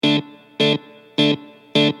Hello,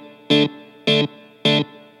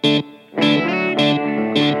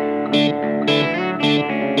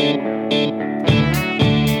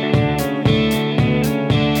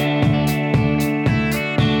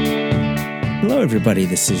 everybody.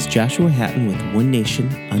 This is Joshua Hatton with One Nation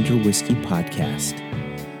Under Whiskey podcast.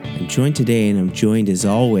 I'm joined today, and I'm joined as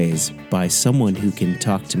always by someone who can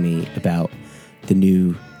talk to me about the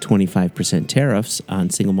new 25% tariffs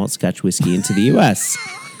on single malt Scotch whiskey into the U.S.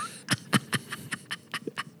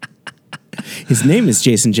 His name is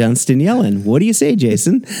Jason Johnston Yellen. What do you say,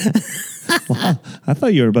 Jason? Wow, I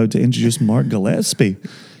thought you were about to introduce Mark Gillespie.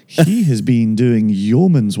 He has been doing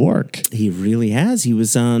yeoman's work. He really has. He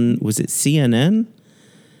was on, was it CNN?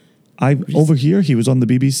 Over here, he was on the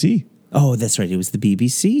BBC. Oh, that's right. It was the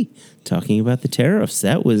BBC talking about the tariffs.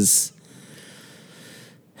 That was,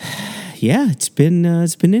 yeah, it's been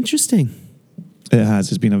interesting. It has.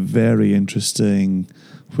 It's been a very interesting,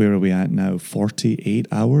 where are we at now? 48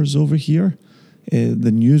 hours over here.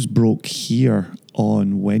 The news broke here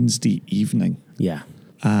on Wednesday evening. Yeah.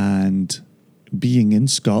 And being in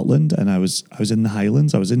Scotland, and I was in the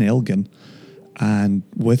Highlands, I was in Elgin, and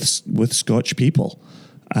with Scotch people,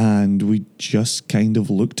 and we just kind of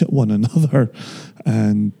looked at one another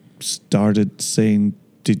and started saying,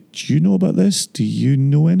 did you know about this? Do you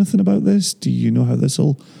know anything about this? Do you know how this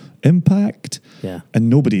will impact? Yeah. And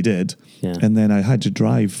nobody did. Yeah. And then I had to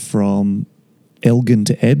drive from Elgin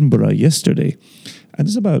to Edinburgh yesterday, and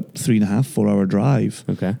it's about 3.5, 4 hour drive.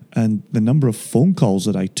 Okay. And the number of phone calls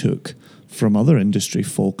that I took from other industry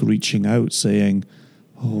folk reaching out saying,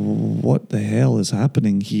 oh, what the hell is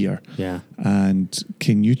happening here? Yeah. And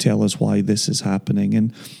can you tell us why this is happening?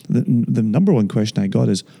 And the number one question I got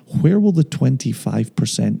is, where will the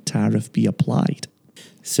 25% tariff be applied?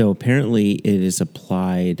 So apparently it is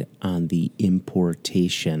applied on the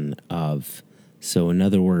importation of, so in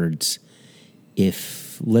other words,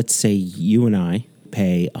 if let's say you and I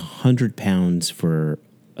pay £100 for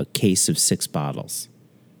a case of 6 bottles,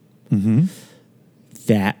 Mm-hmm.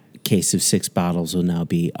 that case of 6 bottles will now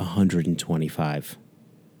be £125.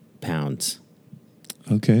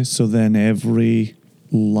 Okay, so then every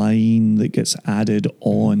line that gets added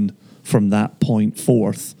on from that point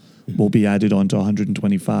forth will be added on to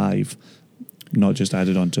 125, not just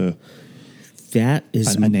added on to That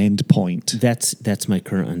is an end point. That's my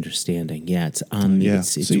current understanding. Yeah, it's on. Yeah.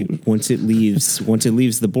 It's So once it leaves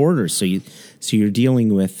the border. So you're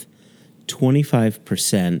dealing with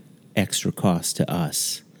 25% extra cost to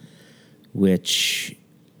us, which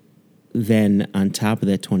then on top of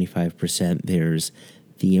that 25%, there's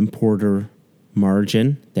the importer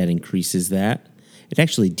margin that increases that. It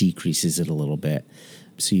actually decreases it a little bit.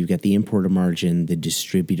 So you've got the importer margin, the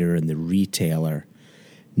distributor, and the retailer,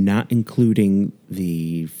 not including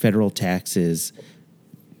the federal taxes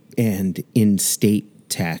and in-state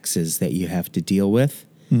taxes that you have to deal with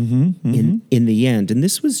in the end. And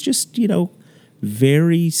this was just,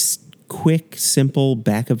 very quick, simple,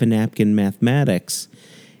 back-of-a-napkin mathematics.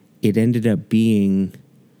 It ended up being,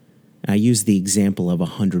 I use the example of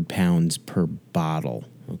 £100 per bottle,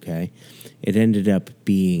 okay? It ended up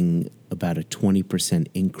being about a 20%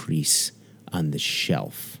 increase on the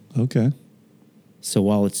shelf. Okay. So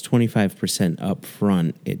while it's 25% up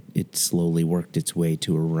front, it slowly worked its way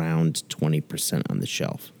to around 20% on the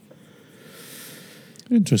shelf.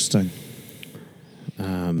 Interesting.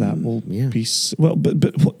 That will be well,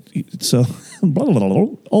 but so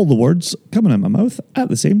all the words coming out of my mouth at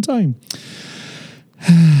the same time.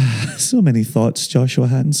 So many thoughts, Joshua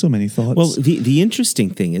Hatton. So many thoughts. Well, the interesting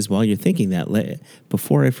thing is, while you're thinking that,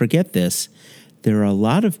 before I forget this, there are a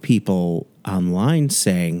lot of people online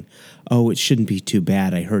saying, "Oh, it shouldn't be too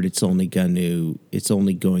bad. I heard it's only going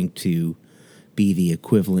to be the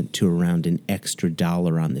equivalent to around an extra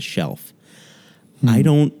 $1 on the shelf." I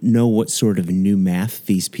don't know what sort of new math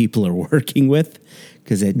these people are working with,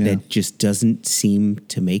 because that just doesn't seem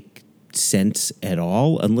to make sense at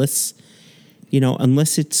all, unless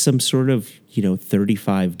it's some sort of,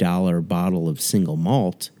 $35 bottle of single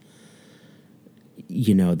malt.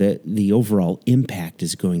 The overall impact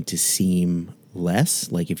is going to seem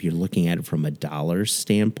less, like if you're looking at it from a dollar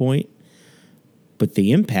standpoint, but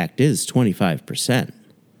the impact is 25%.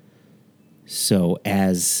 So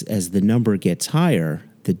as the number gets higher,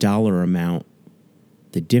 the dollar amount,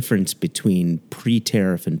 the difference between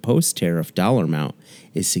pre-tariff and post-tariff dollar amount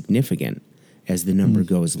is significant. As the number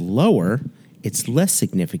goes lower, it's less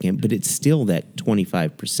significant, but it's still that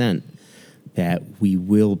 25% that we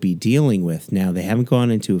will be dealing with. Now, they haven't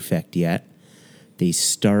gone into effect yet. They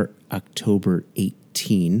start October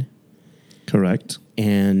 18. Correct.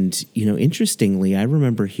 And, interestingly, I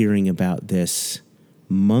remember hearing about this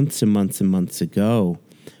months and months and months ago,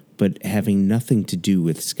 but having nothing to do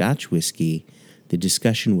with Scotch whiskey. The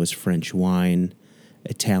discussion was French wine,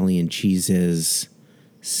 Italian cheeses,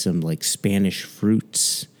 some like Spanish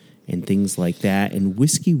fruits and things like that. And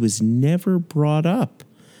whiskey was never brought up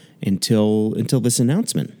until this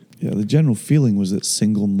announcement. Yeah, the general feeling was that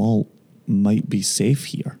single malt might be safe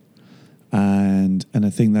here. And I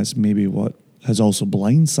think that's maybe what has also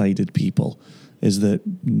blindsided people, is that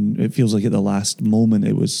it feels like at the last moment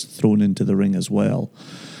it was thrown into the ring as well.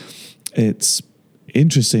 It's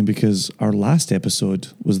interesting because our last episode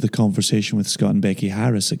was the conversation with Scott and Becky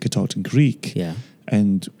Harris at Catoctin Creek. Yeah.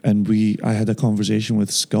 And I had a conversation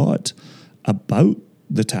with Scott about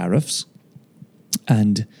the tariffs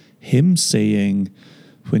and him saying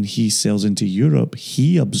when he sells into Europe,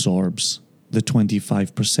 he absorbs the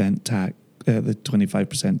 25% the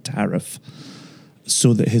 25% tariff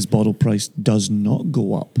so that his bottle price does not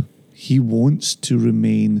go up. He wants to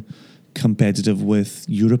remain competitive with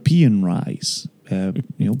European ryes,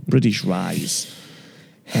 British ryes.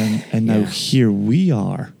 And now here we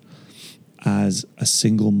are as a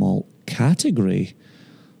single malt category.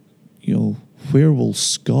 Where will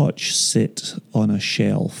Scotch sit on a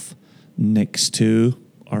shelf next to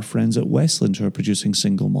our friends at Westland who are producing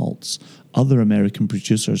single malts, other American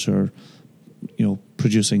producers who are,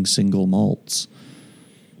 producing single malts?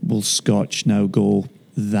 Will Scotch now go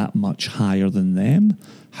that much higher than them?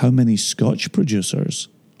 How many Scotch producers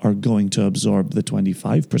are going to absorb the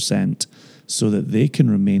 25% so that they can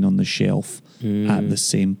remain on the shelf at the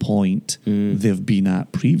same point they've been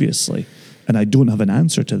at previously? And I don't have an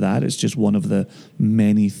answer to that. It's just one of the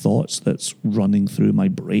many thoughts that's running through my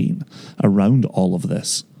brain around all of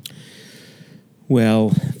this. Well,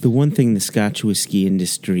 the one thing the Scotch whiskey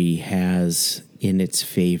industry has in its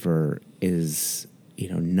favor is,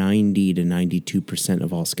 90 to 92%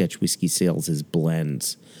 of all Scotch whiskey sales is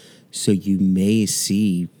blends. So you may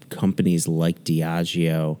see companies like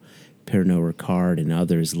Diageo, Pernod Ricard, and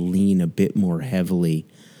others lean a bit more heavily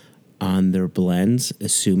on their blends,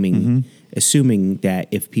 assuming that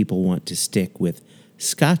if people want to stick with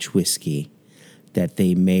Scotch whiskey, that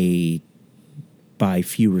they may buy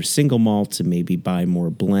fewer single malts and maybe buy more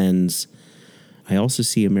blends. I also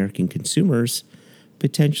see American consumers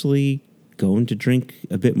potentially going to drink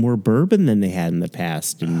a bit more bourbon than they had in the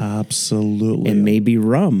past. Absolutely. And maybe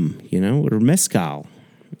rum, or mezcal.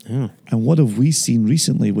 Yeah. And what have we seen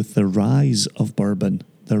recently with the rise of bourbon,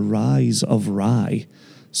 the rise of rye?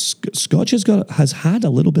 Scotch has had a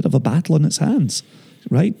little bit of a battle in its hands,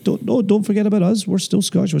 right? Don't forget about us. We're still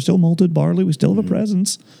Scotch. We're still malted barley. We still have a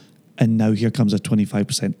presence. And now here comes a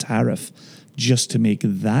 25% tariff just to make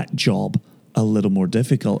that job a little more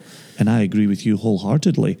difficult. And I agree with you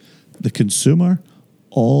wholeheartedly. The consumer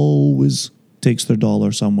always takes their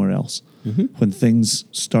dollar somewhere else. When things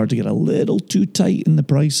start to get a little too tight in the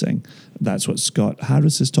pricing, that's what Scott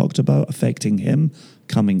Harris has talked about affecting him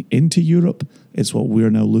coming into Europe. It's what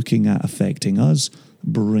we're now looking at affecting us,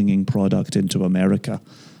 bringing product into America.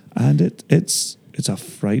 And it's a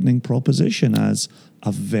frightening proposition as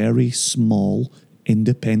a very small,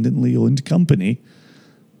 independently owned company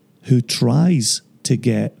who tries to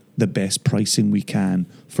get the best pricing we can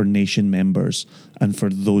for nation members and for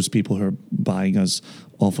those people who are buying us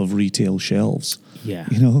off of retail shelves. Yeah.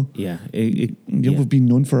 Yeah. We've been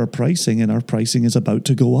known for our pricing, and our pricing is about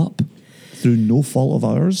to go up through no fault of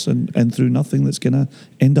ours and through nothing that's going to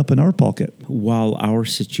end up in our pocket. While our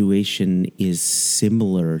situation is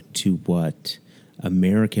similar to what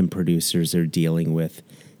American producers are dealing with,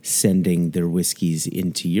 sending their whiskeys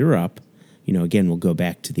into Europe, again, we'll go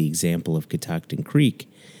back to the example of Catoctin Creek.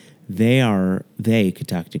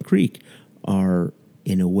 Catoctin Creek, are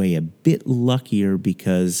in a way a bit luckier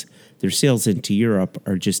because their sales into Europe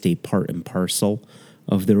are just a part and parcel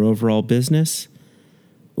of their overall business.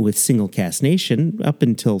 With Single Cask Nation, up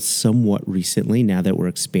until somewhat recently, now that we're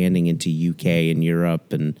expanding into UK and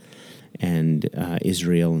Europe and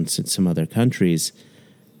Israel and some other countries,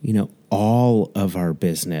 all of our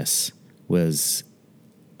business was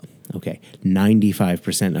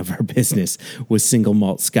 95% of our business was single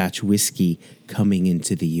malt Scotch whiskey coming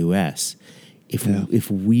into the U.S. If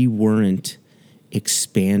we weren't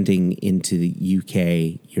expanding into the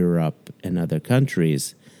UK, Europe, and other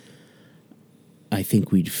countries, I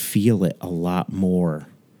think we'd feel it a lot more.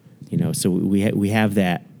 So we have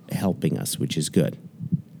that helping us, which is good.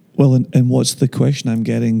 Well, and what's the question I'm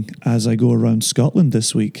getting as I go around Scotland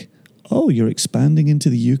this week? Oh, you're expanding into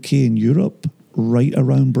the UK and Europe right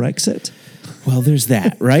around Brexit? Well, there's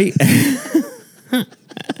that, right?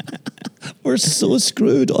 We're so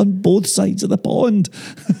screwed on both sides of the pond.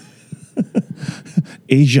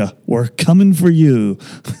 Asia, we're coming for you.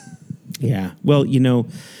 Yeah. Well,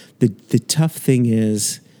 the tough thing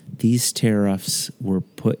is these tariffs were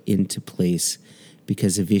put into place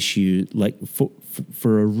because of issue like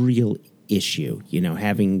for a real issue,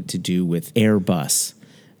 having to do with Airbus.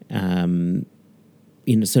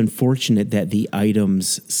 It's unfortunate that the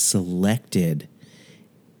items selected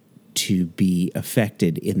to be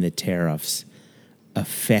affected in the tariffs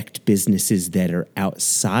affect businesses that are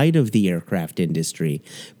outside of the aircraft industry,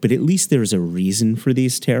 but at least there's a reason for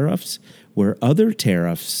these tariffs, where other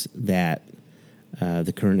tariffs that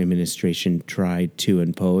the current administration tried to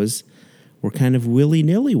impose were kind of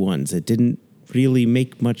willy-nilly ones that didn't really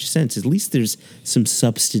make much sense. At least there's some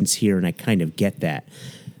substance here, and I kind of get that.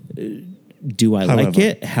 Do I like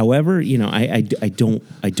it? However, I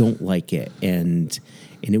don't like it, and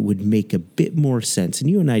it would make a bit more sense. And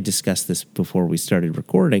you and I discussed this before we started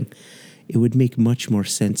recording. It would make much more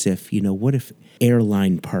sense if, what if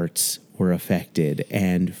airline parts were affected,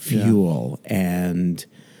 and fuel, and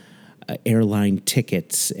airline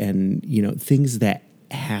tickets, and things that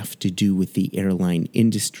have to do with the airline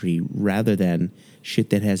industry rather than shit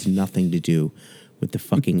that has nothing to do with the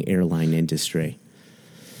fucking airline industry.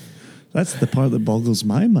 That's the part that boggles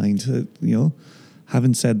my mind.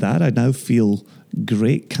 Having said that, I now feel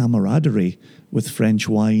great camaraderie with French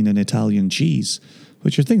wine and Italian cheese,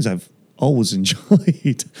 which are things I've always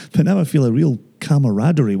enjoyed. But now I feel a real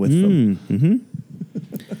camaraderie with them. Mm-hmm.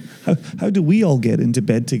 How do we all get into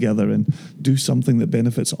bed together and do something that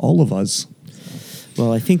benefits all of us?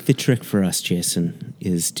 Well, I think the trick for us, Jason,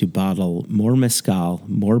 is to bottle more mezcal,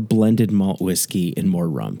 more blended malt whiskey, and more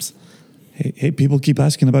rums. Hey, people keep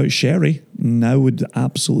asking about sherry. Now would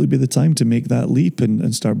absolutely be the time to make that leap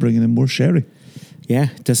and start bringing in more sherry.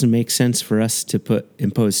 Yeah, it doesn't make sense for us to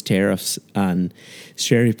impose tariffs on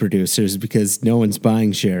sherry producers because no one's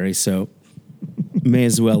buying sherry, so may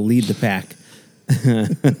as well lead the pack.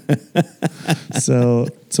 So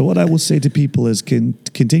what I will say to people is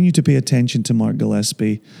continue to pay attention to Mark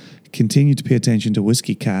Gillespie, continue to pay attention to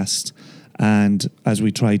Whiskey Cast, and as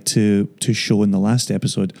we tried to show in the last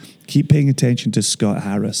episode, keep paying attention to Scott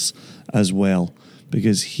Harris as well,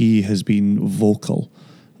 because he has been vocal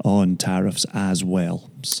on tariffs as well.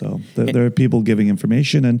 So there are people giving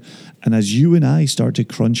information, and as you and I start to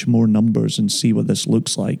crunch more numbers and see what this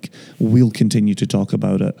looks like, we'll continue to talk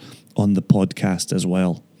about it on the podcast as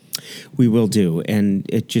well. We will do. And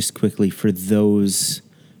just quickly, for those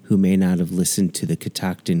who may not have listened to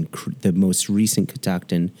the most recent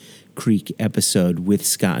Catoctin Creek episode with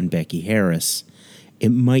Scott and Becky Harris, it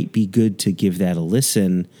might be good to give that a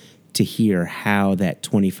listen to hear how that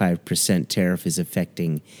 25% tariff is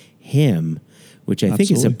affecting him, which I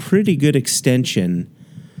think is a pretty good extension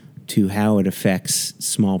to how it affects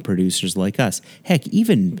small producers like us. Heck,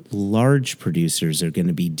 even large producers are going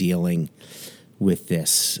to be dealing with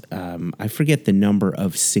this. I forget the number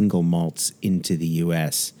of single malts into the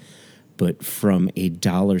U.S., but from a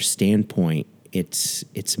dollar standpoint,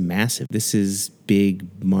 it's massive. This is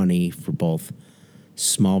big money for both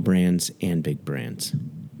small brands and big brands.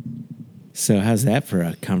 So how's that for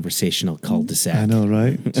a conversational cul-de-sac? I know,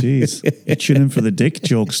 right? Jeez. You tune in for the dick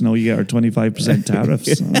jokes. No, you get our 25%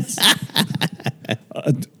 tariffs.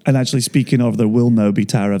 And actually, speaking of, there will now be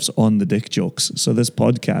tariffs on the dick jokes. So this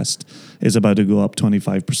podcast is about to go up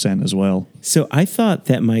 25% as well. So I thought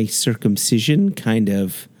that my circumcision kind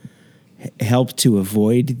of helped to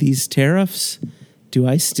avoid these tariffs. Do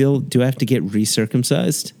I have to get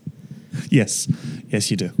recircumcised? Yes,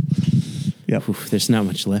 you do. Yep. Oof, there's not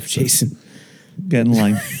much left, Jason. Get in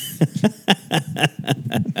line.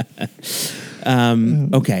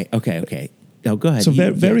 Okay. Oh, go ahead. So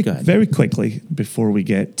very quickly, before we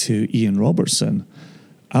get to Ian Robertson,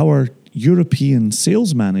 our European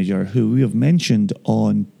sales manager, who we have mentioned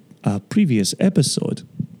on a previous episode,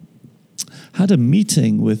 had a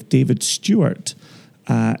meeting with David Stewart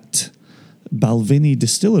at Balvenie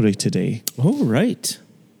Distillery today. Oh, right.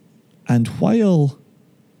 And while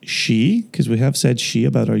because we have said she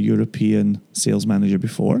about our European sales manager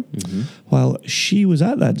before, while she was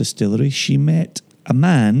at that distillery, she met a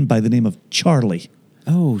man by the name of Charlie.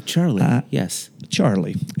 Oh, Charlie, yes.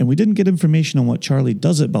 Charlie. And we didn't get information on what Charlie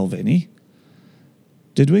does at Balvenie,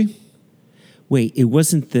 did we? Wait, it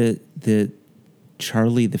wasn't the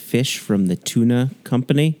Charlie the fish from the tuna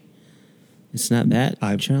company? It's not that,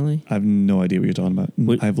 Charlie? I have no idea what you're talking about.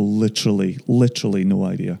 I have literally no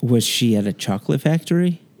idea. Was she at a chocolate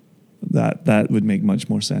factory? That would make much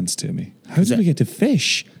more sense to me. How did we get to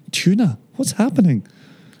fish? Tuna? What's happening?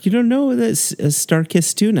 You don't know that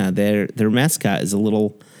Starkist Tuna, their mascot is a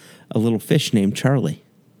little fish named Charlie.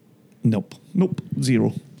 Nope.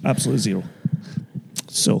 Zero. Absolutely zero.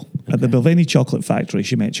 So at the Balvenie Chocolate Factory,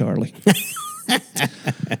 she met Charlie.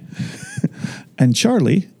 And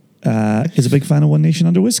Charlie is a big fan of One Nation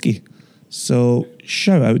Under Whiskey. So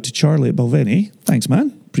shout out to Charlie at Balvenie. Thanks,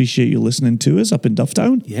 man. Appreciate you listening to us up in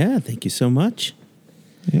Dufftown. Yeah, thank you so much.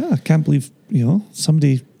 Yeah, I can't believe,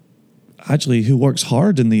 somebody actually who works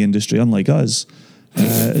hard in the industry, unlike us,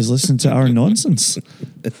 is listening to our nonsense.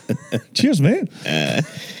 Cheers, mate.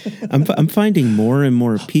 I'm finding more and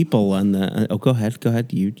more people on the. Go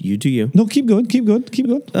ahead. You do you. No, keep going.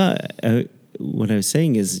 What I was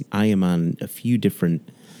saying is, I am on a few different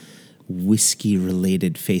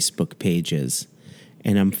whiskey-related Facebook pages,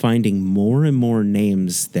 and I'm finding more and more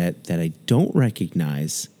names that I don't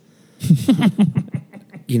recognize.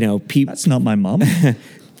 That's not my mom.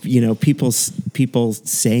 People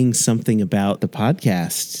saying something about the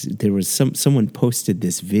podcast. There was someone posted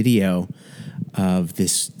this video of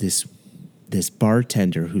this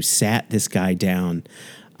bartender who sat this guy down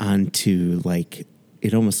onto, like,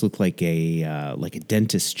 it almost looked like a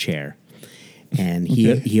dentist chair, and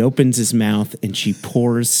he opens his mouth and she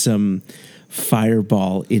pours some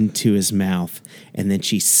Fireball into his mouth, and then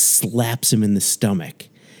she slaps him in the stomach,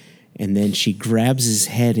 and then she grabs his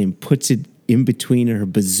head and puts it in between her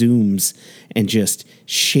bazooms and just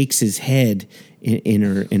shakes his head in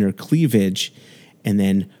her cleavage, and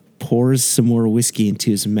then pours some more whiskey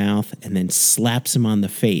into his mouth, and then slaps him on the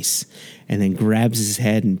face, and then grabs his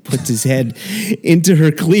head and puts his head into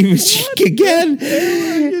her cleavage again. What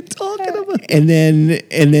are you talking about? And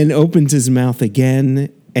then opens his mouth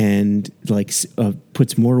again and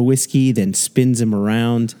puts more whiskey, then spins him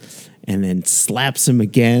around, and then slaps him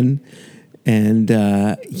again. And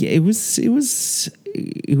it was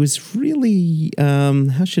really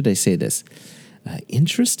how should I say this?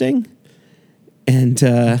 Interesting. And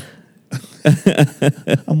I'm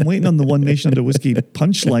waiting on the One Nation Under Whiskey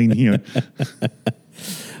punchline here.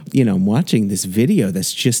 I'm watching this video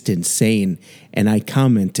that's just insane, and I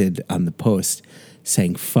commented on the post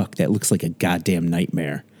saying, "Fuck, that looks like a goddamn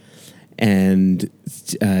nightmare." And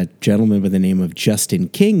a gentleman by the name of Justin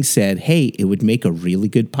King said, "Hey, it would make a really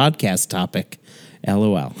good podcast topic."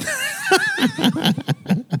 LOL.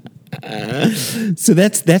 So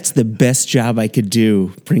that's the best job I could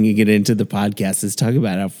do bringing it into the podcast, is talk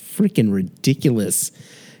about how freaking ridiculous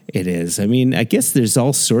it is. I mean, I guess there's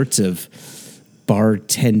all sorts of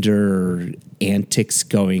bartender antics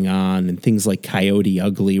going on, and things like Coyote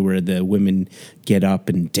Ugly, where the women get up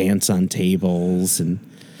and dance on tables, and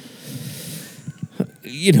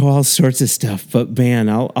all sorts of stuff. But man,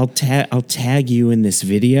 I'll tag you in this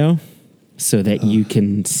video so that you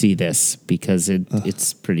can see this, because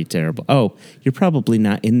it's pretty terrible. Oh, you're probably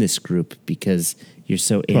not in this group because you're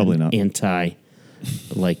so anti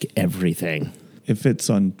like everything. If it's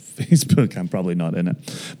on Facebook, I'm probably not in it.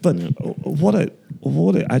 But what it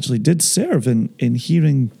actually did serve in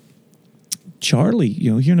hearing Charlie,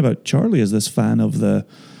 hearing about Charlie as this fan of the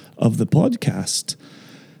podcast.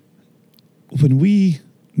 When we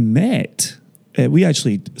met, we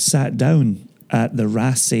actually sat down at the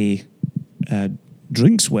Rassay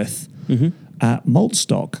Drinks With at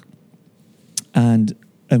Maltstock, and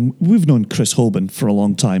we've known Chris Hoban for a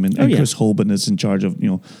long time, and Chris Hoban is in charge of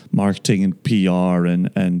marketing and PR and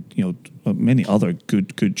many other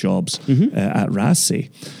good jobs at Rassay,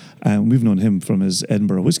 and we've known him from his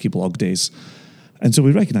Edinburgh Whiskey Blog days, and so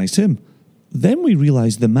we recognised him. Then we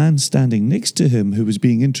realised the man standing next to him, who was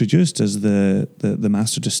being introduced as the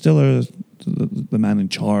master distiller, the man in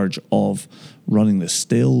charge of running the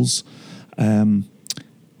stills,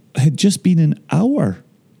 had just been in our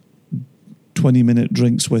 20-minute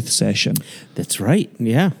Drinks With session. That's right.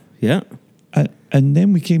 Yeah. And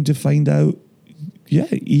then we came to find out,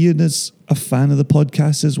 Ian is a fan of the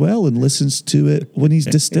podcast as well and listens to it when he's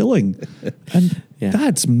distilling. And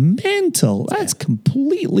that's mental. That's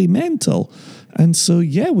completely mental. And so,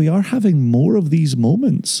 we are having more of these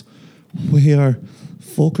moments where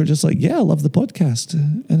folk are just like, I love the podcast.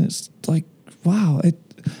 And it's like, wow,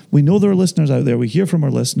 we know there are listeners out there. We hear from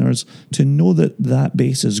our listeners. To know that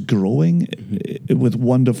base is growing with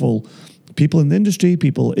wonderful people in the industry,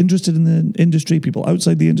 people interested in the industry, people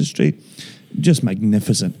outside the industry, just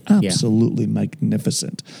magnificent, absolutely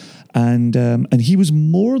magnificent. And he was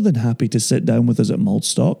more than happy to sit down with us at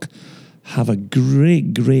Maltstock, have a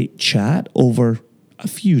great chat over a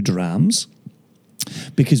few drams,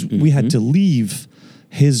 because we had to leave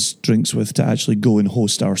his Drinks With to actually go and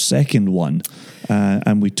host our second one,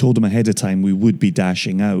 and we told him ahead of time we would be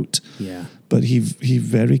dashing out. Yeah. But he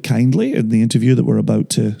very kindly, in the interview that we're about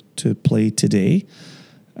to play today,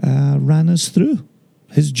 ran us through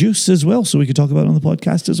his juice as well, so we could talk about it on the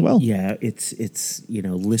podcast as well. Yeah, it's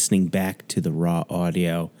listening back to the raw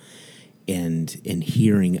audio and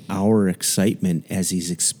hearing our excitement as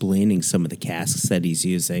he's explaining some of the casks that he's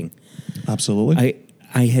using. Absolutely.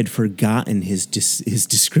 I had forgotten his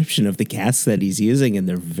description of the casks that he's using, and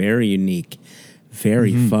they're very unique,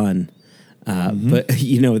 very fun. But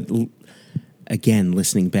again,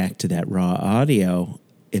 listening back to that raw audio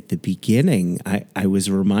at the beginning, I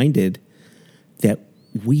was reminded that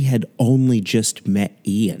we had only just met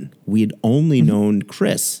Ian. We had only known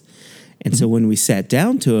Chris. And so when we sat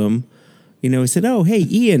down to him, we said, "Oh, hey,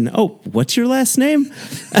 Ian. Oh, what's your last name?"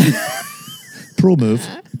 Pro move.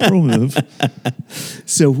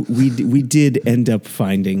 So we did end up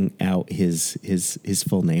finding out his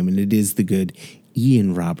full name, and it is the good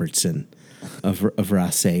Ian Robertson of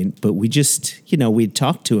Race. But we just, we'd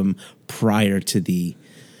talked to him prior to the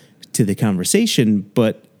conversation,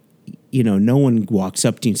 but no one walks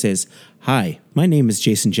up to you and says, "Hi, my name is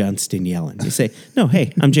Jason Johnston Yellen." You say, "No,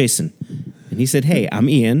 hey, I'm Jason." And he said, "Hey, I'm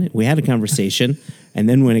Ian." We had a conversation, and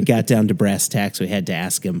then when it got down to brass tacks, we had to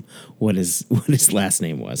ask him what his last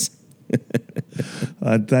name was.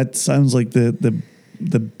 That sounds like the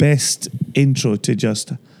best intro to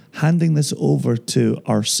just handing this over to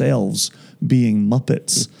ourselves, being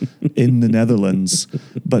Muppets in the Netherlands,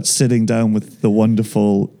 but sitting down with the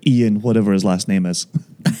wonderful Ian, whatever his last name is.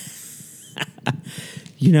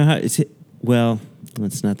 You know how well,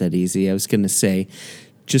 it's not that easy. I was going to say,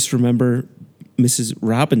 just remember Mrs.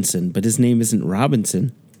 Robinson, but his name isn't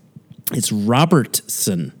Robinson. It's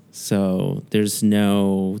Robertson. So there's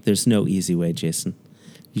no easy way, Jason.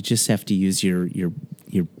 You just have to use your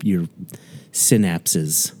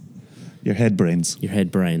synapses, your head brains.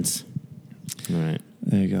 All right.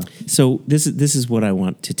 There you go. So this is what I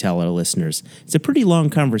want to tell our listeners. It's a pretty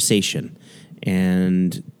long conversation,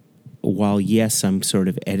 and while yes, I'm sort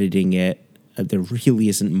of editing it, there really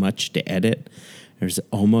isn't much to edit. There's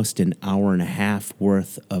almost an hour and a half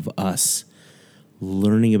worth of us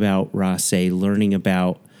learning about Race, learning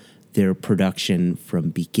about their production from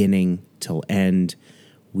beginning till end.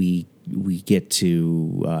 We get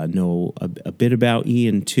to know a bit about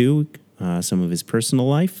Ian too, some of his personal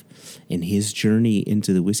life and his journey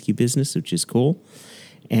into the whiskey business, which is cool.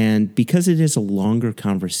 And because it is a longer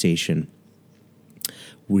conversation,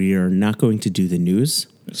 we are not going to do the news.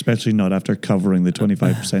 Especially not after covering the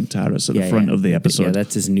 25% tariffs at the front of the episode. Yeah,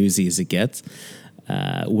 that's as newsy as it gets.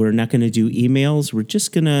 We're not going to do emails. We're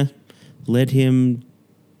just going to let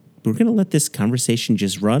this conversation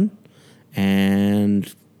just run,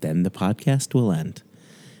 and then the podcast will end.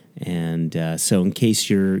 And so in case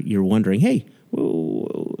you're wondering, hey,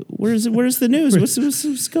 where's the news?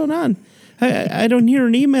 What's going on? I don't hear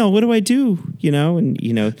an email. What do I do?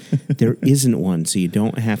 There isn't one, so you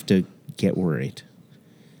don't have to get worried.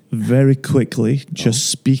 Very quickly, just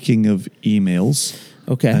speaking of emails,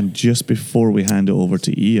 okay, and just before we hand it over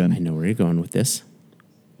to Ian, I know where you're going with this.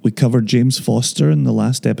 We covered James Foster in the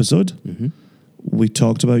last episode. Mm-hmm. We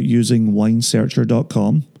talked about using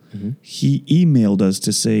winesearcher.com. Mm-hmm. He emailed us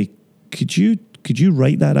to say, could you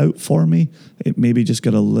write that out for me? It maybe just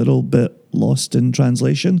got a little bit lost in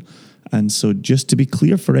translation. And so just to be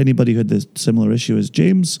clear for anybody who had this similar issue as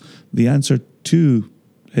James, the answer to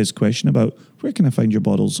his question about where can I find your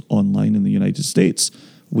bottles online in the United States,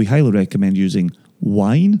 we highly recommend using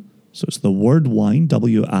wine. So it's the word wine,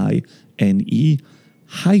 WINE,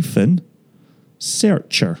 hyphen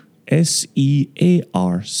searcher,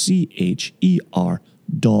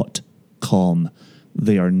 SEARCHER.com.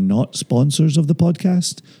 They are not sponsors of the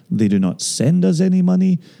podcast. They do not send us any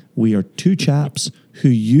money. We are two chaps who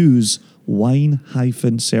use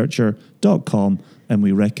wine-searcher.com, and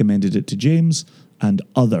we recommended it to James and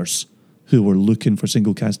others who were looking for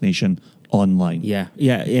Single Cask Nation online. Yeah,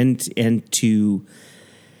 and to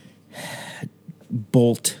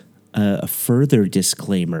bolt a further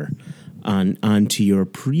disclaimer onto your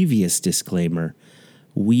previous disclaimer,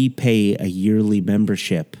 we pay a yearly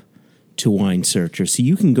membership to Wine Searcher, so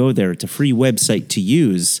you can go there. It's a free website to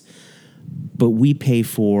use, but we pay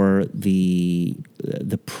for the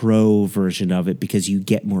pro version of it because you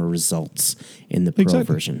get more results in the pro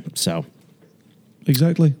version. So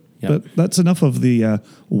exactly. Yep. But that's enough of the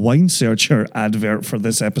Wine Searcher advert for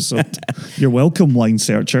this episode. You're welcome, Wine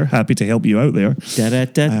Searcher. Happy to help you out there.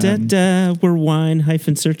 We're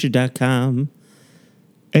wine-searcher.com.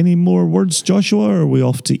 Any more words, Joshua, or are we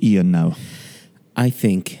off to Ian now? I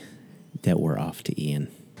think that we're off to Ian.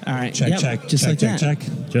 All right. Check. Just like that.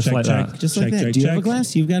 Just like that. Do you have a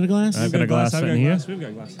glass? You've got a glass? I've got a glass sitting here. We've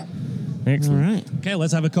got a glass. Excellent. All right. Okay,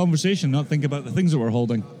 let's have a conversation, not think about the things that we're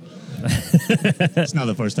holding. It's not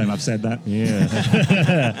the first time I've said that. Yeah.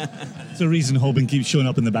 It's the reason Hoban keeps showing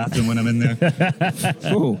up in the bathroom when I'm in there.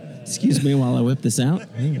 Oh, excuse me while I whip this out.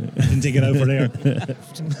 Didn't take it out for air.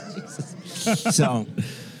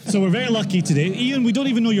 So, we're very lucky today. Ian, we don't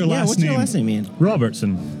even know your yeah, last what's name. your last name, Ian?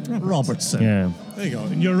 Robertson. Robertson. Yeah. There you go.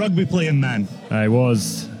 And you're a rugby playing man. I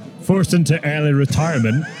was forced into early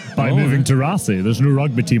retirement by moving to Rossi. There's no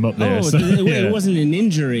rugby team up there. Oh, so, it yeah. wasn't an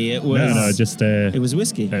injury. It was. No, just It was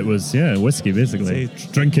whiskey. It was whiskey basically.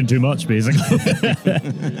 Say- Drinking too much basically.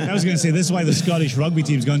 I was going to say, this is why the Scottish rugby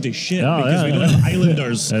team's gone to shit, Oh, because yeah, we don't yeah. have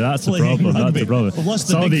Islanders. Yeah, that's the playing problem. Rugby. That's the problem. But what's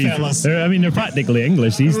the So big fellas? they're practically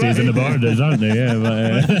English these days in the borders, aren't they? Yeah,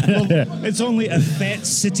 but, Well, it's only Athet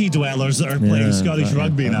city dwellers that are playing Scottish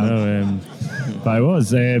rugby now. No, but I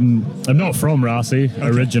was. I'm not from Rossi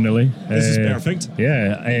originally. This is perfect.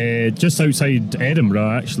 Yeah, just outside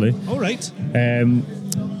Edinburgh actually. All right.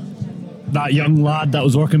 That young lad that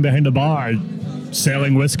was working behind the bar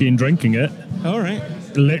selling whiskey and drinking it All right.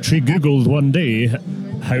 literally Googled one day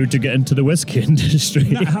how to get into the whiskey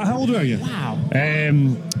industry. How old are you? Wow.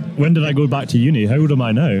 When did I go back to uni? How old am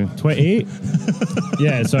I now? 28?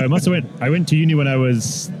 Yeah, so I went to uni when I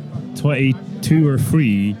was 22 or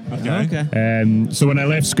 3. Okay. So when I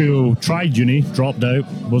left school, tried uni, dropped out,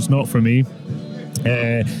 was not for me.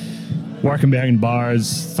 Working behind bars,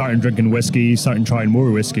 started drinking whiskey, started trying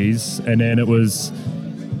more whiskeys, and then it was,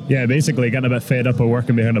 basically getting a bit fed up of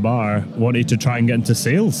working behind a bar, wanted to try and get into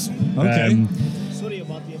sales. Okay.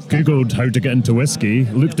 Googled how to get into whiskey,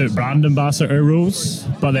 looked at brand ambassador roles,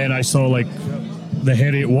 but then I saw like the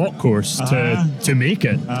Heriot Watt course to make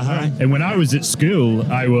it. And when I was at school,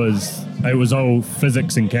 it was all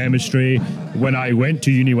physics and chemistry. When I went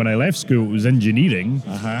to uni, when I left school, it was engineering.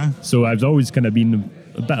 So I've always kind of been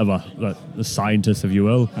a bit of a scientist, if you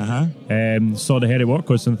will. Saw the Heriot Watt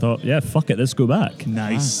course and thought, yeah, fuck it, let's go back.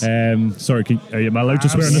 Nice. Sorry, am I allowed to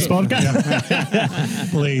swear on this podcast?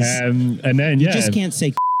 Please. And then, You just can't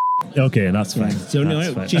say. Okay, that's fine. So That's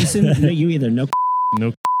no, fine. Jason, no, you either. No.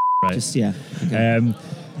 No, right. Just yeah. Okay. And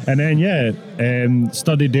then,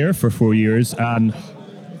 studied there for 4 years, and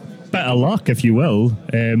bit of luck, if you will,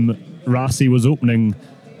 Rossi was opening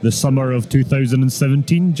the summer of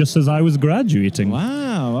 2017, just as I was graduating.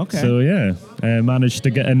 Wow. Okay. So, managed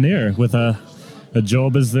to get in there with a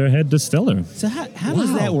job as their head distiller. So how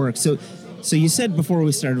does that work? So you said before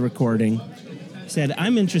we started recording, said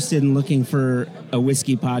I'm interested in looking for a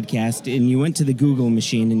whiskey podcast, and you went to the Google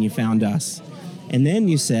machine and you found us. And then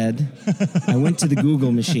you said, I went to the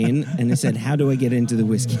Google machine and it said, how do I get into the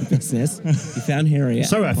whiskey business? You found Harriet.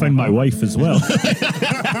 Sorry, I found my wife as well. Is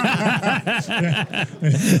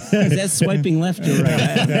that swiping left or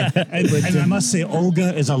right? And I must say,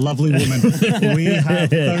 Olga is a lovely woman. We have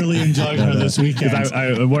thoroughly enjoyed her this weekend.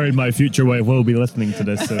 I'm worried my future wife will be listening to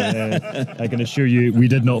this, so I can assure you we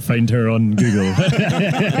did not find her on Google.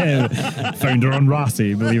 Found her on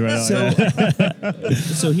Rossi, believe it or not.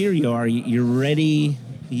 So here you are. You're ready.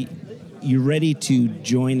 You're ready to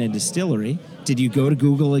join a distillery. Did you go to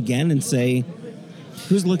Google again and say,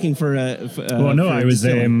 who's looking for a Well, no, for a I was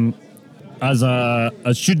distiller? as a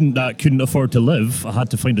student that couldn't afford to live. I had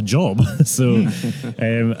to find a job, so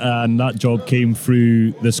and that job came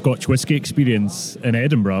through the Scotch Whisky Experience in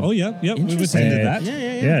Edinburgh. Oh, yeah. We've Interesting. attended that.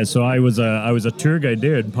 Yeah, so I was a tour guide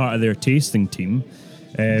there and part of their tasting team,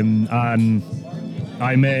 and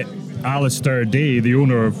I met Alistair Day, the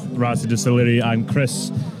owner of Rossi Distillery, and Chris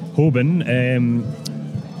Hoban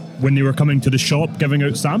when they were coming to the shop giving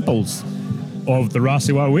out samples of the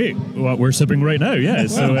Rossi Wait, what we're sipping right now. Yeah,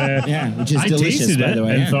 so which is I delicious, tasted by it the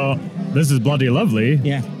way. and Yeah. thought this is bloody lovely.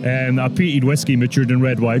 Yeah. A peated whiskey matured in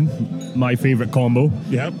red wine, my favourite combo.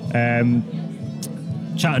 Yep.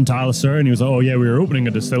 Chatting to Alistair, and he was like, "Oh yeah, we were opening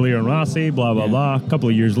a distillery in Rossi, blah blah blah." A couple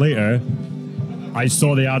of years later, I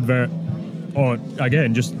saw the advert. Oh,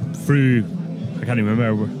 again, just through, I can't even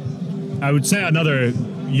remember. I would say another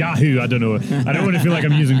Yahoo. I don't know. I don't want to feel like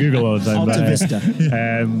I'm using Google all the time. Alta Vista.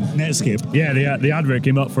 Netscape. Yeah, the advert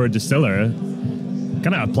came up for a distiller.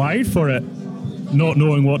 Kind of applied for it, not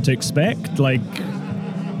knowing what to expect. Like,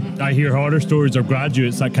 I hear horror stories of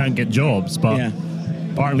graduates that can't get jobs, but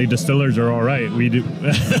apparently distillers are all right. We do.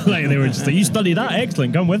 Like, they were just like, you study that?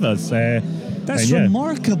 Excellent, come with us. That's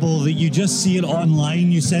remarkable that you just see it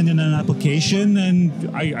online, you send in an application, and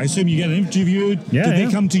I assume you get interviewed. Yeah, Did they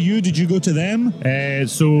yeah. come to you? Did you go to them?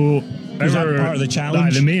 So Is that part of the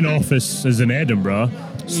challenge? The main office is in Edinburgh,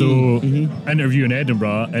 so interview in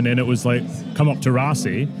Edinburgh, and then it was like, come up to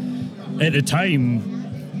Rossi. At the time,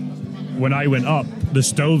 when I went up, the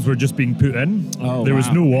stills were just being put in. Oh, there was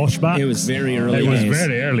wow. no washback. It was very early It was days.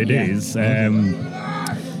 very early Yeah. days.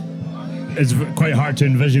 it's quite hard to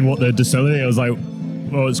envision what the distillery. I was like,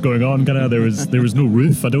 what's going on? Kind of. There was no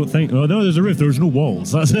roof. I don't think. Oh no, there's a roof. There was no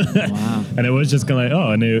walls. Wow. And it was just kind of like,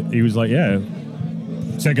 oh, and he was like, yeah.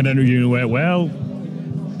 Second interview went well.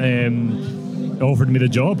 Offered me the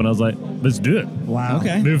job, and I was like, let's do it. Wow.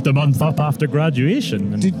 Okay. Moved a month up after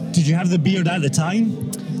graduation. And Did you have the beard at the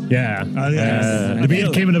time? yeah. Yes. The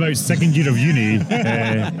beard came in about second year of uni.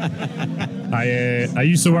 I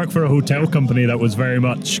used to work for a hotel company that was very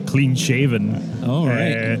much clean shaven. Oh,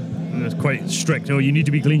 right. It was quite strict. Oh, you need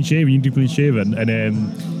to be clean shaven. You need to be clean shaven,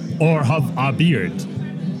 and or have a beard.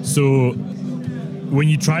 So when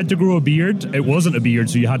you tried to grow a beard, it wasn't a beard,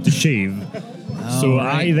 so you had to shave. So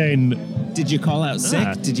right. I then. Did you call out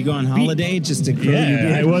sick? Did you go on holiday just to grow your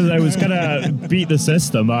Yeah, beard? I was kind of beat the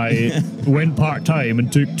system. I went part time and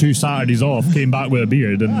took 2 Saturdays off. Came back with a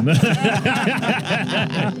beard, and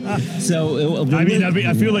So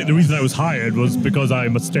I feel like the reason I was hired was because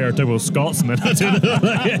I'm a stereotypical Scotsman.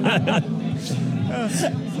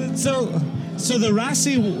 So the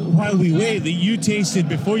Rassi While We Wait that you tasted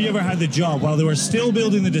before you ever had the job, while they were still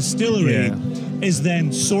building the distillery, Yeah. is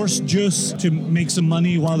then sourced juice to make some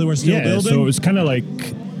money while they were still building? So it was kind of like,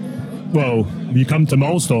 well, you come to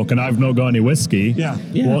Malstock and I've not got any whiskey. Yeah.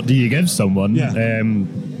 What do you give someone? Yeah.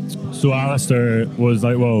 So Alistair was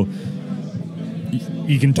like, well,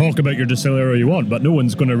 you can talk about your distillery all you want, but no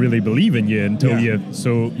one's going to really believe in you until you.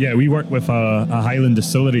 So yeah, we work with a Highland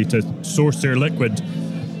distillery to source their liquid,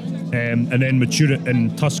 and then mature it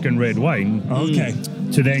in Tuscan red wine. Okay.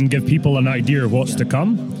 To then give people an idea of what's to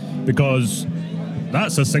come, because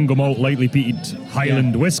that's a single malt lightly peated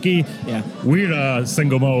Highland whiskey. Yeah. We're a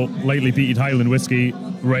single malt lightly peated Highland whiskey,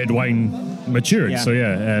 red wine matured. Yeah. So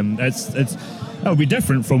it's it'll be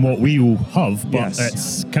different from what we will have, but Yes.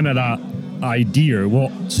 it's kind of that idea,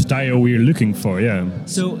 what style we're looking for. Yeah.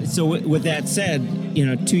 So with that said,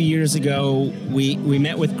 2 years ago we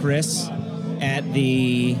met with Chris at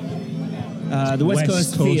the West West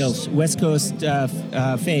Coast Coast. Fields, West Coast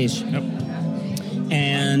Phage, Yep.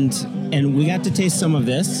 and we got to taste some of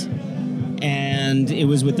this, and it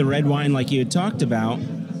was with the red wine like you had talked about.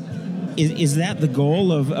 Is that the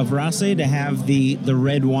goal of Rosé, to have the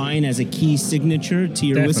red wine as a key signature to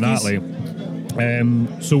your whiskeys?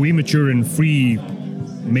 Definitely. So we mature in 3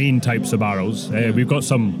 main types of barrels. We've got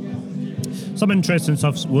some interesting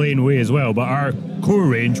stuff laying away as well, but our core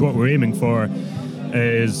range, what we're aiming for,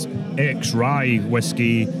 is ex-rye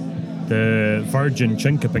whiskey, the virgin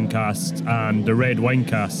Chinkopin casks, and the red wine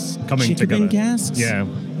casks coming together. Chinkopin casks? Yeah.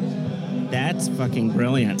 That's fucking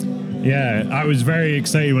brilliant. Yeah, I was very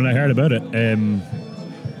excited when I heard about it.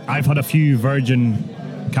 I've had a few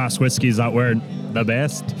virgin cask whiskies that weren't the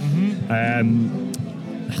best.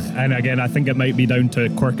 And again, I think it might be down to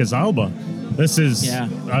Quercus alba. This is,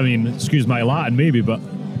 I mean, excuse my Latin maybe, but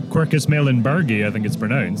Quercus Melenbergi, I think it's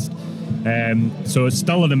pronounced. So it's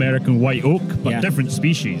still an American white oak, but different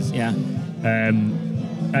species. Yeah.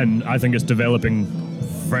 And I think it's developing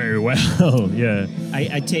very well. Yeah.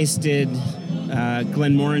 I tasted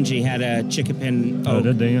Glenmorangie had a Chickapin oak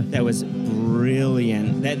did they? that was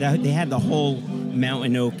brilliant. They had the whole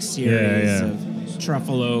Mountain Oak series of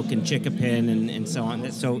Truffle Oak and Chickapin and so on.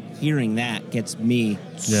 So hearing that gets me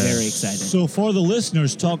very excited. So for the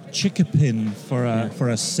listeners, talk Chickapin for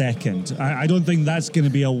a second. I don't think that's going to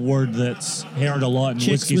be a word that's heard a lot in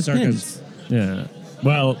Chicks whiskey with circles. pins. Yeah.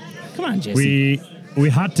 Well, Come on, Jesse. we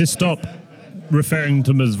had to stop referring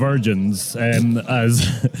to them as virgins,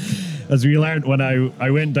 as we learned when I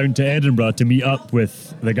went down to Edinburgh to meet up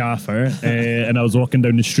with the gaffer, and I was walking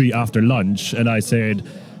down the street after lunch, and I said,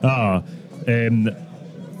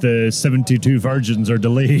 the 72 virgins are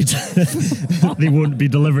delayed. They won't be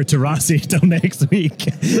delivered to Rossi till next week.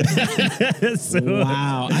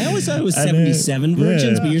 Wow. I always thought it was 77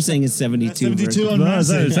 virgins, but you're saying it's 72 72 virgins. on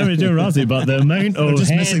Rossi. 72 on Rossi, but the amount of just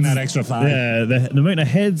heads, missing that extra 5. Yeah, the amount of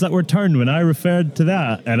heads that were turned when I referred to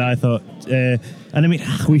that, and I thought, and I mean,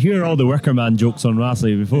 we hear all the worker man jokes on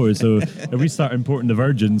Rossi before, so if we start importing the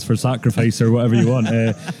virgins for sacrifice or whatever you want,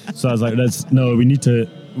 so I was like,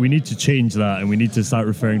 we need to change that, and we need to start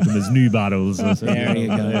referring to them as new barrels. There you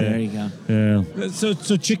go. There you go. Yeah. So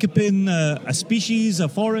Chickapin, a species, a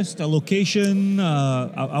forest, a location,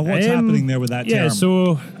 what's happening there with that term? Yeah,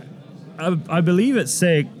 so I believe it's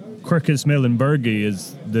Quercus Melenbergi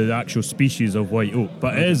is the actual species of white oak,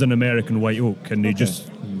 but it is an American white oak, and they just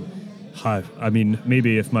have. I mean,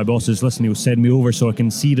 maybe if my boss is listening, he'll send me over so I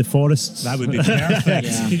can see the forests. That would be perfect.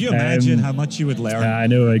 Yeah. Could you imagine how much you would learn? I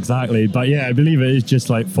know exactly, but yeah, I believe it is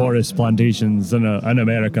just like forest plantations in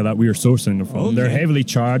America that we are sourcing them from. Okay. They're heavily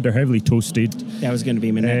charred, they're heavily toasted. That was going to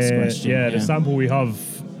be my next question. Yeah, the sample we have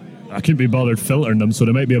I couldn't be bothered filtering them, so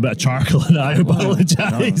there might be a bit of charcoal in it. I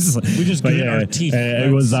apologise. We just But grit our teeth.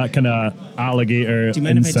 it was that kind of alligator Do you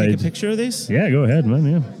mind if I inside. take a picture of this? Yeah, go ahead, man.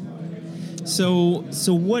 Yeah. So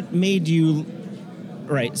what made you?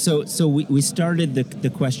 Right. So we started the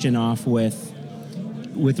question off with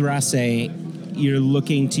Race. You're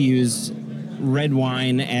looking to use red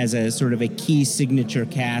wine as a sort of a key signature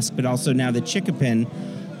cask, but also now the Chickapin.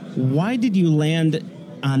 Why did you land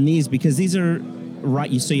on these? Because these are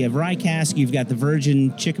right. So you have rye cask, you've got the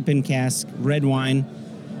virgin Chickapin cask, red wine.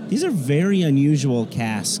 These are very unusual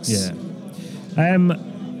casks. Yeah.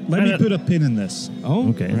 Let me put a pin in this. Oh,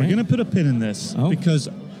 Okay. right. We're going to put a pin in this Oh. because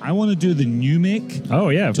I want to do the new make. Oh,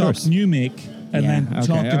 yeah, of talk course. new make, and Yeah, then okay,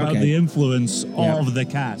 talk about okay. the influence Yeah. of the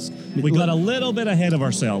cask. We got a little bit ahead of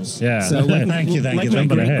ourselves. Yeah. So like, Thank you, like my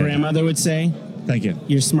jumping great ahead. grandmother would say, Thank you.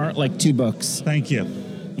 "You're smart like 2 books." Thank you.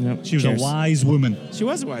 Yep. She was Cheers. a wise woman. She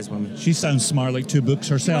was a wise woman. She sounds smart like 2 books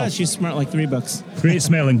herself. Yeah, she's smart like 3 books. Great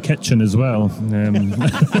smelling kitchen as well.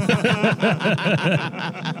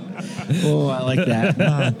 Oh, I like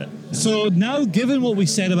that. So now, given what we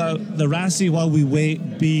said about the Rassy while we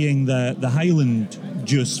wait being the Highland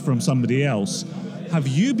juice from somebody else, have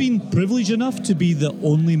you been privileged enough to be the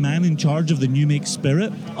only man in charge of the new make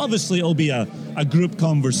spirit? Obviously, it'll be a group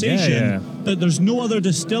conversation, Yeah, yeah. but there's no other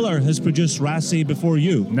distiller has produced Rassy before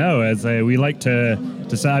you. No, as we like to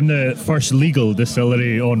say, I'm the first legal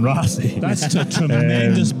distillery on Rassy. That's a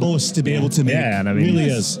tremendous boast to be able to make. yeah, and I mean- really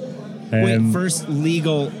Yes. is. Wait, first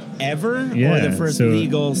legal ever, or yeah, the first so-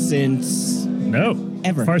 legal since? No,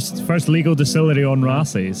 Ever. First legal distillery on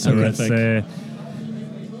Rassy. So Terrific. it's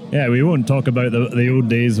yeah, we won't talk about the old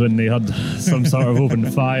days when they had some sort of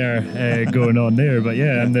open fire going on there. But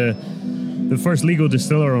yeah, I'm the first legal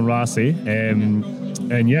distiller on Rassy,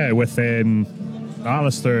 and yeah, with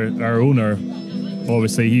Alistair, our owner,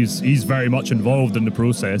 obviously he's very much involved in the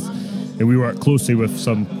process. And we work closely with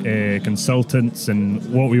some consultants and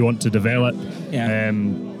what we want to develop. Yeah.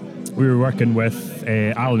 We were working with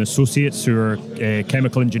Allen Associates, who are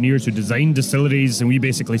chemical engineers who design distilleries, and we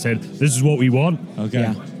basically said, "This is what we want. Okay.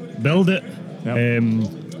 Yeah. Build it." Yep.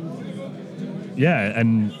 Yeah,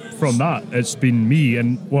 and from that, it's been me,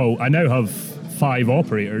 and well, I now have 5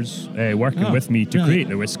 operators working Oh, with me to really? create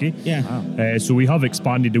the whiskey. Yeah. So we have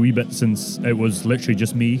expanded a wee bit since it was literally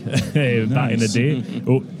just me back in the Nice. day.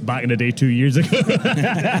 Back in the day, 2 years ago.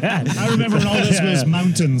 I remember when all this was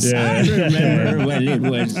mountains. Yeah. I remember when it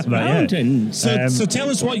was yeah. mountains. So tell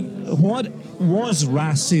us what was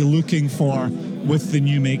Rassy looking for with the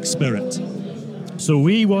new make spirit? So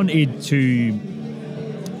we wanted to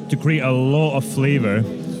create a lot of flavour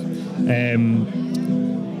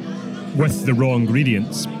with the raw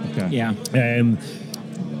ingredients. Okay. Yeah.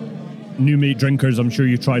 New make drinkers, I'm sure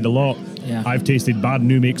you've tried a lot. Yeah. I've tasted bad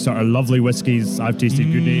new makes that are lovely whiskies. I've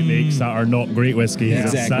tasted good new makes that are not great whiskies. Yeah.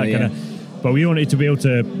 It's that Exactly, kinda- But we wanted to be able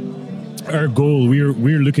to. Our goal, we're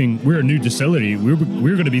a new distillery. We're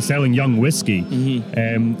going to be selling young whiskey.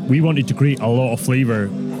 We wanted to create a lot of flavour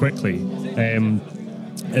quickly, and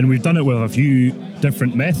we've done it with a few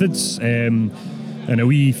different methods and a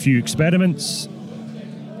wee few experiments.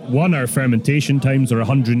 One, our fermentation times are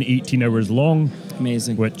 118 hours long.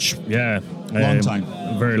 Amazing. Which, yeah. Long time.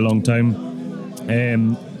 A very long time.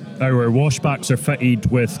 Our washbacks are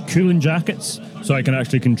fitted with cooling jackets, so I can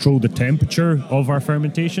actually control the temperature of our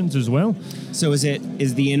fermentations as well. So is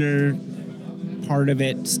the inner part of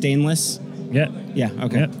it stainless? Yeah. Yeah.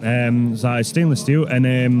 Okay. Yeah. So it's stainless steel.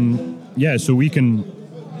 And yeah, so we can...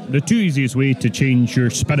 The 2 easiest way to change your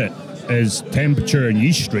spirit is temperature and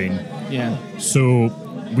yeast strain. Yeah. So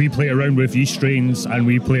we play around with yeast strains and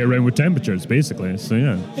we play around with temperatures, basically. So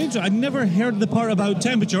yeah. Interesting. I'd never heard the part about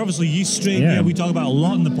temperature. Obviously, yeast strain, Yeah. yeah, we talk about a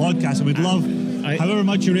lot in the podcast, and we'd love, I- however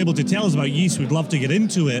much you're able to tell us about yeast, we'd love to get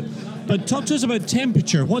into it. But talk to us about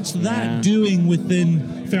temperature. What's that Yeah. doing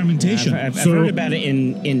within fermentation? I've So- heard about it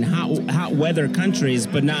in hot weather countries,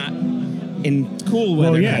 but not in cool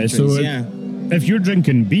weather Well, yeah. countries. So yeah. if you're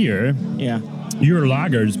drinking beer, Yeah. your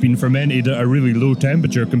lager's been fermented at a really low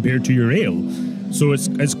temperature compared to your ale. So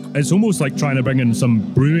it's almost like trying to bring in some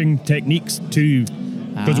brewing techniques to,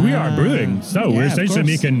 because we are brewing. So Yeah, we're of essentially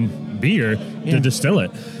course. making beer Yeah. to distill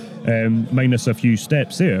it, minus a few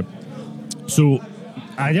steps there. So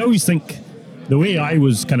I always think the way I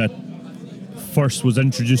was kind of first was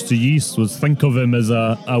introduced to yeast was think of him as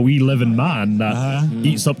a wee living man that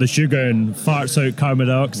eats up the sugar and farts out carbon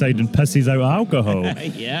dioxide and pisses out alcohol.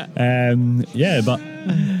 Yeah. Yeah, but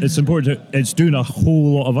it's important. It's doing a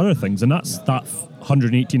whole lot of other things, and that's that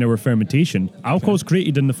 118-hour fermentation. Alcohol's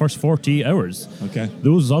created in the first 48 hours. Okay.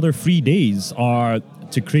 Those other 3 days are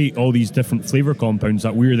to create all these different flavor compounds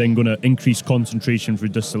that we're then going to increase concentration through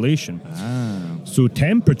distillation. So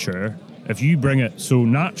temperature, if you bring it, so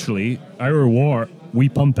naturally, our wort, we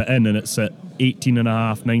pump it in and it's at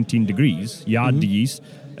 18.5, 19 degrees. You add the yeast,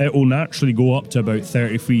 it will naturally go up to about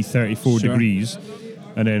 33, 34 degrees.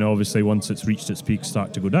 And then obviously once it's reached its peak,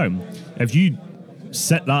 start to go down. If you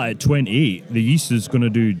set that at 28, the yeast is going to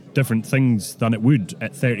do different things than it would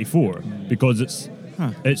at 34 because it's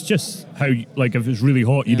just how, like, if it's really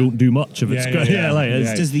hot, you don't do much. If it's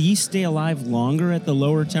Does the yeast stay alive longer at the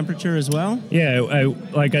lower temperature as well? Yeah,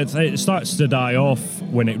 like it starts to die off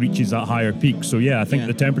when it reaches that higher peak. So I think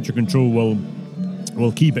the temperature control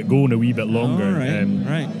will keep it going a wee bit longer.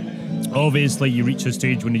 Right. Obviously, you reach a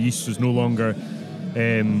stage when the yeast is no longer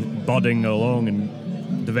budding along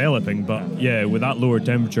and developing. But with that lower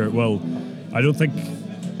temperature, I don't think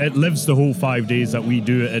it lives the whole 5 days that we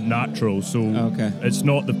do it at natural. So it's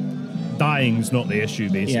not dying's not the issue,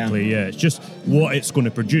 basically. It's just what it's going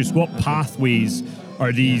to produce. What pathways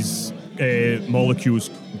are these molecules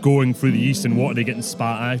going through the yeast, and what are they getting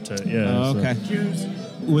spat out at? Cheers.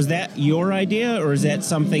 Was that your idea, or is that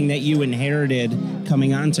something that you inherited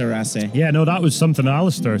coming onto Rasse? Yeah, no, that was something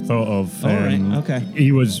Alistair thought of.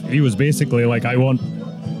 He was basically like, I want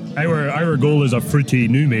our goal is a fruity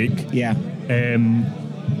new make. Yeah.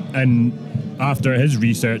 And after his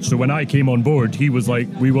research, so when I came on board, he was like,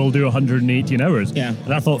 we will do 118 hours. Yeah.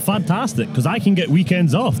 And I thought, fantastic, because I can get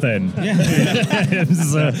weekends off then.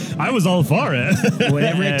 Yeah. I was all for it.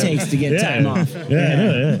 Whatever it takes to get time off.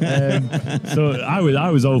 So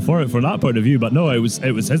I was all for it from that point of view, but no, it was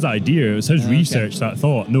his idea, it was his research that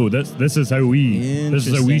thought, no, this is how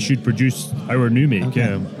we should produce our new make.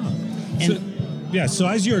 So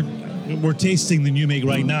as we're tasting the new make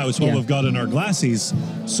right now. It's what we've got in our glasses.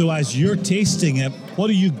 So as you're tasting it, what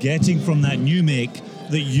are you getting from that new make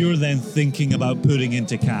that you're then thinking about putting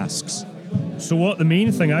into casks? So what the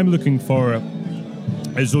main thing I'm looking for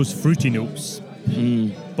is those fruity notes.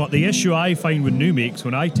 But the issue I find with new makes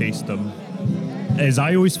when I taste them is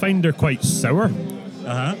I always find they're quite sour.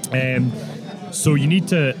 So you need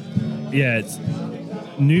to, it's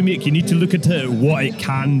new make. You need to look at what it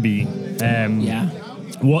can be.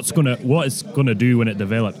 What it's gonna do when it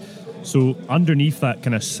develops. So underneath that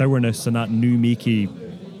kind of sourness and that new makey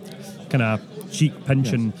kind of cheek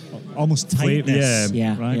pinching, almost tightness,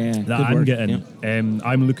 that I'm getting.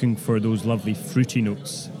 I'm looking for those lovely fruity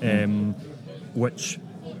notes, which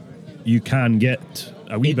you can get.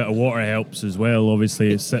 A wee bit of water helps as well.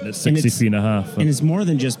 Obviously, it's sitting at 63.5. And it's more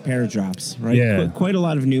than just pear drops, right? Yeah. Quite a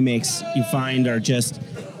lot of new makes you find are just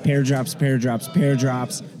pear drops,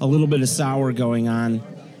 a little bit of sour going on.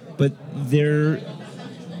 But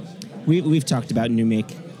we've talked about new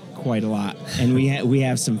make quite a lot, and we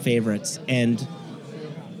have some favorites. And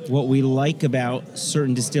what we like about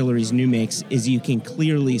certain distilleries' new makes is you can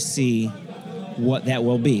clearly see what that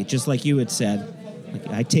will be. Just like you had said, like,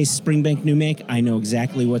 I taste Springbank new make, I know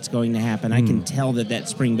exactly what's going to happen. I can tell that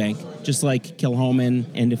Springbank, just like Kilchoman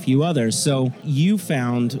and a few others. So you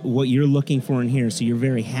found what you're looking for in here, so you're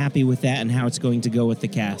very happy with that and how it's going to go with the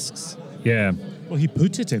casks. Yeah. Well, he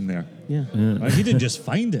put it in there. Yeah. Right? He didn't just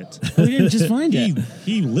find it. He didn't just find it.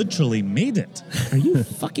 He literally made it. Are you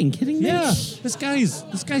fucking kidding me? Yeah. This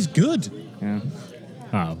guy's good.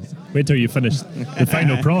 Yeah. Wait till you finish the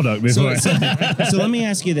final product before. So let me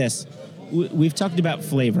ask you this. We've talked about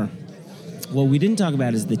flavor. What we didn't talk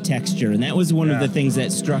about is the texture, and that was one of the things that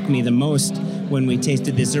struck me the most when we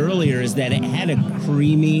tasted this earlier, is that it had a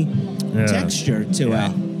creamy texture to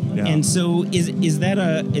it. Yeah. And so is that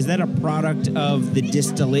a product of the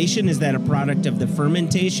distillation? Is that a product of the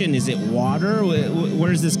fermentation? Is it water?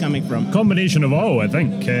 Where is this coming from? Combination of all, I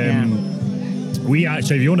think. We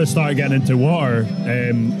actually, if you want to start getting into water,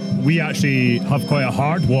 we actually have quite a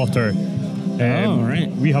hard water.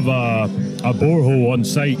 Right. We have a borehole on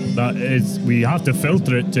site that is, we have to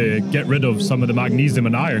filter it to get rid of some of the magnesium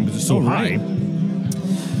and iron because it's so high.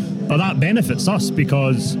 But that benefits us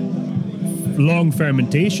because long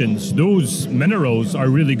fermentations, those minerals are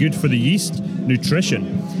really good for the yeast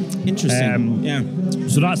nutrition. Interesting.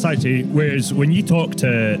 So that's actually, whereas when you talk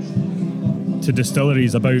to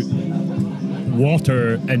distilleries about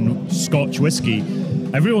water and Scotch whiskey,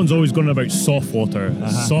 everyone's always going about soft water,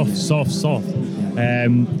 soft.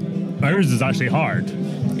 Ours is actually hard.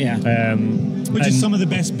 Yeah. Which is some of the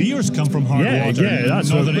best beers come from hard water. Yeah, that's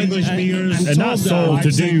Northern English beers. And that's all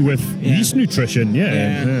to do with yeast nutrition.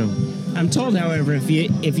 Yeah. I'm told, however, if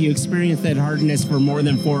you experience that hardness for more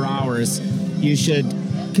than 4 hours, you should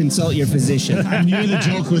consult your physician. I knew the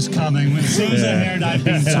joke was coming. As soon as I heard I'd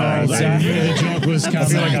been told, I knew the joke was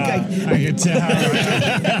coming. I could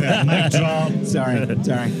tell. Mic drop. Sorry.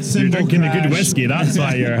 You're Symbol drinking a crash. good whiskey. That's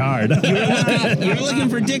why you're hard. You're looking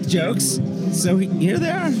for dick jokes, so here they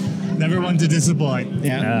are. Never one to disappoint.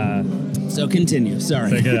 Yeah. So continue.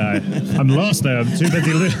 Sorry. Like, I'm lost now. I'm too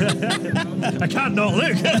busy looking. I can't not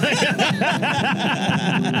look.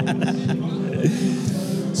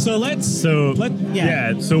 So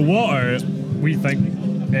So water, we think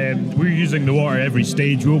we're using the water every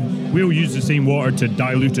stage. We'll use the same water to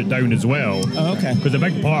dilute it down as well. Oh, okay. Because a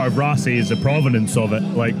big part of Raasay is the provenance of it.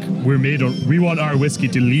 Like we want our whiskey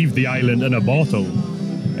to leave the island in a bottle.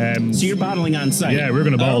 So you're bottling on site? Yeah, we're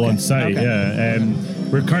going to bottle okay. on site. Okay. Yeah,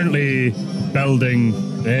 we're currently building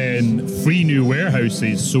 3 new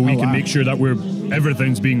warehouses so we can wow. make sure that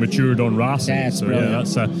everything's being matured on Raasay. That's so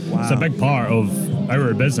brilliant. yeah, it's a big part of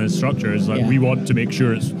our business structure. Is like Yeah. we want to make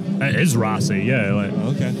sure it is Raasay. Yeah, like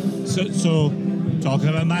Okay. So talking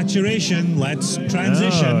about maturation, let's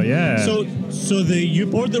transition. Oh, yeah. So you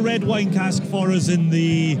poured the red wine cask for us in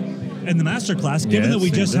the masterclass. Given Yes, that we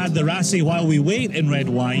you just did. had the Raasay while we wait in red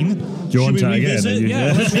wine, Do you want should to we again? revisit?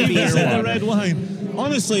 Yeah, let's Maybe revisit your the water. red wine.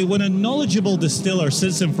 Honestly, when a knowledgeable distiller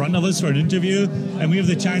sits in front of us for an interview and we have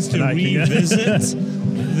the chance to And I can- revisit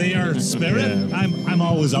their spirit, Yeah. I'm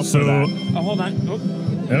always up for So- that. Oh, hold on. Oh,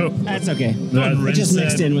 oh, that's okay. Don't It just rinse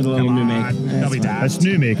mixed it. in with a little Come new on. make. That'll be daft. it's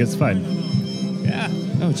new make. It's fine. Yeah.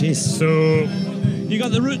 Oh, jeez. So You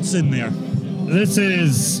got the roots in there. this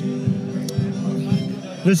is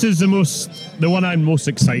the one I'm most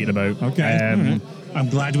excited about. Okay. I'm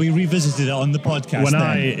glad we revisited it on the podcast.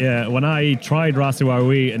 When I tried Raasay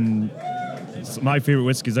Waway, and my favorite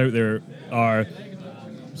whiskies out there are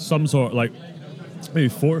some sort like maybe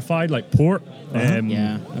fortified, like port,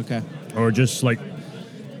 Yeah. Okay. or just like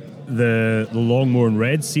the Longmorn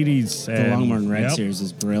Red series. The Longmorn Red yep. series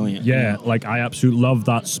is brilliant. Yeah, like I absolutely love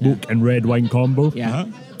that smoke and red wine combo. Yeah.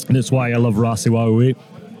 And that's why I love Raasay Waway.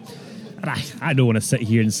 And I don't want to sit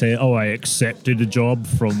here and say, oh, I accepted a job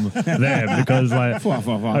from them because like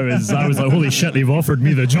I was like, holy shit, they've offered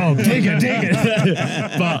me the job. Take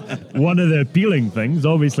it. But one of the appealing things,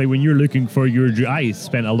 obviously, when you're looking for I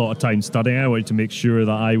spent a lot of time studying. I wanted to make sure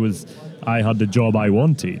that I had the job I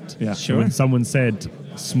wanted. Yeah. So when someone said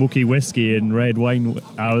smoky whiskey and red wine,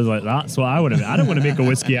 I was like, that's what I want to make. I don't want to make a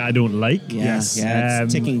whiskey I don't like. Yeah. Yes. Yeah.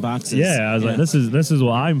 It's ticking boxes. Yeah, I was like, this is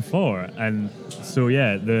what I'm for. And so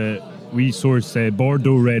we source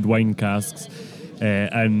Bordeaux red wine casks,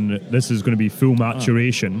 and this is going to be full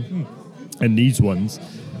maturation in these ones.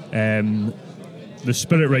 The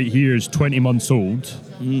spirit right here is 20 months old.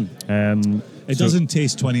 It doesn't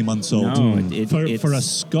taste 20 months old. No, For a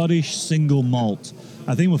Scottish single malt,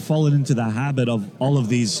 I think we've fallen into the habit of all of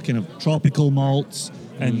these kind of tropical malts,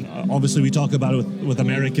 and obviously we talk about it with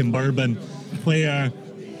American bourbon, where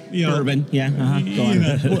Bourbon. Yeah. Go on.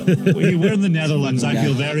 We're in the Netherlands. I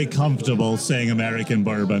feel very comfortable saying American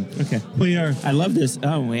bourbon. Okay. Where I love this.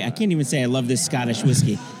 Oh, wait. I can't even say I love this Scottish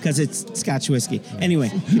whiskey because it's Scotch whiskey. Anyway,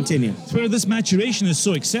 continue. where this maturation is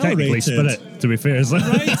so Technically accelerated. spirit, to be fair. It's like,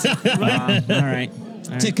 Right? All right.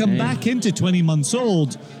 To come back into 20 months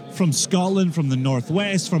old from Scotland, from the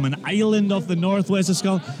northwest, from an island off the northwest of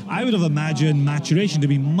Scotland, I would have imagined maturation to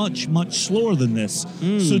be much, much slower than this.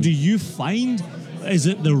 So do you find, is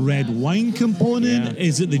it the red wine component? Yeah.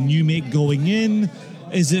 Is it the new make going in?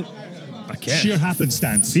 Is it can't sheer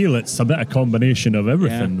happenstance? feel it's a bit of combination of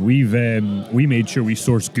everything. Yeah. We made sure we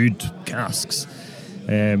source good casks.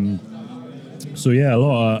 So yeah, a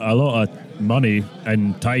lot of money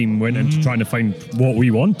and time went into trying to find what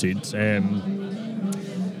we wanted. And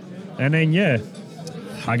then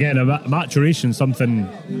again, maturation, something,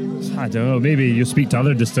 I don't know, maybe you speak to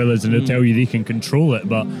other distillers and they'll tell you they can control it,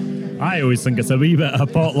 but I always think it's a wee bit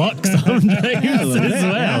of potluck sometimes as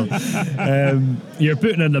well. You're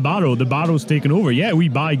putting in the barrel's taking over. Yeah, we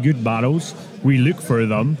buy good barrels, we look for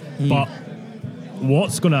them, but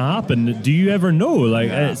what's going to happen? Do you ever know? Like,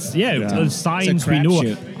 it's science, It's a we know.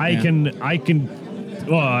 crapshoot. I can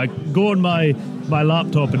I go on my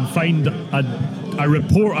laptop and find a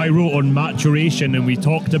report I wrote on maturation, and we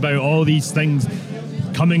talked about all these things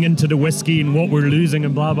coming into the whiskey and what we're losing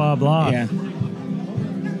and blah, blah, blah. Yeah.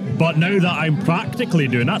 But now that I'm practically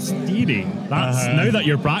doing, that's theory. That's now that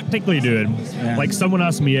you're practically doing. Yeah. Like someone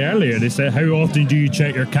asked me earlier, they said, how often do you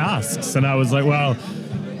check your casks? And I was like, well,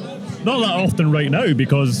 not that often right now,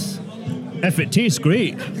 because if it tastes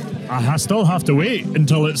great, I still have to wait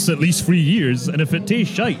until it's at least 3 years. And if it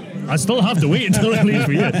tastes shite, I still have to wait until at least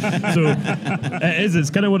 3 years. So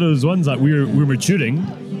it's kind of one of those ones that we're maturing.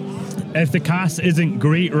 If the cask isn't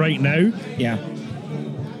great right now, Yeah.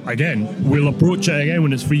 again, we'll approach it again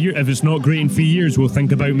when it's 3 years. If it's not great in 3 years, we'll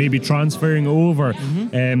think about maybe transferring it over,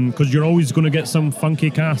 because you're always going to get some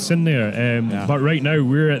funky casks in there. But right now,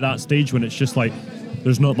 we're at that stage when it's just like,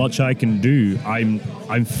 there's not much I can do.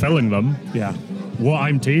 I'm filling them. Yeah. What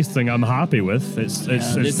I'm tasting, I'm happy with. It's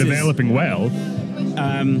this developing well.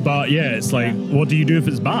 But yeah, it's like, what do you do if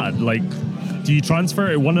it's bad? Like, do you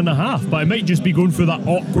transfer it at 1.5? But it might just be going through that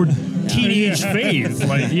awkward teenage phase.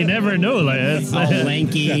 Like, you never know. Like, it's All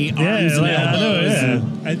lanky, arms and like, I know, elbows.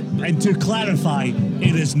 yeah. And to clarify,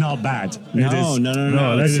 it is not bad. No.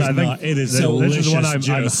 No, It this, is I think not. It is this is the one delicious I'm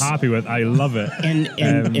juice. happy with. I love it.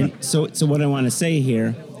 And so what I want to say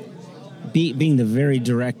here, being the very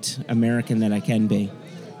direct American that I can be,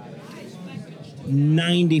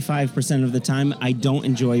 95% of the time, I don't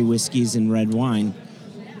enjoy whiskeys and red wine.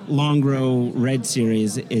 Longrow Red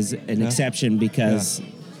Series is an exception because,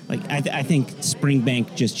 like, I think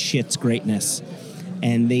Springbank just shits greatness,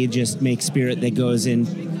 and they just make spirit that goes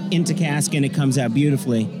into cask and it comes out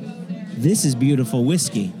beautifully. This is beautiful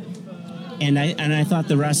whiskey, and I thought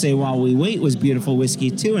the Rosé While We Wait was beautiful whiskey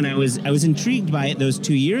too, and I was intrigued by it those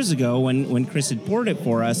 2 years ago when Chris had poured it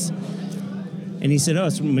for us. And he said, "Oh,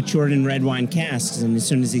 it's matured in red wine casks." And as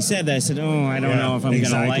soon as he said that, I said, "Oh, I don't know if I'm going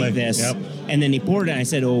to like this." Yep. And then he poured it, and I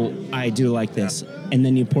said, "Oh, I do like this." And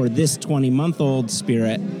then you poured this 20-month-old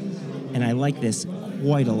spirit, and I like this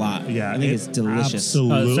quite a lot. Yeah, I think it's delicious.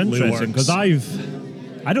 Absolutely It's interesting because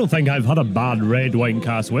I don't think I've had a bad red wine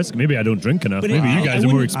cask whiskey. Maybe I don't drink enough. But Maybe I you guys are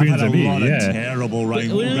more wouldn't- I've had experienced a than me. lot of Yeah. terrible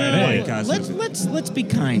red Well, wine casks. let's be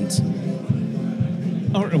kind.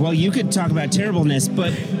 Or, well, you could talk about terribleness,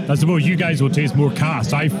 but I suppose you guys will taste more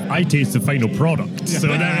cast. I taste the final product. So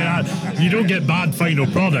then, you don't get bad final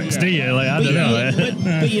products, do you? Like, I don't know.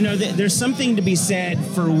 But you know, there's something to be said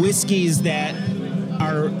for whiskeys that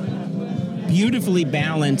are beautifully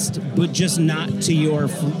balanced, but just not to your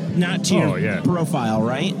profile,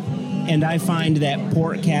 right? And I find that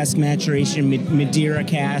port cask maturation, Madeira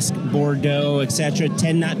cask, Bordeaux, etc.,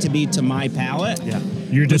 tend not to be to my palate. Yeah.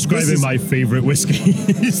 You're this describing is- my favorite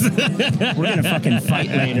whiskeys. We're gonna fucking fight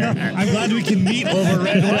later. I'm glad we can meet over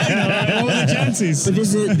red wine. What are the chances? But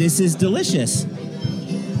this is delicious.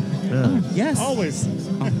 Oh, yes. Always.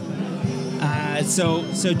 So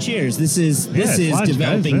cheers. This is it's fine,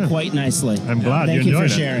 developing guys, yeah. quite nicely. I'm glad Thank you're you for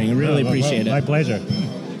enjoying it. sharing. I really appreciate My it. pleasure.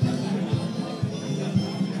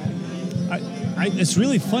 It's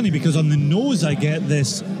really funny because on the nose I get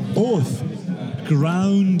this both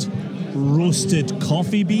ground roasted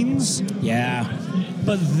coffee beans, Yeah.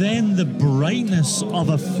 but then the brightness of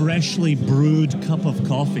a freshly brewed cup of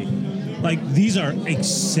coffee. Like, these are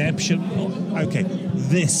exceptional. Okay,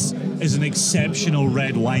 this is an exceptional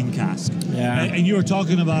red wine cask. Yeah. And you were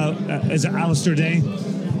talking about, is it Alistair Day?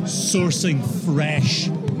 Sourcing fresh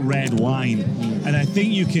red wine. And I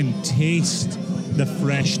think you can taste the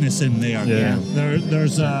freshness in there. Yeah.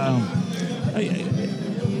 There's I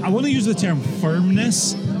want to use the term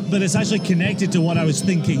firmness, but it's actually connected to what I was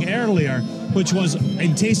thinking earlier, which was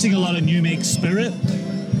in tasting a lot of New Make Spirit.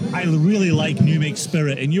 I really like New Make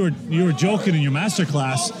Spirit, and you were joking in your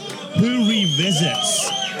masterclass. Who revisits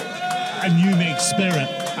a New Make Spirit?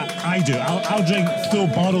 I do. I'll drink full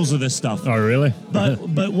bottles of this stuff. Oh, really? But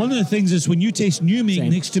one of the things is when you taste New Make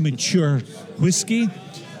Same. next to mature whiskey,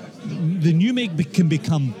 the New Make can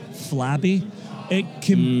become flabby. It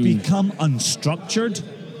can become unstructured.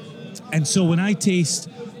 And so when I taste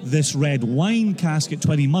this red wine cask at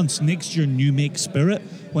 20 months next to your New Make Spirit,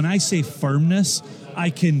 when I say firmness, I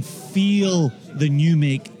can feel the New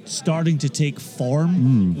Make starting to take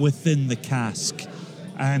form within the cask.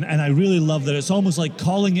 And I really love that. It's almost like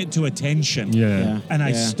calling it to attention. Yeah. And I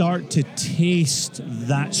Yeah. start to taste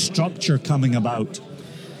that structure coming about.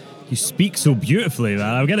 You speak so beautifully,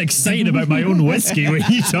 man. I'm getting excited about my own whiskey when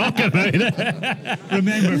you talk about it.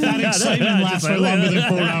 Remember, if that excitement lasts for longer than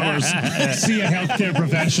 4 hours, see a healthcare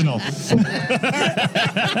professional.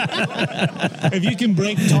 If you can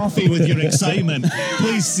break toffee with your excitement,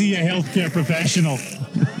 please see a healthcare professional.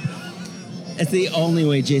 That's the only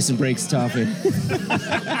way Jason breaks toffee.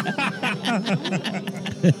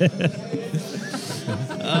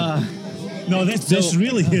 No, this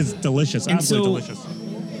really is delicious. and Absolutely so- delicious.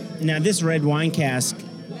 Now, this red wine cask,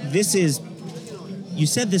 you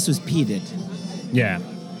said this was peated. Yeah.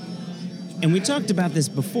 And we talked about this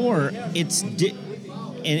before.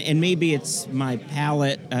 And maybe it's my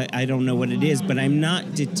palate. I don't know what it is, but I'm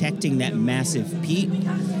not detecting that massive peat.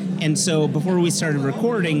 And so before we started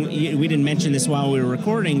recording, we didn't mention this while we were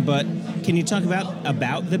recording, but can you talk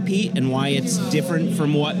about the peat and why it's different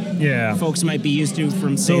from what folks might be used to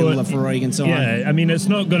from, say, Lafroig and so on? Yeah, I mean, it's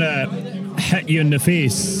not going to hit you in the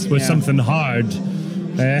face with Yeah. something hard,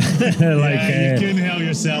 You couldn't help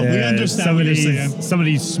yourself. We understand what you're saying. Some of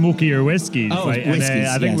these smokier whiskies. Oh, and, whiskies,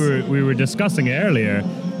 I think yes. we were discussing earlier.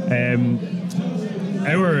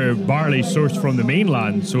 Our barley sourced from the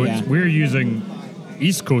mainland, so we're using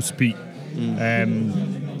East Coast peat.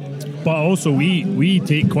 But also we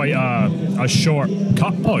take quite a short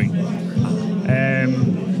cut point.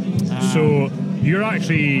 So you're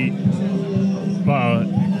actually,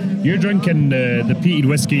 you're drinking the peated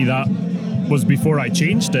whiskey that was before I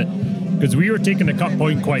changed it, because we were taking the cut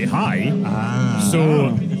point quite high. So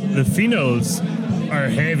the phenols are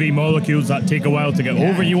heavy molecules that take a while to get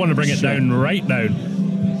over. You want to bring it down right down.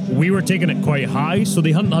 We were taking it quite high, so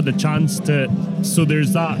they hadn't had the chance to. So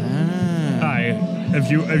there's that. If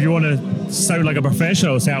you want to sound like a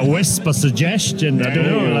professional, say a wisp, a suggestion. I don't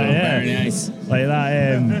know. Very nice. Like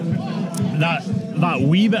that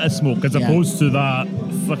wee bit of smoke as opposed to that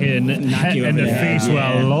fucking Knock hit you in over the the head. face with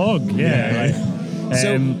a log.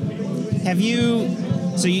 So, have you?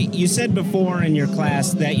 So you said before in your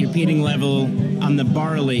class that your peating level on the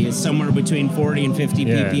barley is somewhere between 40 and 50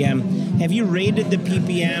 ppm. Have you rated the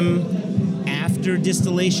ppm after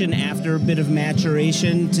distillation, after a bit of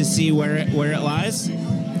maturation, to see where it lies?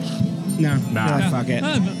 No. Nah. Fuck it.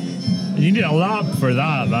 You need a lab for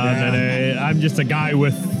that, man. And I'm just a guy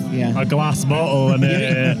with a glass bottle and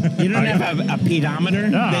You don't have a pedometer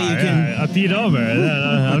that you can. a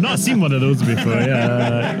pedometer. I've not seen one of those before.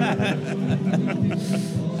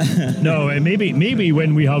 No, maybe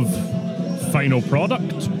when we have final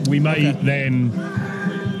product, we might then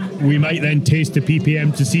taste the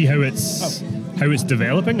ppm to see how it's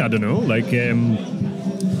developing. I don't know. Like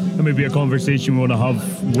that may be a conversation we want to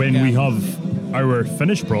have when we have our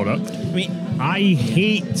finished product. I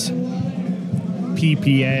hate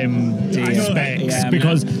ppm specs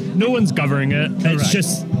because no one's governing it. It's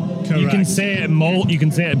just you can say it malt, you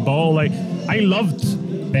can say it ball. Like I loved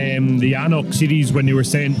the Anok series when they were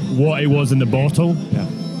saying what it was in the bottle.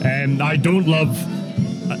 And I don't love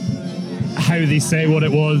how they say what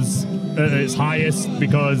it was at its highest,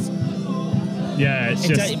 because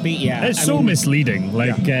it's so misleading.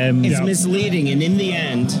 Like it's misleading, and in the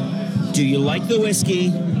end, do you like the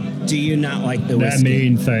whiskey? Do you not like the whiskey? The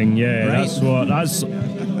main thing, Right? That's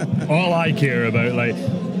all I care about. Like,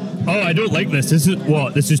 oh, I don't like this. This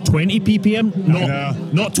is 20 ppm,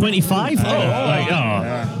 not 25.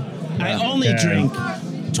 I only drink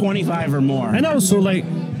 25 or more. And also, like,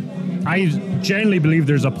 I generally believe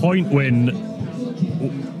there's a point when,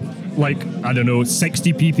 like, I don't know,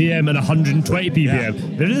 60 ppm and 120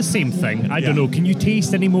 ppm, they're the same thing. I don't know. Can you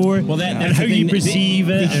taste anymore? Well, and that's how the you thing. perceive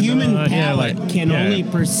the it. human palate can only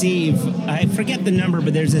Yeah. perceive. I forget the number,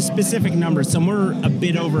 but there's a specific number, somewhere a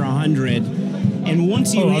bit over 100. And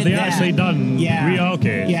once you hit are they that, actually done?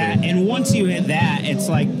 Okay. Yeah, and once you hit that, it's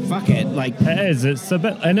like fuck it. Like It is. It's a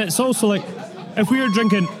bit, and it's also like if we were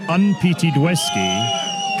drinking unpeated whiskey,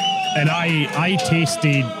 and I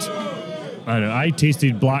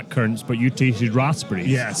tasted black currants, but you tasted raspberries.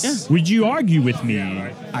 Yes. Would you argue with me?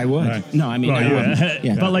 I would. No, I mean, I wouldn't.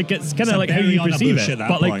 Yeah. But like it's kind of like how berry you on a perceive bush it. at that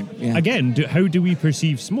But like point. Yeah. again, how do we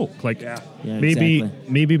perceive smoke? Like exactly.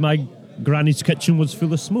 maybe my granny's kitchen was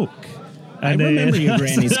full of smoke. I remember your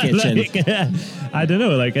granny's kitchen. Like, I don't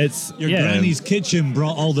know. Like it's Your granny's kitchen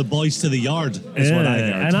brought all the boys to the yard, is what I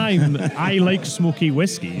heard. And I like smoky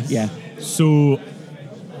whiskies. Yeah. So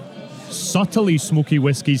subtly smoky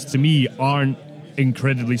whiskies to me aren't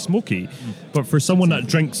incredibly smoky. But for someone that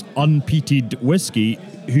drinks unpeated whiskey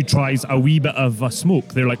who tries a wee bit of a smoke,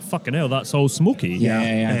 they're like, fucking hell, that's all smoky.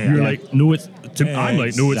 Yeah. You're like, no, it's I'm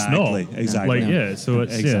like, no, it's not. Exactly. Like, so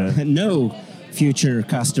it's No, future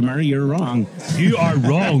customer, you're wrong. you are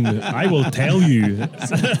wrong. I will tell you.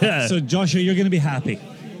 So Joshua, you're going to be happy.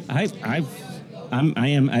 I've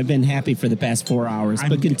been happy for the past 4 hours,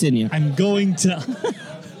 but continue. I'm going to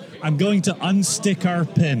unstick our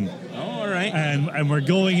pin, All right. and we're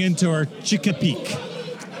going into our Chickapee.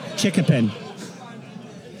 Chickapin.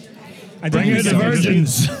 I Bring didn't in the say-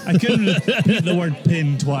 virgins. I couldn't repeat the word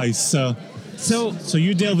pin twice. So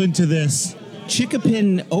you delve into this.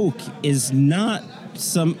 Chickapin oak is not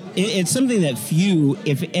it's something that few,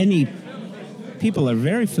 if any, people are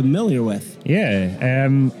very familiar with. Yeah.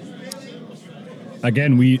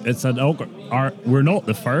 Again, we're not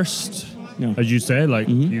the first, No. as you said. Like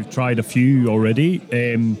you've tried a few already,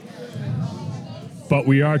 but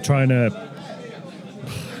we are trying to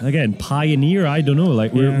again pioneer. I don't know.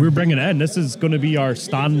 Like we're bringing it in. This is going to be our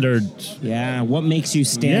standard. Yeah, what makes you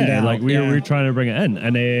stand out? Like we're trying to bring it in,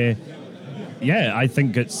 and I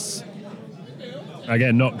think it's.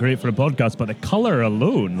 Again, not great for a podcast, but the color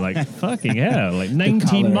alone, like fucking hell, like 19 The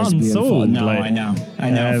color is months beautiful. old. No, like, I know.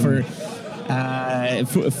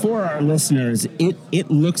 For our listeners, it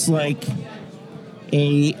looks like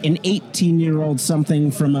an 18-year-old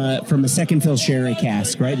something from a second fill sherry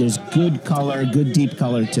cask, right? There's good color, good deep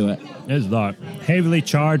color to it. Is that heavily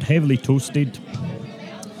charred, heavily toasted?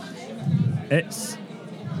 It's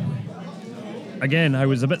again, I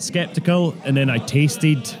was a bit skeptical, and then I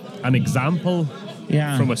tasted an example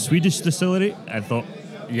from a Swedish distillery. I thought,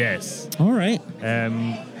 yes. All right.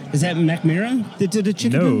 Is that McMira that did a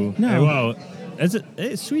chicken? No. Well, is it?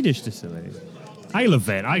 It's Swedish distillery. Isle of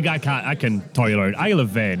Ven. I can toil out. Isle of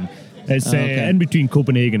Ven. It's okay. in between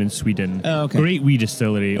Copenhagen and Sweden. Oh, okay. Great wee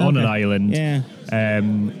distillery on an island. Yeah.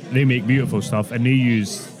 They make beautiful stuff, and they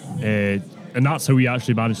use, and that's how we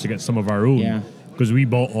actually managed to get some of our own. Yeah. Because we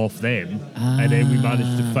bought off them, and then we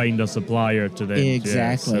managed to find a supplier to them.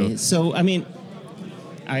 Exactly. Yeah, so I mean,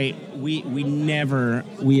 we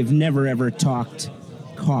have never ever talked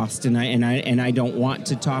cost, and I don't want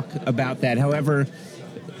to talk about that. However,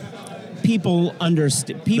 people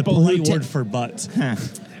understand. People the who polite word for butt.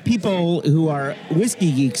 People who are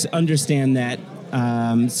whiskey geeks understand that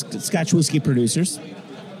Scotch whiskey producers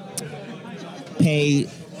pay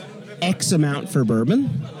X amount for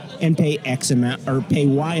bourbon and pay X amount or pay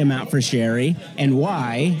Y amount for sherry, and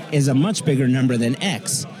Y is a much bigger number than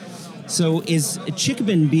X. So is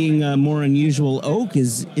Chickabin being a more unusual oak?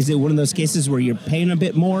 Is it one of those cases where you're paying a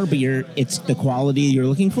bit more, but it's the quality you're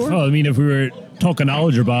looking for? Well, I mean, if we were talking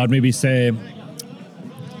algebra, I'd maybe say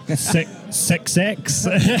 6x.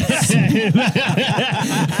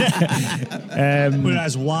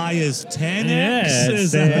 Whereas Y is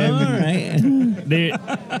 10x. Yeah, All right.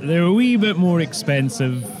 they're a wee bit more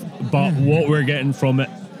expensive, but what we're getting from it,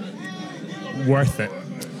 worth it,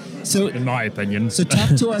 So in my opinion. So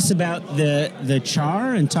talk to us about the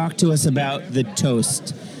char and talk to us about the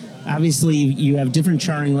toast. Obviously, you have different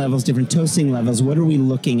charring levels, different toasting levels. What are we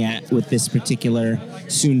looking at with this particular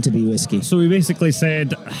soon-to-be whiskey? So we basically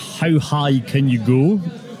said, how high can you go?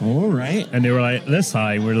 All right. And they were like, this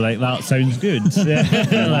high. We're like, that sounds good.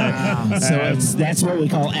 Wow. So that's what we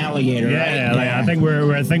call alligator, right? Like, I think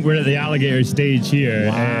we're at the alligator stage here.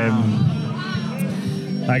 Wow.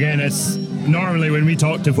 Again, it's normally when we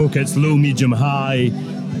talk to folk, it's low, medium, high.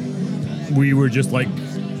 We were just like,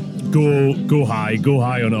 go high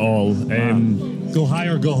on it all. Go high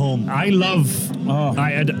or go home. I love.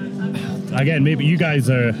 Again, maybe you guys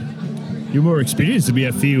you're more experienced than me.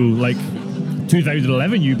 I feel like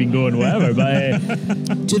 2011 you've been going whatever, but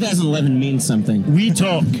 2011 means something. we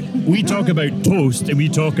talk about toast and we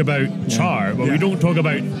talk about char, but we don't talk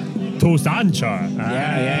about toast and char.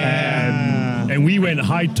 And we went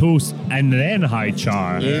high toast and then high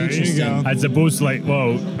char. Interesting. As opposed to like,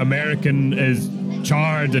 well, American is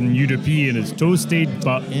charred and European is toasted,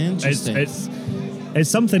 but it's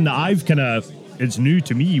something that I've kind of, it's new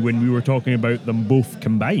to me when we were talking about them both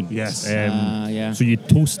combined. Yes. So you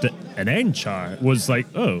toast it and then char. It was like,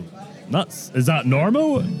 oh, is that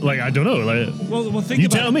normal? Like, I don't know. Like, Well, think you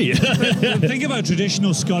about, tell me. think about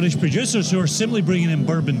traditional Scottish producers who are simply bringing in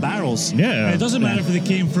bourbon barrels. Yeah. And it doesn't matter if they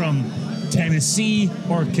came from Tennessee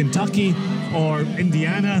or Kentucky or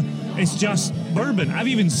Indiana. It's just bourbon. I've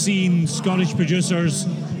even seen Scottish producers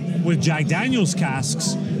with Jack Daniel's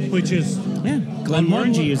casks, which is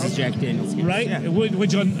Glenmorangie uses Jack Daniel's, right? Yeah.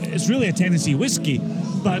 Which it's really a Tennessee whiskey,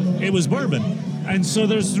 but it was bourbon. And so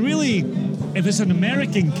there's really, if it's an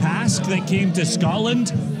American cask that came to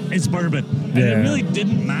Scotland, it's bourbon. And it really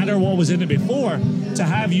didn't matter what was in it before to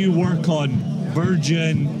have you work on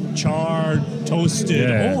virgin, charred, toasted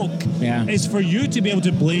oak. Yeah. Is for you to be able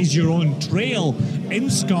to blaze your own trail in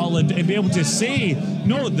Scotland and be able to say,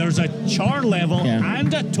 no, there's a char level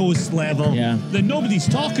and a toast level that nobody's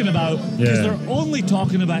talking about because they're only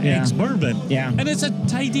talking about ex-bourbon. Yeah. And it's a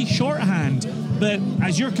tidy shorthand. But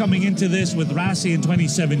as you're coming into this with Rassy in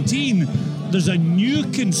 2017, there's a new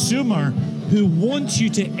consumer who wants you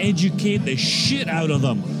to educate the shit out of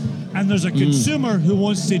them. And there's a consumer who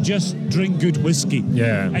wants to just drink good whiskey.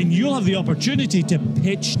 Yeah. And you'll have the opportunity to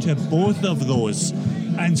pitch to both of those.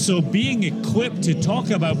 And so being equipped to talk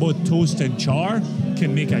about both toast and char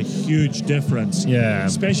can make a huge difference. Yeah.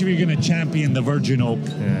 Especially if you're going to champion the virgin oak.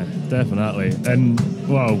 Yeah, definitely. And,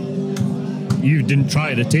 well, you didn't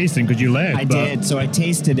try the tasting because you left. I did, so I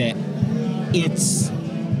tasted it. It's,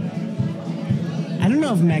 I don't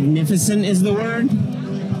know if magnificent is the word,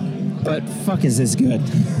 but fuck is this good.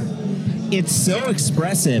 It's so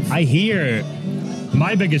expressive. I hear,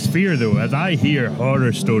 my biggest fear though, is I hear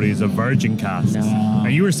horror stories of virgin casks. No.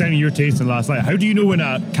 And you were saying your tasting last night. How do you know when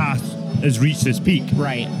a cask has reached its peak?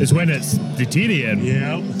 Right. It's when it's deteriorating.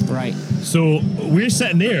 Yeah. Right. So we're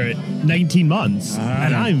sitting there at 19 months,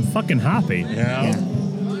 and I'm fucking happy. Yeah.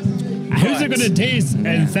 how's it But- going to taste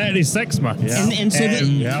in 36 months? And so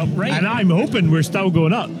that- right. And I'm hoping we're still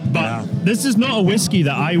going up. But this is not a whiskey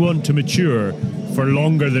that I want to mature for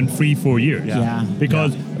longer than 3-4 years. Yeah.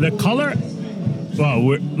 Because the color,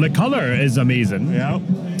 the color is amazing. Yeah.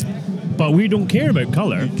 But we don't care about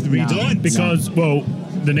color. We No. don't. Because, well,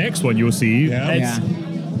 the next one you'll see, Yeah. it's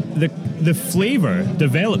the flavor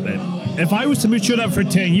development. If I was to mature that for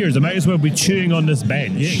 10 years, I might as well be chewing on this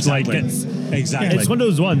bench. Yeah, exactly. Like Exactly. it's one of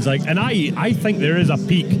those ones, like, and I think there is a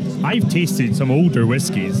peak. I've tasted some older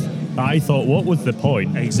whiskies. I thought, what was the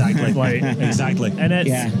point? Exactly. Like, Exactly. and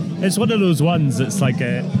it's one of those ones that's like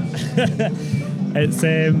it's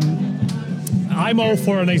I'm all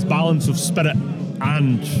for a nice balance of spirit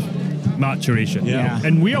and maturation. Yeah.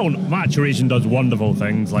 And maturation does wonderful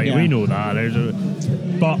things. Like, Yeah. we know that.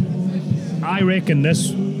 But I reckon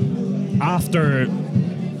this, after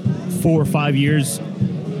 4 or 5 years,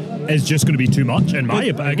 is just going to be too much. In my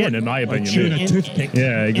opinion. Like chewing a And- toothpick.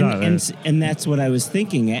 Yeah, exactly. And that's what I was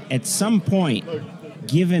thinking. At some point,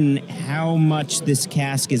 given how much this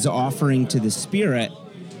cask is offering to the spirit,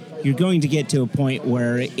 you're going to get to a point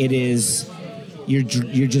where it is you're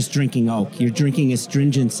just drinking oak. You're drinking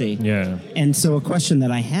astringency. Yeah. And so a question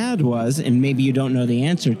that I had was, and maybe you don't know the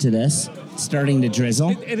answer to this, it's starting to drizzle.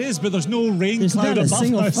 It is, but there's no rain There's cloud not a above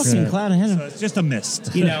single us. fucking cloud ahead of So it's just a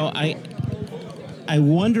mist. You know, I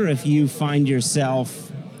wonder if you find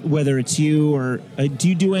yourself, whether it's you or do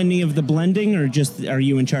you do any of the blending, or just are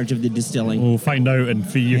you in charge of the distilling? We'll find out in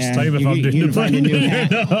 3 years' time if I'm doing you the find a new blending.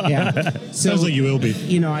 hat. Yeah. So Sounds like you will be.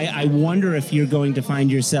 You know, I wonder if you're going to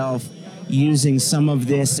find yourself using some of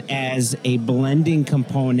this as a blending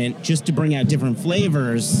component just to bring out different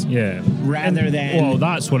flavors. Yeah. Rather than Well,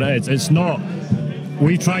 that's what it is. It's not.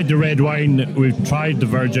 We tried the red wine, we've tried the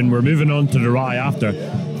virgin, we're moving on to the rye after.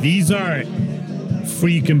 These are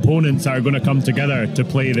three components that are going to come together to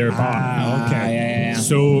play their part. Okay. Yeah.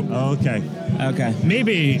 So Okay. Okay.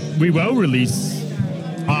 maybe we will release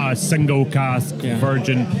a single cask Yeah.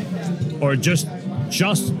 virgin, or just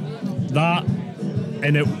that,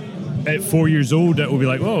 and at 4 years old it will be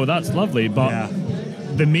like, oh, that's lovely. But Yeah.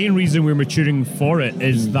 the main reason we're maturing for it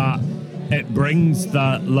is that it brings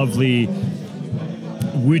that lovely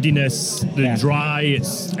woodiness, the Yeah. dry.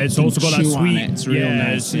 It's also got that chew on sweet. it. It's real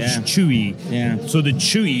nice, It's yeah. chewy. Yeah. So the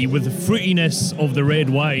chewy with the fruitiness of the red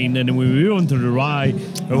wine, and then when we move on to the rye,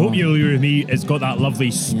 I hope you'll agree with me. It's got that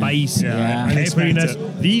lovely spice, Yeah. and I expect pepperiness.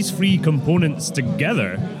 it. These three components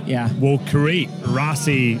together, Yeah. will create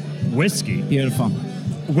Rassy whiskey. Beautiful.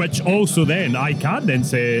 Which also then I can then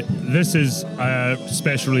say this is a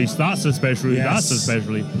special release, that's a special release, Yes. that's a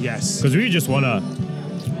special release. Yes. Because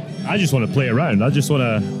I just want to play around. I just want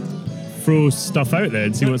to throw stuff out there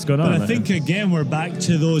and see what's going on. But I think again we're back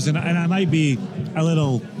to those, and I might be a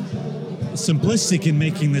little simplistic in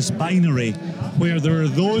making this binary, where there are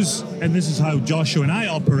those, and this is how Joshua and I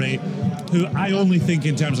operate, who I only think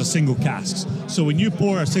in terms of single casks. So when you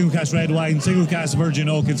pour a single cask red wine, single cask virgin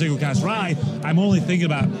oak, and single cask rye, I'm only thinking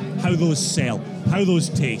about how those sell, how those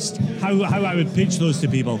taste, how I would pitch those to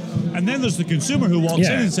people. And then there's the consumer who walks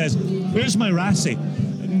Yeah. in and says, "Where's my Rassy?"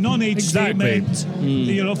 Non-age Exactly. statement.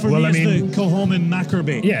 You know, for Well, me, I it's mean- the Coleman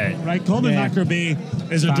Mackerby. Yeah. Right? Coleman Yeah. Mackerby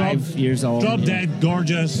is a 5 years old, drop yeah. dead,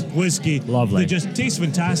 gorgeous whiskey. Lovely. That just tastes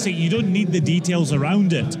fantastic. You don't need the details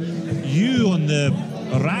around it. You, on the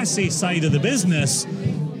Rassy side of the business,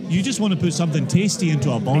 you just want to put something tasty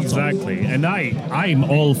into a bottle. Exactly. And I'm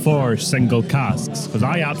all for single casks because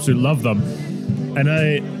I absolutely love them. And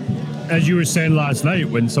as you were saying last night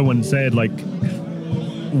when someone said, like,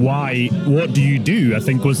 what do you do? I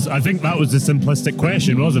think that was the simplistic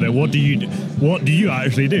question, wasn't it? What do you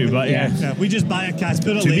actually do? But Yeah, we just buy a cask,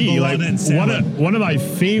 put a to label me, like, on it and sell it. one of my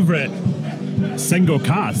favorite single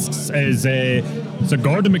casks is it's a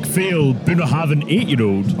Gordon MacPhail Bunnahabhain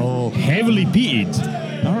 8-year-old, heavily peated.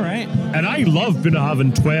 All right. And I love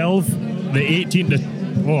Bunnahabhain 12, the 18,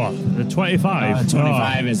 the 25.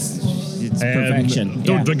 25 is perfection.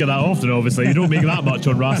 Don't Yeah. drink it that often, obviously. You don't make that much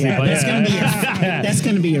on Rassy. Yeah, but that's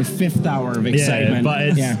gonna be your fifth hour of excitement. but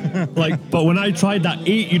it's yeah. but when I tried that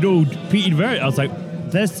 8-year-old peated variety, I was like,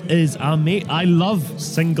 this is amazing. I love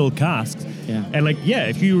single casks. Yeah. And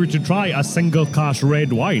if you were to try a single cask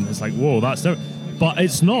red wine, it's like, whoa, that's different. But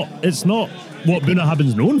it's not what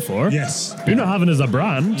Bunnahabhain's known for. Yes. Bunnahabhain is a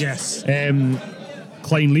brand. Yes.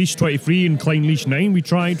 Clynelish 23 and Clynelish 9 we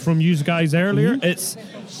tried from you guys earlier.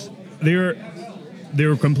 Mm-hmm. they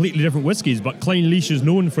were completely different whiskies, but Clynelish is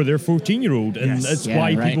known for their 14-year-old, and Yes. that's Yeah,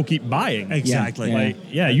 why right. people keep buying. Exactly.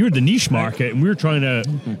 Yeah. Like, you're the niche market, and we're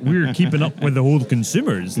keeping up with the whole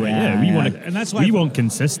consumers. Like, we Yeah. want And that's why- we want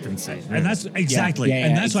consistency. And that's exactly. Yeah,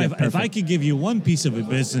 and that's why exactly. if I could give you one piece of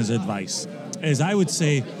business advice, is I would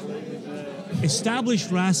say establish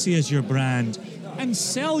Rassi as your brand and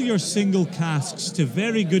sell your single casks to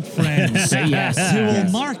very good friends Yes. who will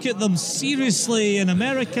Yes. market them seriously in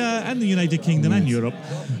America and the United Kingdom and Europe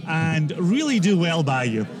and really do well by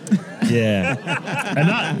you. Yeah,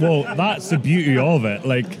 and that's the beauty of it.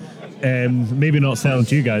 Like, maybe not selling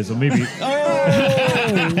to you guys, or maybe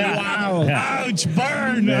Wow. Ouch,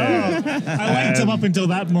 burn! Oh, I liked him up until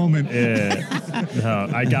that moment. no,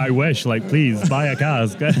 I wish. Like, please buy a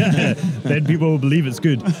cask. Then people will believe it's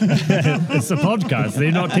good. It's a podcast.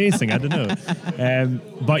 They're not tasting. I don't know.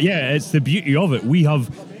 But yeah, it's the beauty of it. We have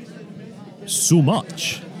so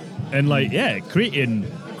much, and like,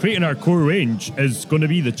 creating our core range is going to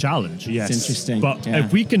be the challenge. Yes. It's interesting. But Yeah.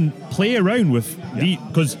 if we can play around with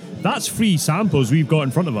because that's free samples we've got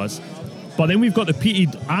in front of us, but then we've got the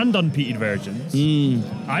peated and unpeated versions.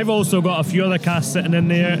 I've also got a few other casks sitting in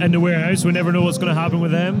there in the warehouse. We never know what's going to happen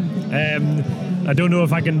with them. I don't know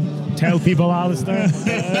if I can tell people, Alistair.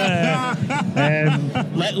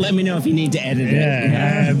 Let me know if you need to edit it.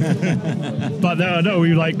 Yeah. But no,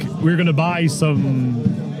 we're going to buy some.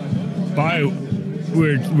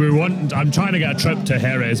 We're wanting. I'm trying to get a trip to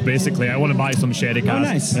Jerez. Basically, I want to buy some sherry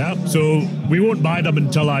casks. nice. Yeah. So we won't buy them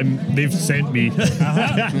until they've sent me.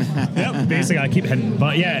 Yep. Basically, I keep hinting.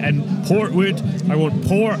 But yeah, and Portwood. I want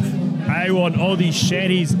port. I want all these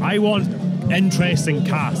sherries. I want interesting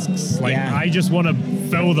casks. Like, Yeah. I just want to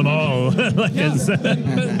fill them all. Like, it's-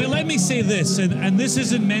 But let me say this, and this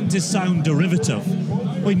isn't meant to sound derivative.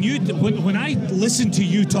 When I listen to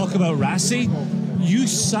you talk about Rassi, you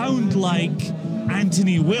sound like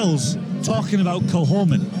Anthony Wills talking about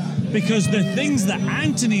Kilchoman, because the things that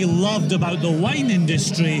Anthony loved about the wine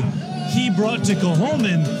industry, he brought to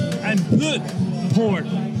Kilchoman and put port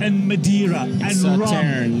and Madeira and rum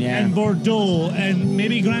Sauterne, yeah. and Bordeaux and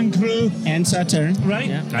maybe Grand Cru, And Sauterne. right?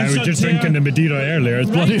 Yeah. I was just drinking the Madeira earlier. It's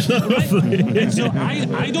bloody lovely. And so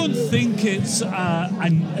I don't think it's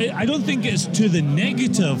I don't think it's to the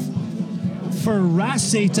negative for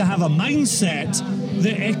Rassi to have a mindset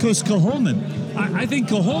that echoes Kilchoman. I think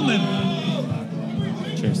Kilchoman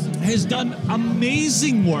has done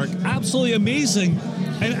amazing work, absolutely amazing,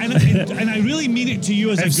 and I really mean it to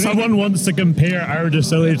you as If a great someone wants to compare our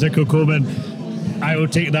distillery to Kilchoman, I will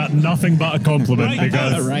take that nothing but a compliment, Right.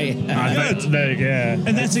 because Right. I think, yeah,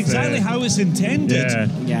 and that's exactly how it's intended.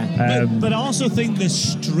 Yeah. Yeah. But I also think the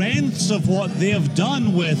strengths of what they have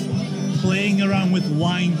done with playing around with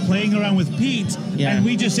wine, playing around with peat, Yeah. and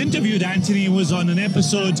we just interviewed Anthony, who was on an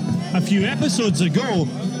episode a few episodes ago,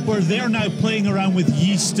 where they're now playing around with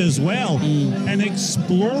yeast as well and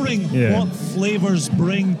exploring Yeah. what flavors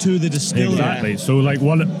bring to the distillery. Exactly. So, like,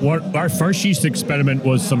 our first yeast experiment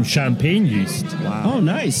was some champagne yeast. Oh,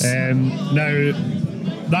 nice. Now,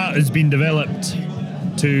 that has been developed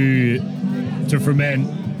to ferment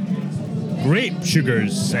grape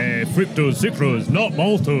sugars, fructose, sucrose, not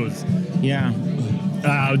maltose. yeah.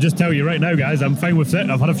 I'll just tell you right now, guys, I'm fine with it.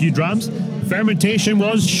 I've had a few drams. Fermentation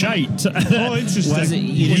was shite. Oh, interesting. Was it-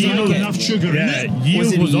 you Was didn't not like it? enough sugar in Yeah, it? yield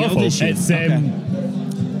Was it a was yield awful. issue?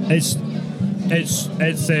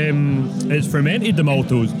 It's fermented the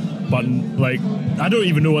maltose, but like, I don't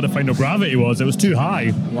even know what the final gravity was. It was too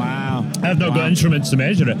high. Wow. I've not got instruments to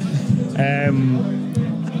measure it.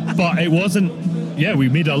 But it wasn't. Yeah, we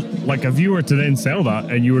made a viewer to then sell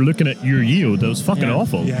that, and you were looking at your yield. It was fucking Yeah.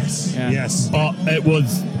 awful. Yes, Yeah. yes. But it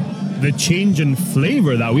was the change in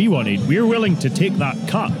flavour that we wanted. We were willing to take that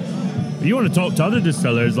cut. If you want to talk to other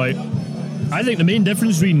distillers, like, I think the main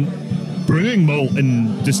difference between brewing malt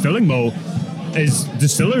and distilling malt is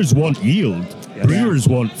distillers want yield. Brewers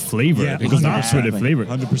want flavour, Yeah, because that's where the 100%. flavour.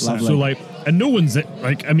 100%. So, like, and no one's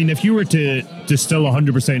like, I mean, if you were to distill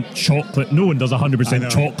 100% chocolate, no one does 100% I know.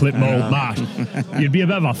 chocolate malt mash. You'd be a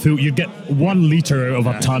bit of a fool. You'd get 1 litre of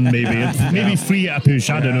a ton, maybe. Maybe 3 at a push.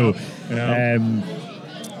 I don't know. Yeah.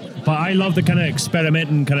 But I love the kind of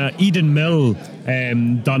experimenting, kind of Eden Mill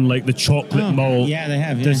done like the chocolate malt. yeah, they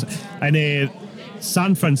have, yeah. And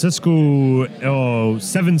San Francisco,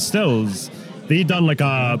 Seven Stills, they done like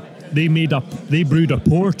they brewed a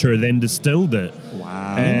porter, then distilled it.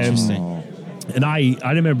 Wow. Interesting. And I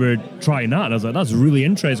remember trying that, and I was like, that's really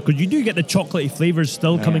interesting, because you do get the chocolatey flavors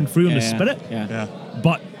still coming through in the spirit. Yeah. Yeah.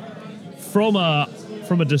 But from a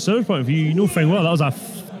distiller's point of view, you know fine well that was a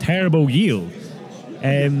terrible yield.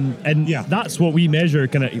 And Yeah. that's what we measure.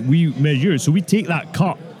 We measure. So we take that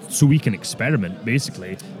cut so we can experiment,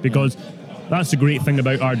 basically, because that's the great thing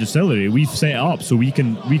about our distillery. We've set it up so we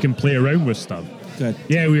can play around with stuff. Good.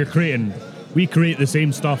 Yeah, we create the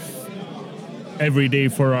same stuff every day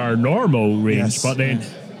for our normal range, Yes. but then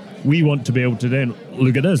we want to be able to then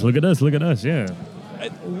look at this, yeah.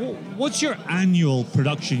 What's your annual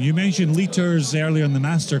production? You mentioned liters earlier in the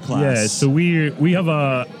masterclass. Yeah, so we have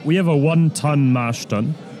a 1 ton mash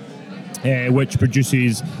tun, which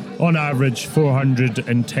produces on average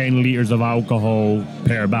 410 liters of alcohol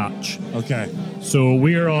per batch. Okay. So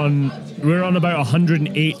we're on about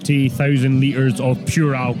 180,000 liters of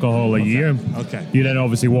pure alcohol a year. Okay. You then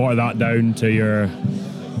obviously water that down to your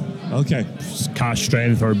Okay. cask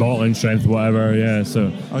strength or bottling strength, whatever. Yeah. So,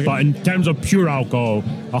 Okay. but in terms of pure alcohol,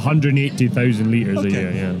 180,000 liters a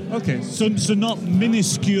year. Yeah. Okay. So not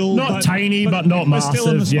minuscule. Not tiny, but not massive. still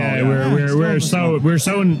in the small, yeah, yeah. we're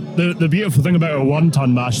selling. The beautiful thing about a 1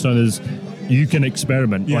 ton mash tun is you can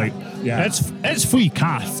experiment. Yeah, Like yeah. it's free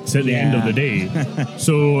casks at the end of the day.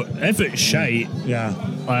 So if it's shite, Yeah.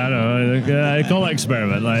 I don't know. I call it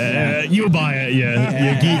experiment. Like you buy it, you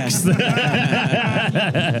geeks.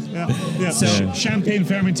 Yeah. So champagne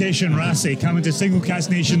fermentation Rassy coming to Single Cask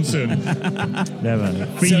Nation soon. Never.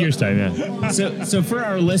 3 years time. Yeah. So for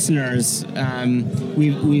our listeners,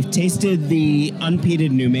 we've tasted the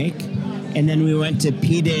unpeated new make, and then we went to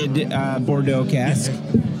peated Bordeaux cask.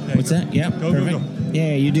 What's that? Yeah, Go, perfect. go.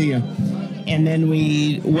 Yeah, you do you. And then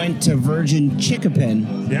we went to Virgin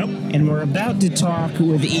Chickapin. Yep. And we're about to talk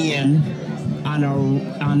with Ian on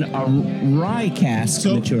a rye cask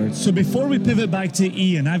matured. So before we pivot back to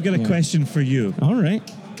Ian, I've got a question for you. All right.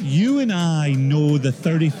 You and I know the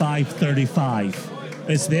 3535.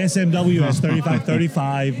 It's the SMW, it's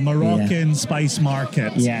 3535 Moroccan Spice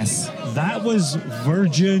Market. Yes. That was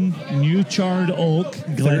Virgin New Charred Oak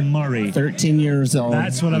Glenmurray. 13 years old.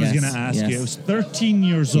 That's what I was Yes, going to ask yes. you. It was 13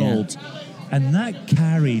 years Yeah. old, and that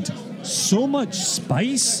carried so much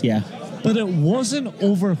spice, Yeah. but it wasn't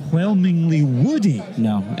overwhelmingly woody.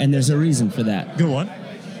 No, and there's a reason for that. Go on.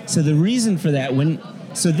 So the reason for that,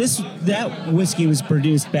 that whiskey was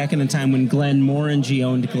produced back in a time when Glenmorangie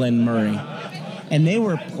owned Glenmurray, and they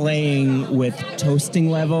were playing with toasting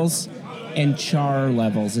levels and char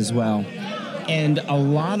levels as well. And a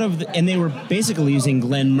lot of, and they were basically using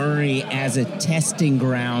Glenmurray as a testing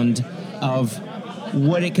ground of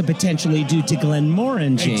what it could potentially do to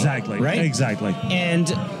Glenmorangie. Exactly. Right? Exactly. And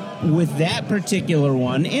with that particular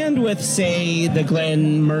one, and with, say, the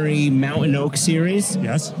Glenmurray Mountain Oak series,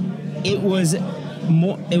 Yes. it was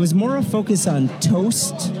more a focus on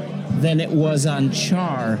toast than it was on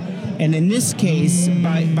char. And in this case,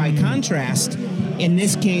 by contrast, in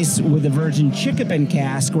this case with the Virgin Chickapin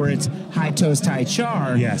cask, where it's high toast, high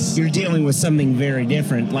char, Yes. you're dealing with something very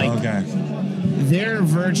different. Like Okay. their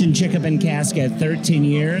Virgin Chickapin cask at 13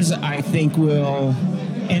 years, I think will,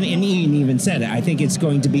 and Ian even said it, I think it's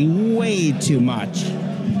going to be way too much.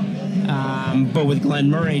 But with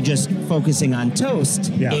Glenmurray just focusing on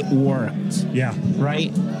toast, Yeah. it worked, Yeah.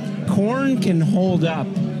 right? Corn can hold up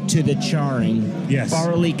to the charring. Yes.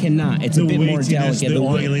 Barley cannot. It's The a bit more weightiness, delicate. the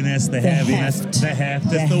weight- oiliness, the heaviness, heft. the heft.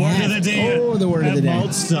 The That's the word of the heft. day. Oh, the word of the day.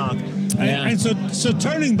 Malt stock. Yeah. And so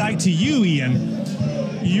turning back to you, Ian,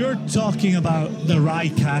 you're talking about the rye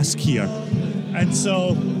cask here. And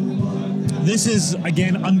so this is,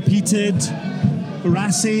 again, unpeated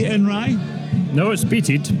Rassy and rye? No, it's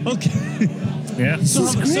peated. Okay. Yeah. So,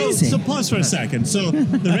 This is crazy. so pause for a second. So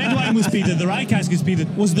the red wine was peated, the rye cask is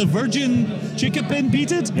peated. Was the Virgin Chickapin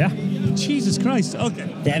peated? Yeah. Jesus Christ. Okay.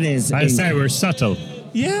 That is. I say we're subtle.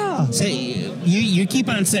 Yeah. Say, you keep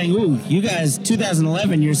on saying, "Ooh, you guys,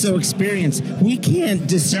 2011, you're so experienced. We can't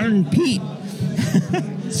discern peat."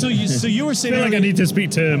 So you were I saying feel like I need to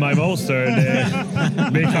speak to my maltster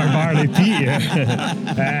and make our barley peat here.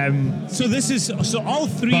 so all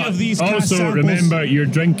three But of these cask also samples, remember, you're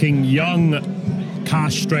drinking young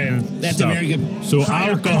cask strength. That's a stuff. very good- So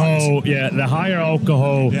higher alcohol, the higher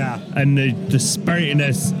alcohol, Yeah. and the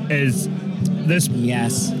spiritiness is this.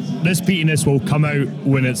 Yes. This peatiness will come out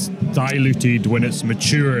when it's diluted, when it's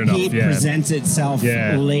mature enough. Heat Yeah. presents itself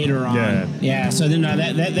Yeah. later on. Yeah. Yeah. So then, no,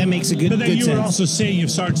 that makes a good. But then good you sense. were also saying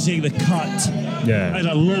you've started to take the cut Yeah. at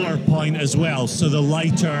a lower point as well. So the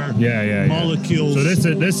lighter Yeah. molecules. So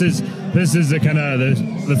this is the kind of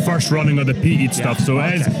the first running of the peated stuff. So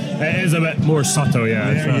it is a bit more subtle. Yeah.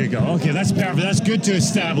 It's There not- you go. Okay, that's perfect. That's good to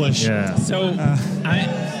establish. Yeah. So,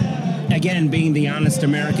 again, being the honest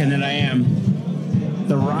American that I am,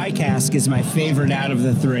 the rye cask is my favorite out of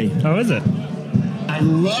the three. Oh, is it? I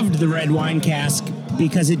loved the red wine cask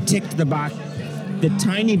because it ticked the box. The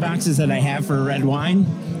tiny boxes that I have for red wine,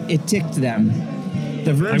 it ticked them.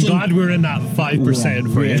 The I'm virgin. glad we're in that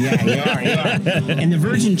 5% for you. Yeah, you are. And the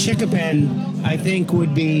virgin Chickapin, I think,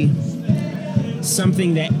 would be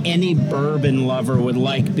something that any bourbon lover would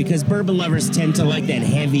like, because bourbon lovers tend to like that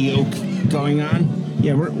heavy oak going on.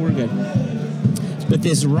 Yeah, we're good. But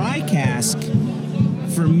this rye cask,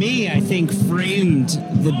 for me, I think framed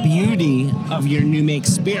the beauty of your new make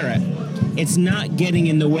spirit. It's not getting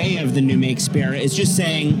in the way of the new make spirit. It's just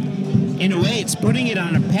saying, in a way, it's putting it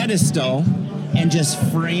on a pedestal and just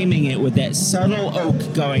framing it with that subtle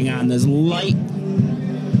oak going on. There's light,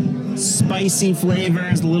 spicy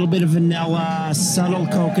flavors, a little bit of vanilla, subtle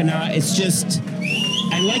coconut. It's just,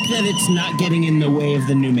 I like that it's not getting in the way of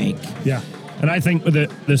the new make. Yeah. And I think with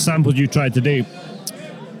the sample you tried today,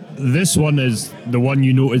 this one is the one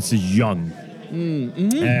you notice is young.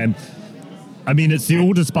 I mean, it's the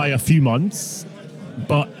oldest by a few months,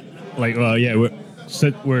 but like, well, yeah,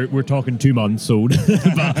 we're talking 2 months old.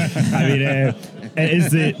 But I mean, it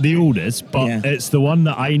is the oldest, but Yeah. it's the one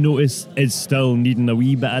that I notice is still needing a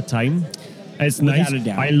wee bit of time. It's Without nice. a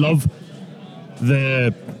doubt. I love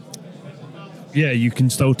you can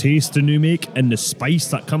still taste the new make, and the spice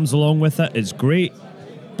that comes along with it is great.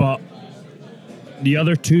 But the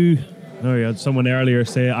other two, you had someone earlier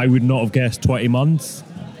say I would not have guessed 20 months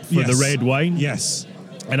for the red wine. Yes.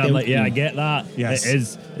 And I'm like, yeah, I get that. Yes.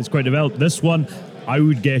 It's quite developed. This one, I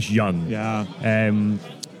would guess young. Yeah. And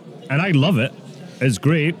I love it. It's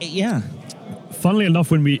great. Yeah. Funnily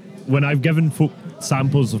enough, when I've given folk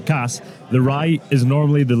samples of casks, the rye is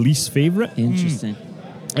normally the least favourite. Interesting.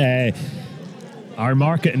 Our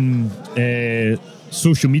marketing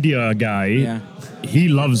social media guy, he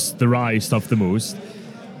loves the rye stuff the most,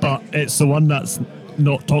 but it's the one that's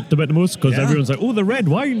not talked about the most, because everyone's like, oh, the red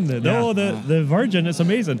wine, the virgin, it's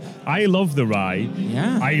amazing. I love the rye.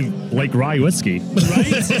 Yeah. I like rye whiskey.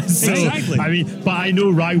 Right? So, Exactly. I mean, but I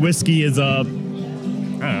know rye whiskey is a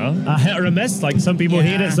hit or a miss. Like, some people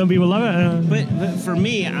hate it, some people love it. But for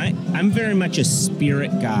me, I'm very much a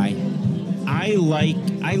spirit guy. I like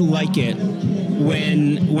it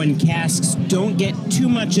when casks don't get too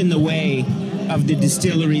much in the way of the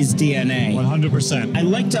distillery's DNA. 100%. I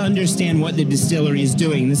like to understand what the distillery is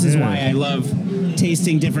doing. This is why I love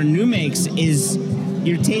tasting different new makes, is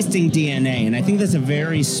you're tasting DNA, and I think that's a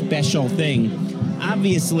very special thing.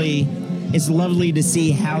 Obviously, it's lovely to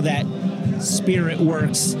see how that spirit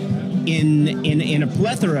works in a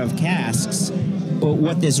plethora of casks, but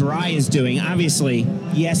what this rye is doing, obviously,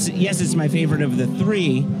 yes, it's my favorite of the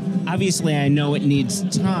three. Obviously, I know it needs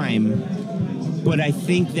time, but I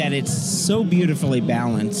think that it's so beautifully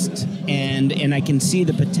balanced, and I can see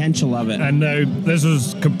the potential of it. And now, this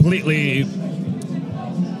is completely...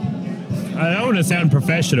 I don't want to sound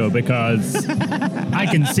professional, because I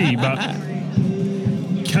can see, but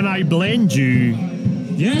can I blend you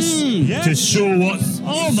Yes. Yes. to show what's, Oh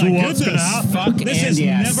my what's going to goodness. happen? Fuck This and has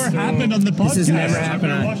yes. never happened on the podcast. This has never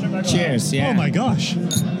happened. Wash it back Cheers. Yeah. Oh my gosh.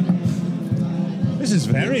 This is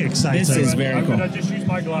very exciting. This is very I'm cool. going to just use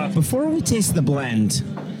my glass. Before we taste the blend,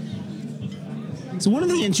 so one of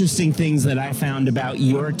the interesting things that I found about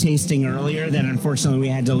your tasting earlier that unfortunately we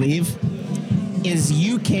had to leave is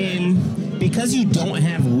you came, because you don't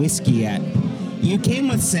have whiskey yet, you came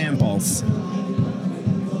with samples.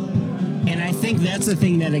 And I think that's the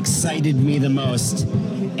thing that excited me the most.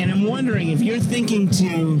 And I'm wondering if you're thinking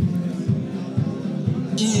to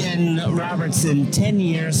Ian Robertson 10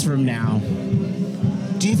 years from now,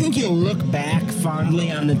 do you think you'll look back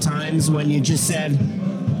fondly on the times when you just said,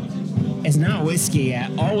 it's not whiskey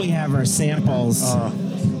yet, all we have are samples?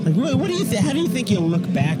 Like, what do you how do you think you'll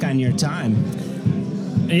look back on your time?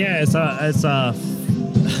 Yeah, it's a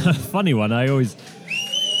funny one. I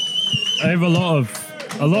have a lot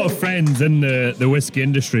of friends in the whiskey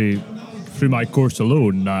industry through my course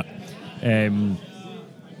alone. That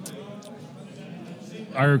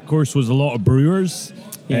our course was a lot of brewers.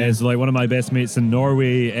 So like one of my best mates in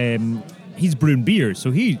Norway, he's brewing beer,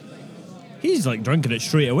 so he's like drinking it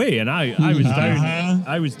straight away. And I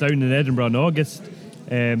was down in Edinburgh in August.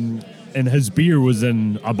 And his beer was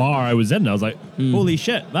in a bar I was in. I was like, holy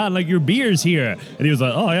shit, man, like, your beer's here. And he was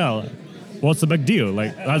like, oh yeah, what's the big deal?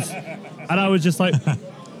 Like, that's, and I was just like,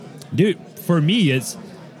 dude, for me, it's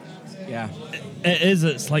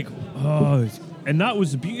like, oh, and that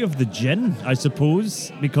was the beauty of the gin, I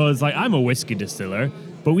suppose, because like, I'm a whiskey distiller,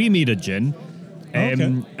 but we made a gin.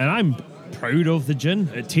 And I'm proud of the gin.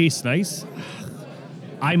 It tastes nice.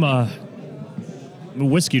 I'm a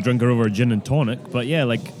whiskey drinker over a gin and tonic, but yeah,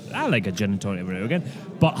 like, I like a gin and tonic every now and again.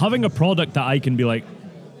 But having a product that I can be like,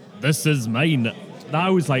 this is mine, that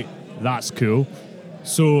was like, that's cool.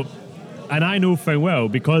 So, and I know very well,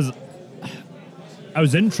 because I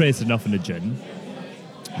was interested enough in the gin,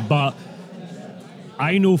 But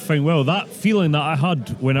I know fine well that feeling that I had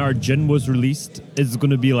when our gin was released is going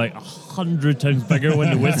to be like 100 times bigger when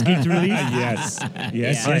the whiskey's released.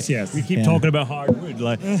 Yes. We keep talking about hardwood,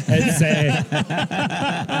 like it's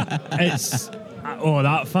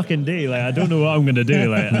that fucking day. Like I don't know what I'm gonna do.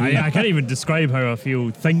 Like I can't even describe how I feel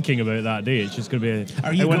thinking about that day. It's just gonna be.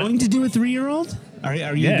 Are you going to do a 3-year-old? Are you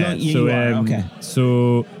Yeah. going? So you are. Okay.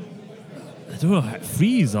 So I don't know.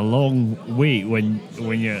 3 is a long wait when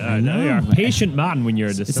you're you're a patient man when you're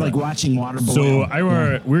a It's distiller. like watching water boil. So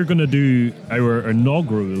we're gonna do our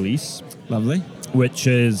inaugural release, Lovely. which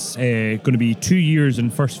is going to be 2 years in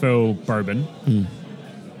first fill bourbon.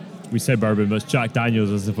 We said bourbon, but it's Jack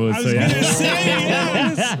Daniels, I suppose. I was so going yeah. to say,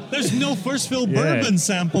 yes. There's no first fill bourbon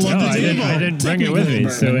sample on No, the I table. didn't bring it with me.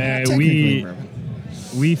 Technically So bourbon. Technically bourbon.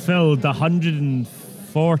 we filled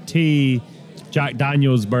 140 Jack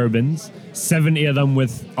Daniels bourbons, 70 of them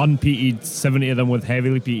with unpeated, 70 of them with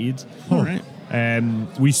heavily peated. All right.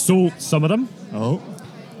 We sold some of them. Oh.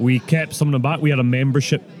 We kept some of them back. We had a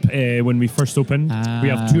membership when we first opened. We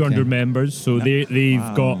have 200 okay. members, so they've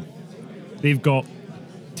got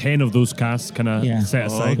 10 of those casks kind of Yeah. set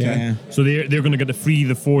aside. okay. Yeah. So they're going to get the 3,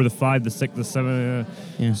 the 4, the 5, the 6, the 7.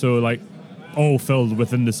 Yeah. So like all filled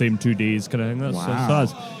within the same 2 days kind of thing.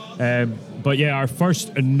 That's that's but yeah, our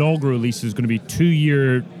first inaugural release is going to be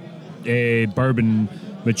 2-year bourbon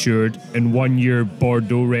matured and 1-year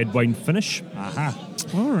Bordeaux red wine finish.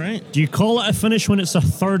 All right. Do you call it a finish when it's a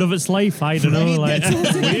third of its life? I don't know. Like,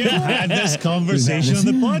 We have had this conversation on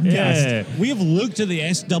the podcast. Yeah. We have looked at the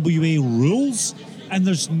SWA rules, and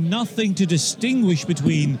there's nothing to distinguish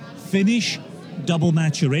between finish, double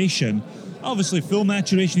maturation. Obviously, full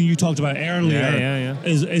maturation you talked about earlier Yeah.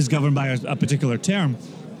 is governed by a particular term,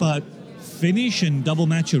 but finish and double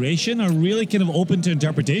maturation are really kind of open to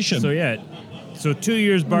interpretation. so yeah. So 2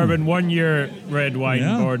 years bourbon, 1 year red wine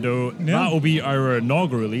Yeah. Bordeaux. Yeah. That will be our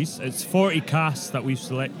inaugural release. It's 40 casks that we've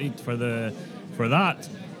selected for that,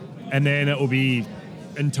 and then it will be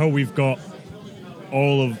until we've got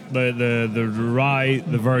all of the rye,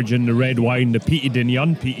 the virgin, the red wine, the peated and the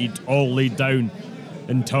unpeated all laid down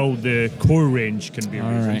until the core range can be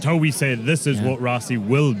released. right. Until we say this is what Rossi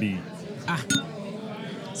will be.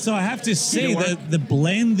 So I have to say Did it work? that the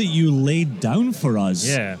blend that you laid down for us,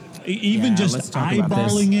 Yeah. even Yeah, just let's talk about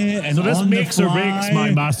eyeballing it and So this on makes the or breaks fly. my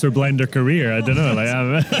master blender career. I don't know. Like,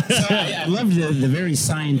 I love the very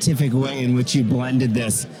scientific way in which you blended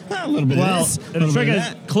this. A little bit well, of this, a the little trick bit is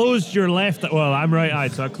of that. close your left. Well, I'm right eye,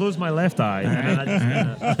 so I close my left eye. And I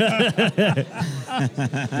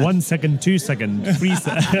just, 1 second, 2 seconds, 3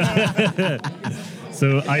 seconds.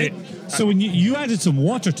 So So when you added some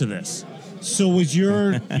water to this, so was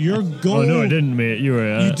your goal? Oh no, I didn't, mate. You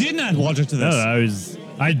were. You didn't add water to No, this.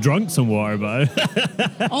 I drank some water, but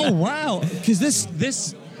Oh wow! Because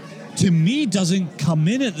this to me doesn't come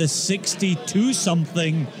in at the 62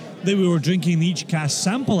 something that we were drinking each cask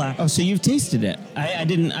sample at. Oh, so you've tasted it? I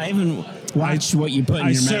haven't watched what you put in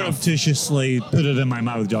I your mouth. surreptitiously put it in my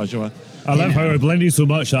mouth, Joshua. I love how I blended so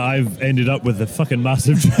much that I've ended up with a fucking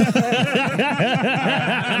massive. I'm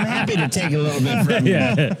happy to take a little bit from you.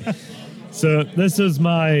 Yeah. So this is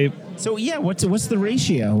my So yeah, what's the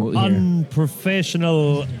ratio here?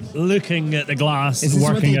 unprofessional looking at the glass, Is this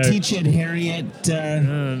what working they out. teach at Harriet?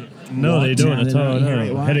 No, they What? don't No, at they all. don't. No.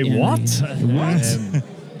 Harriet what? Harry Yeah, what?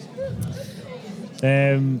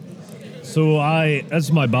 What? So that's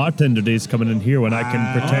my bartender days coming in here when I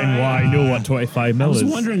can pretend I know what 25 I mil was is.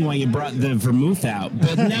 wondering why you brought the vermouth out,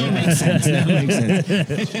 but now it makes sense. Now it makes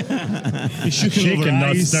sense. You shook it over Shaken, not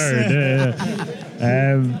ice. stirred.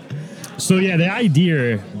 So yeah, the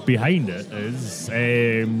idea behind it is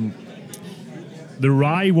the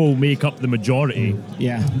rye will make up the majority.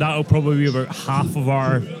 Yeah. That'll probably be about half of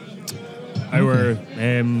our.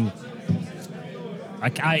 I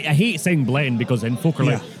hate saying blend because then folk are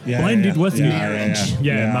like blended whiskey. Marriage.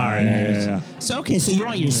 Marriage. So okay, so you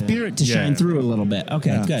want your spirit to Yeah. shine through a little bit.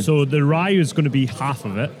 Okay, good. So the rye is going to be half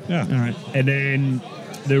of it. Yeah. all right. And then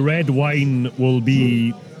the red wine will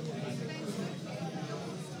be.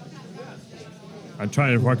 I'm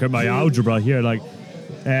trying to work out my algebra here. Like,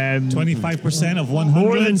 25% of 100.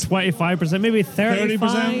 more than 25%, maybe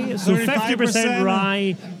 35. So 50%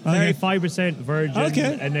 rye, 35% virgin,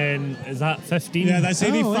 Okay. and then is that 15? Yeah, that's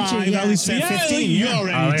 85. actually, yeah, At least it's 15. You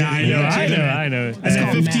already Oh, did yeah, it. I know. It's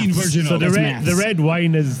called called 15 maths. virgin So oak. the That's red maths.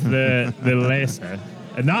 wine is the lesser,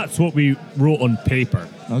 and that's what we wrote on paper.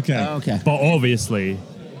 Okay. Okay. But obviously,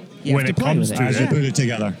 You when have it to play comes with to As you it, put it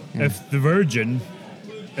together. if the virgin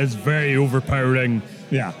is very overpowering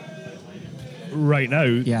Yeah. right now,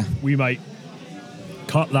 Yeah. we might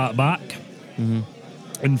cut that back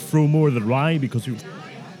and throw more of the rye because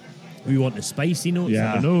we want the spicy notes.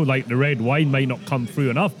 Yeah. I don't know, like the red wine might not come through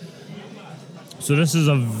enough. So this is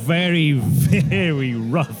a very, very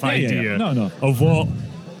rough idea No. of what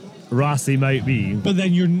Rossi might be. But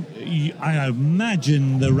then I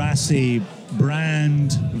imagine the Rossi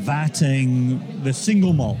brand, vatting, the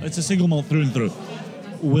single malt. It's a single malt through and through.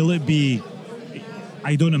 Will it be,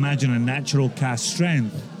 I don't imagine a natural cask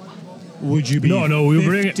strength. Would you be No, we'll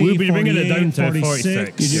be 50, bringing it down 48, to 46?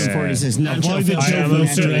 46. You're doing 46. Natural Avoid the filter, chill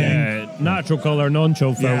filter. Natural colour,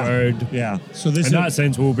 non-chill filtered. Yeah. So this In is, that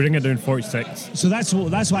sense, we'll bring it down 46. so that's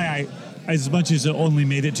why I, as much as it only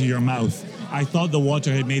made it to your mouth, I thought the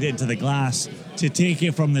water had made it into the glass to take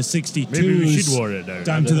it from the 62s Maybe we should water it down.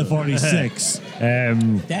 down to the 46.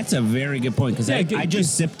 That's a very good point because Yeah, I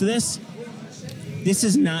just sipped this. This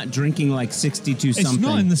is not drinking like 62 It's something.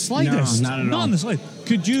 not in the slightest. No, not at all. Not in the slightest.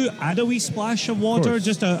 Could you add a wee splash of water,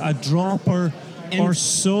 just a drop or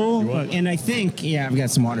so? And I think, I've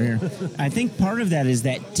got some water here. I think part of that is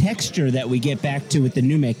that texture that we get back to with the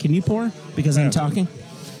new make. Can you pour? Because I'm talking.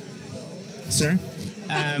 Sir?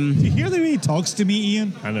 Do you hear the way he talks to me,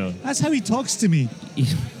 Ian? I know. That's how he talks to me.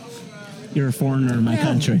 You're a foreigner in my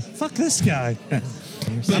country. Fuck this guy.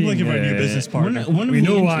 I'm looking for a new business partner. One of We the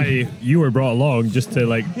know why you were brought along, just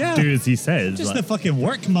to Yeah. do as he says. Just like- the fucking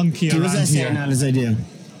work monkey Do as around I say, here. not as I do.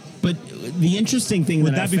 But the interesting thing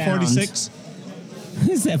Would that that I be found, 46?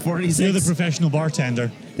 Is that 46? You're the professional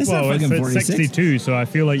bartender. That's well, not it's, fucking it's 46. 62, so I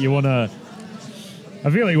feel like you want to. I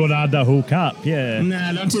feel like you want to add that whole cap. Yeah.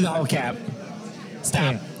 Nah, don't do the whole cap.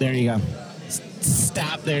 Stop. There you go.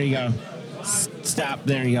 Stop. There you go. Stop.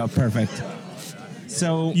 There you go. Perfect.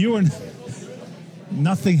 So You are.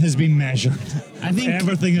 Nothing has been measured. I think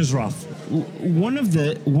Everything is rough. one of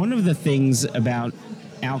the things about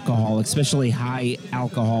alcohol, especially high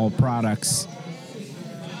alcohol products,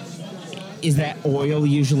 is that oil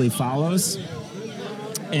usually follows.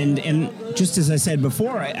 And just as I said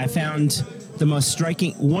before, I found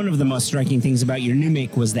one of the most striking things about your new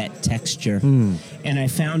make was that texture. And I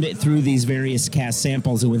found it through these various cask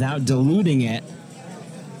samples, and without diluting it,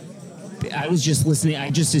 I was just listening.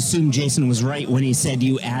 I just assumed Jason was right when he said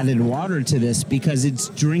you added water to this because it's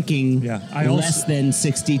drinking Yeah, less than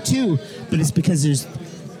 62, but it's because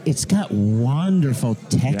it's got wonderful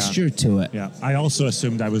texture to it. Yeah. I also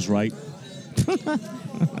assumed I was right.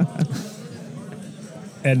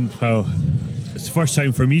 And it's the first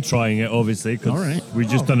time for me trying it, obviously, because All right. we've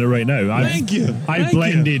just done it right now. Thank you. I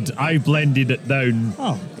blended it down.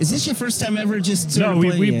 Oh, Is this your first time ever just No,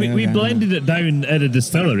 we blended it down at a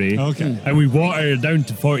distillery. Okay. And we watered it down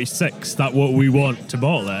to 46. That's what we want to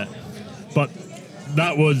bottle it. But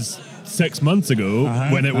that was 6 months ago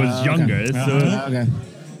when it was younger. So Okay.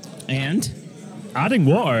 And? adding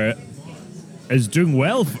water is doing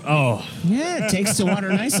well. Yeah, it takes the water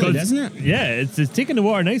nicely, doesn't it? Yeah, it's taking the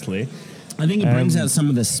water nicely. I think it brings out some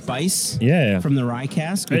of the spice Yeah. from the rye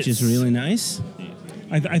cask, which is It's- really nice.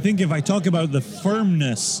 I think if I talk about the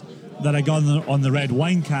firmness that I got on the red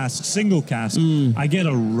wine cask, single cask, I get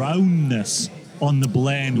a roundness on the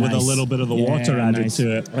blend with a Nice. little bit of the Yeah, water added nice.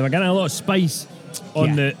 to it. And we're getting a lot of spice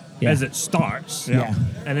on Yeah. as it starts. Yeah.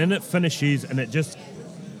 And then it finishes and it just,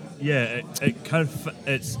 it kind of,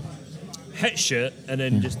 it's hits you and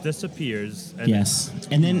then just disappears. And Yes.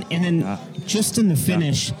 And then just in the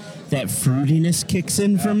finish, that fruitiness kicks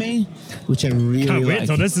in for me, which I really Can't wait like.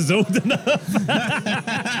 till this is old enough.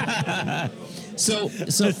 So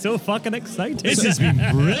It's so fucking exciting. This has been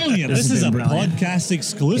brilliant. This This has is a been brilliant. podcast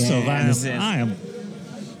exclusive. Yeah,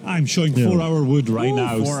 I'm showing 4 Hour Wood right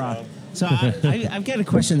now. So I've got a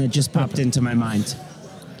question that just popped into my mind.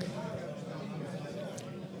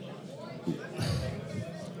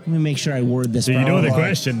 Let me make sure I word this Do you know properly. the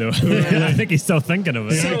question though? I think he's still thinking of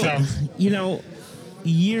it. So,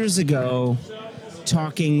 years ago,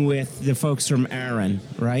 talking with the folks from Aaron,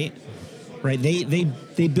 right?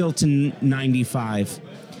 They built in '95,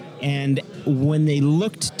 and when they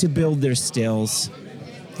looked to build their stills,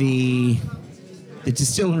 the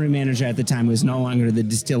distillery manager at the time, who was no longer the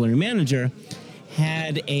distillery manager,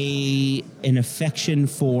 had an affection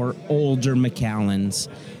for older Macallans.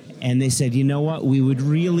 And they said, you know what, we would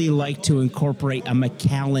really like to incorporate a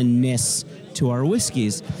Macallan-ness to our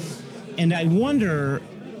whiskeys. And I wonder,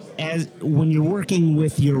 as when you're working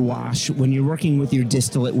with your wash, when you're working with your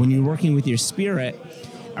distillate, when you're working with your spirit,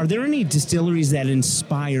 are there any distilleries that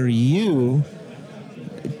inspire you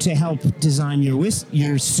to help design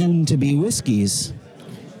your soon-to-be whiskeys?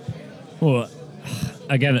 Well,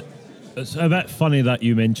 again, it's a bit funny that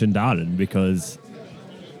you mentioned Aaron because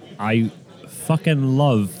I fucking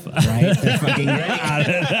love Right? They're fucking great.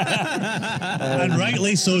 And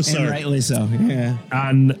rightly so, sir. And rightly so, yeah.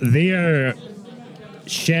 and they're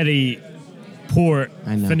sherry port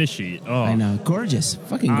I know. finishy. Oh, I know, gorgeous,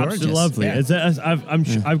 fucking gorgeous, absolutely lovely.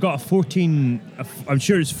 Yeah. I've got a 14. I'm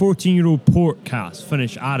sure it's 14-year-old port cask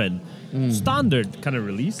finish Arran, standard kind of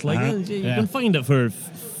release. Like you can find it for,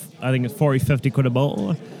 I think it's 40-50 quid a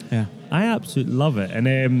bottle. Yeah. I absolutely love it,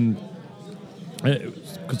 and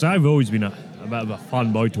because I've always been a bit of a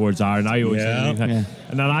fun boy towards Arran. I always Yeah. Yeah.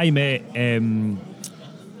 and then I met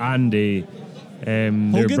Andy. Their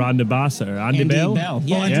Hogan? brand ambassador, Andy Bell. Yeah, Oh,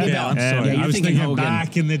 Andy yeah. Bell. I'm sorry. Yeah, Yeah, I you're was thinking thinking Hogan.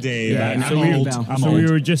 back in the day. Yeah, I'm so we- old. Bell. I'm So old. we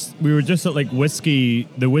were just at like whiskey,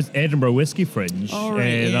 Edinburgh Whiskey Fringe Oh,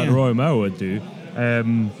 right, that yeah. Roy Moore would do.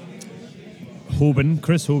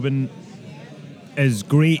 Chris Hoban is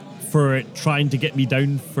great for trying to get me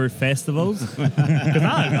down for festivals because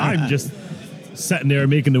I'm just sitting there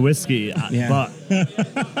making the whiskey, Yeah. but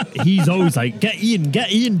he's always like, get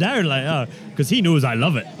Ian down, like, because he knows I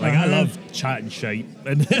love it. Like, I love chatting shite.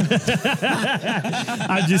 And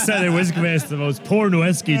I'm just sitting at whiskey festivals, pouring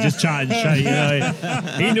whiskey, just chatting shite. You know?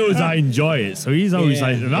 He knows I enjoy it, so he's always Yeah,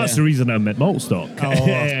 like, and that's yeah. the reason I'm at Maltstock.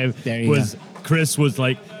 There you was Chris was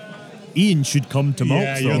like, Ian should come to Maltstock.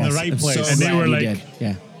 Yeah, you're in the right place. So And they glad were you like- did.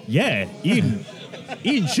 Yeah. Yeah, Ian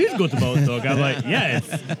should go to Maltstock. I'm like, yes.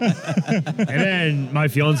 And then my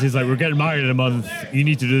fiance's like, we're getting married in a month. You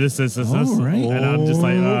need to do this. Oh, right. And I'm just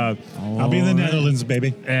like, I'll be in the Netherlands,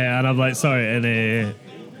 baby. and I'm like, sorry. And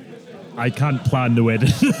I can't plan the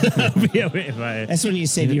wedding. I'll be away if I- That's when you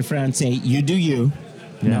say to your fiance, "You do you."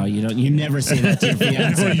 No, you don't. You never say that to your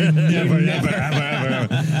fiance.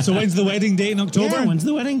 Never. So when's the wedding date in October? Yeah, when's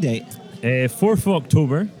the wedding date? 4th of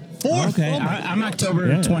October. Okay, I'm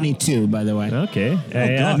October 22, by the way. Okay. gosh.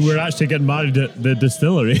 And we're actually getting married at the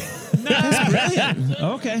distillery. That's brilliant.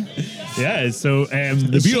 Okay. Yeah. So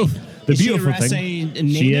the Is she- beautiful is she a thing. Raasay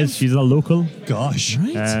native? She is. She's a local. Gosh.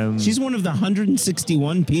 Right. She's one of the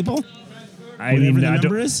 161 people. I Whatever mean, the I number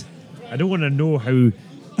don't, is. I don't want to know how.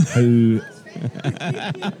 I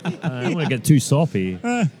don't want to get too soppy,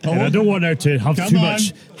 and I don't want her to have Come too on.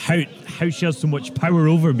 much. How she has so much power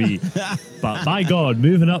over me. But by God,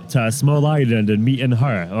 moving up to a small island and meeting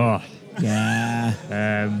her, Yeah.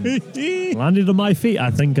 landed on my feet.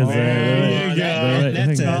 I think is There you go.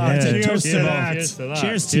 That's a Yeah. toast Cheers to to that. that.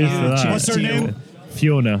 Cheers to you. that. Cheers What's her to you. name?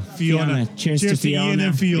 Fiona. Fiona. Cheers to Ian Fiona.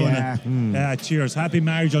 and Fiona. Yeah. Yeah, cheers. Happy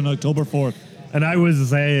marriage on October 4th. And I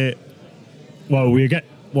was, the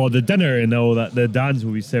dinner and all that, the dance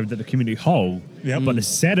will be served at the community hall. Yep. But the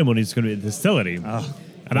ceremony is going to be at the distillery.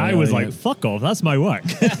 And I was like, fuck off, that's my work.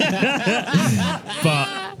 But,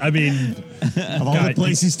 I mean, Of all the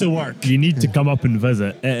places to work. you need to come up and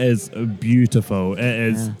visit. It is beautiful. It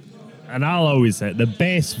is, and I'll always say, the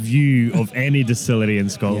best view of any distillery in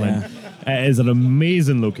Scotland. It is an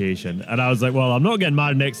amazing location. And I was like, well, I'm not getting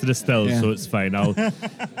married next to the still, Yeah. so it's fine. I'll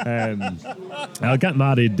get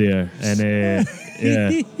married there. And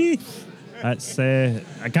yeah. That's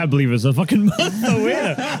I can't believe it's a fucking month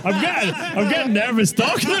away. I'm getting nervous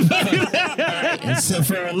talking about it. And so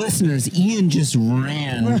for our listeners, Ian just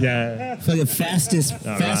ran. Yeah. For the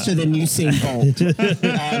faster than Usain Bolt.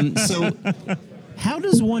 So, how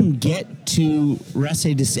does one get to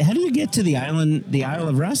Raasay? How do you get to the Isle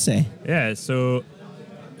of Raasay? Yeah, so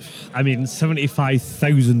I mean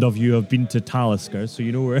 75,000 of you have been to Talisker, so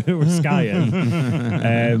you know where Skye is.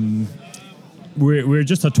 We're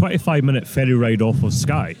just a 25-minute ferry ride off of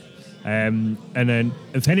Skye. And then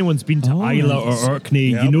if anyone's been to Isla or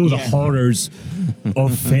Orkney, Yep. you know the Yeah. horrors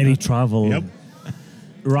of ferry travel. Yep.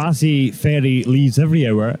 Raasay ferry leaves every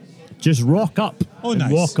hour. Just rock up Oh, and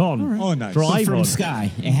nice. walk on. All right. Oh, nice. Drive From on.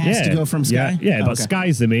 Skye. It has to go from Skye? Yeah, but Okay.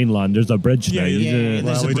 Skye's the mainland. There's a bridge Yeah, now. yeah, yeah. Well,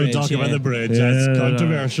 There's a we bridge, don't talk about yeah. the bridge. Yeah, That's no, no.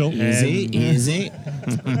 controversial. Easy.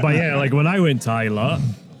 But yeah, like when I went to Isla,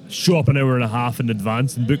 show up an hour and a half in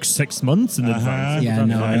advance and book 6 months in advance. Yeah,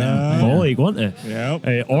 no, I know. Oh, like, want it?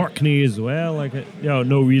 Yep. Orkney as well. Like,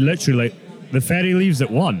 no, we literally, like, the ferry leaves at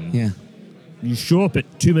 1. Yeah. You show up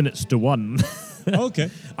at 2 minutes to 1. Okay.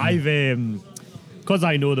 I've, because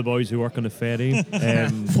I know the boys who work on the ferry,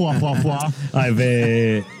 Fwa, fwa, fwa.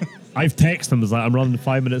 I've texted them, it's like, I'm running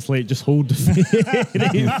 5 minutes late, just hold the ferry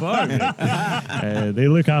for me. They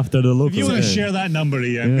look after the locals. If you want to yeah. share that number,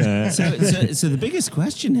 Ian. Yeah. So the biggest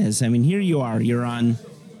question is, I mean, here you are. You're on.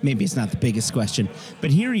 Maybe it's not the biggest question, but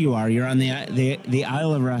here you are. You're on the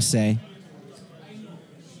Isle of Raasay.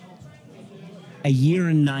 A year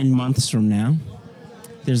and 9 months from now,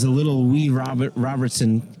 there's a little wee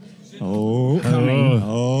Robertson coming.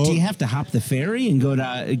 Oh. Do you have to hop the ferry and go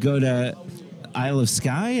to Isle of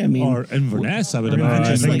Skye? I mean, Or Inverness, I would Just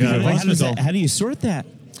imagine. like, think, how do you sort that?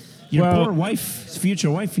 Your Well- poor wife, future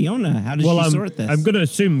wife Fiona. How does she sort this? I'm going to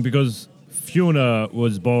assume because Fiona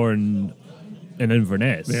was born in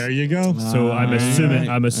Inverness. There you go. So I'm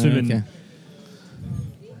assuming. Okay.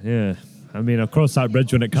 Yeah. I mean, across that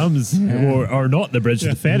bridge when it comes, or not the bridge,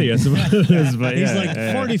 the ferry, I suppose. But He's yeah,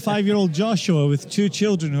 like 45-year-old Joshua with 2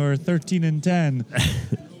 children who are 13 and 10.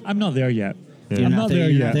 I'm not there yet. You're I'm not not there, there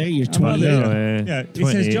you're yet. not there, you're I'm not 20. there No, yet. Yeah, he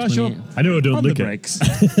 28, says, Joshua, 28. I know, don't on the look it. brakes.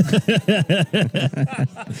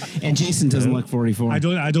 And Jason doesn't look 44. I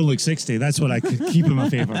don't look 60. That's what I could keep in my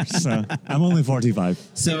favor. So I'm only 45.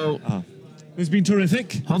 So, It's been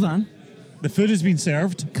terrific. hold on. The food has been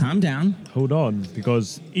served. Calm down. Hold on,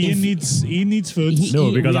 because Ian needs food. no,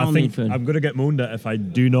 we because I all need think food. I'm going to get moaned at if I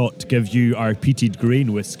do not give you our peated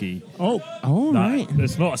grain whiskey. Oh, Oh, That- right.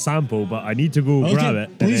 It's not a sample, but I need to go Okay, grab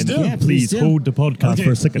it. please and then do. Yeah, please please do. hold the podcast Okay.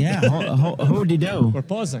 for a second. Yeah, hold it do. we're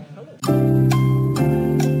pausing.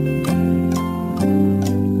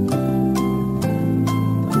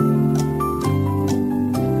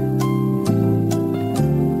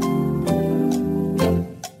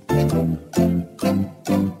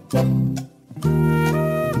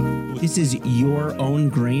 This is your own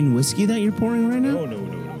grain whiskey that you're pouring right now?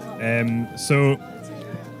 No. So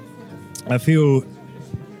I feel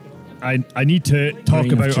I need to talk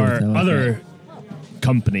Grain of about truth, our I like other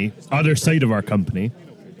company, other side of our company.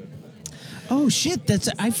 Oh shit!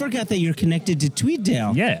 I forgot that you're connected to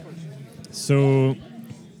Tweeddale. Yeah. So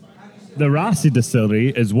the Rassie distillery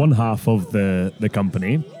is one half of the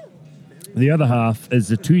company. The other half is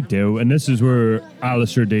the Tweeddale, and this is where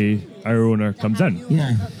Alistair Day, our owner, comes in.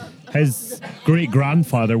 Yeah. His great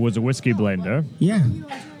grandfather was a whiskey blender. Yeah.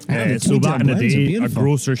 The So Tweeddale back in the blends are day, a beautiful.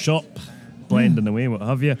 grocer shop, blending away, what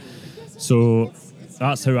have you. So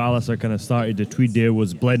that's how Alistair kind of started. The Tweeddale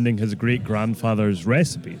was blending his great grandfather's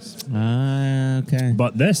recipes. Ah, okay.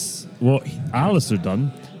 But this, what Alistair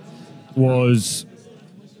done, was,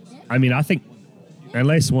 I mean, I think,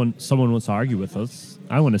 unless someone wants to argue with us,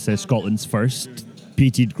 I want to say Scotland's first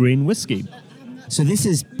peated grain whiskey. So this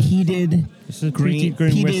is peated This is peated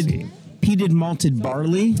grain whiskey. peated malted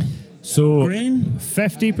barley So grain.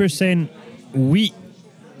 50% wheat.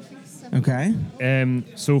 Okay.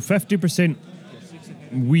 So 50%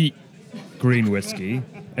 wheat grain whiskey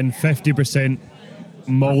and 50%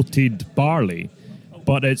 malted barley,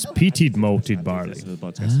 but it's peated malted barley,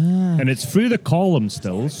 and it's through the column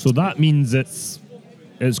still. So that means it's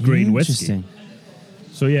grain whiskey. Interesting.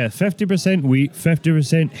 So yeah, 50% wheat,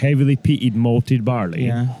 50% heavily peated malted barley.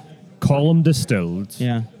 Yeah. Column distilled.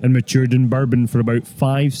 Yeah. And matured in bourbon for about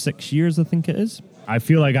 5-6 years, I think it is. I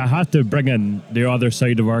feel like I had to bring in the other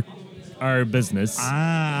side of our business.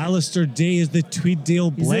 Alistair Day is the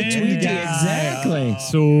Tweeddale Is blend. it Tweeddale? guy. Exactly.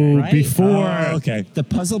 So Right? before, Oh, okay. The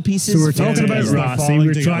puzzle pieces. so we're talking Yeah, about it's not Rassie, falling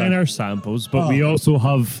we're together. trying our samples, but we also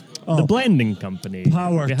have the blending company.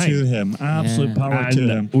 Power behind. to him. Absolute Yeah. power to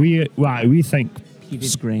him. And we think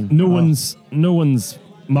peated grain. no one's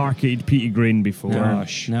marketed peated grain before.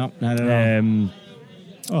 Gosh. No, not at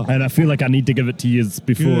all. And I feel like I need to give it to you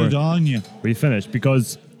before Good on you. we finish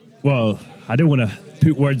because, well, I don't want to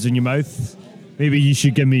put words in your mouth. Maybe you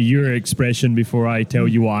should give me your expression before I tell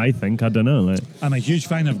you what I think. I don't know. Like, I'm a huge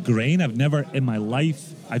fan of grain. I've never in my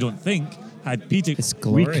life, I don't think, had peated. It's we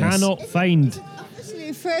glorious. cannot find.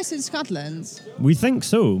 Actually, first in Scotland. We think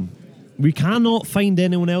so. We cannot find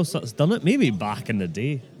anyone else that's done it. Maybe back in the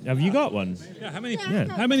day. Have you got one? Yeah, how many? Yeah.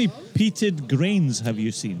 How many peated grains have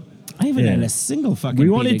you seen? I haven't Yeah. had a single fucking. We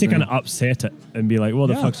wanted peated to grain. kind of upset it and be like, "What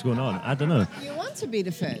the Yeah. fuck's going on?" I don't know. You want to be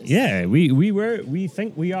the first. Yeah, we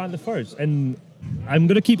think we are the first, and I'm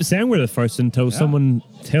gonna keep saying we're the first until someone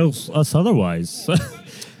tells us otherwise.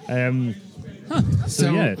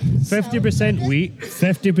 So yeah, 50% wheat,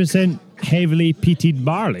 50% heavily peated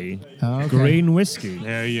barley, Okay. grain whiskey,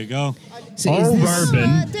 There you go. So all is this-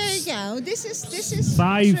 bourbon, There you go. This is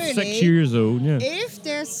 5-6 truly, years old. Yeah, If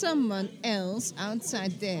there's someone else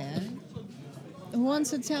outside there who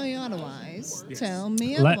wants to tell you otherwise, tell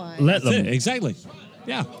me let otherwise. let That's it. them. Exactly.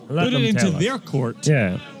 Yeah. Let Put them it into tell us. their court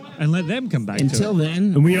Yeah. and let them come back Until to it. then,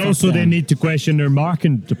 And we fuck also them. then need to question their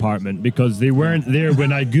marketing department because they weren't there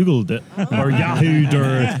when I Googled it or Yahoo'd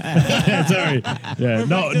or sorry, yeah,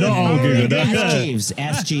 not all Googled. Ask Jeeves.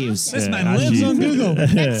 Ask Jeeves. This Yeah, man that's lives you. on Google.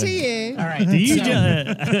 Back to you. All right. Do you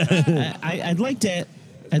so, I'd like to.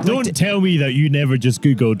 Don't tell me that you never just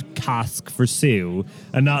Googled cask for sale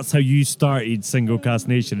and that's how you started Single Cask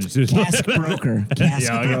Nation. It's just- Cask broker. Cask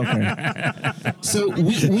Yeah, broker. So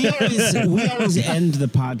we always end the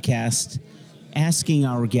podcast asking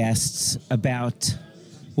our guests about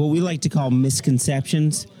what we like to call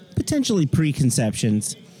misconceptions, potentially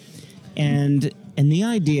preconceptions, and the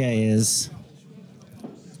idea is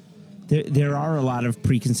there are a lot of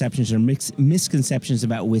preconceptions or misconceptions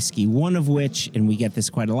about whiskey. One of which, and we get this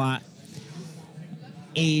quite a lot,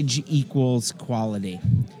 age equals quality.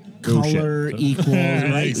 Bullshit. Color equals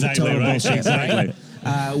right. Exactly, Total right, bullshit, exactly.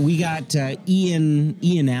 right? We got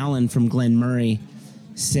Ian Allen from Glen Murray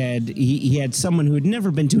said he had someone who had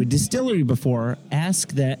never been to a distillery before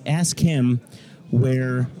ask him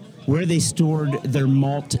where they stored their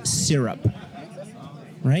malt syrup,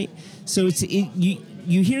 right? So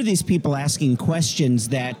you hear these people asking questions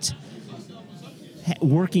that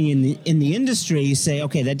working in the industry, you say,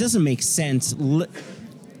 okay, that doesn't make sense.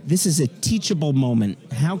 This is a teachable moment.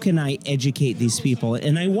 How can I educate these people?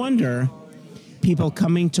 And I wonder, people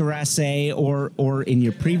coming to Racé or in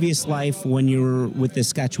your previous life when you were with the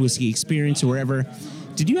Scotch Whiskey Experience or wherever,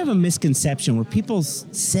 did you have a misconception where people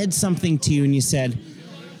said something to you and you said,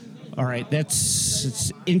 all right,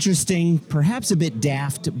 it's interesting, perhaps a bit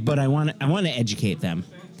daft, but I want to educate them?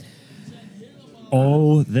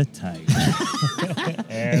 All the time.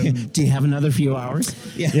 Do you have another few hours?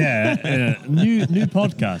 Yeah, new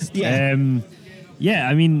podcast. Yeah.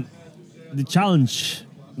 I mean, the challenge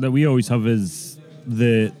that we always have is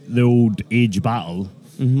the old age battle.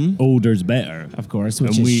 Older's better, Of course, and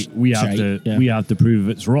which we is have shite, to yeah. we have to prove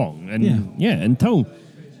it's wrong. And Yeah. until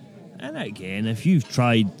and again, if you've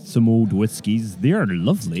tried some old whiskies, they are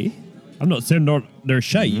lovely. I'm not saying they're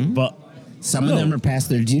shite, but Some of them are past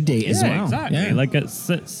their due date as well. Exactly. Yeah. Like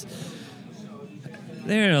it's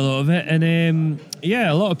there a lot of it, and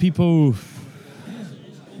a lot of people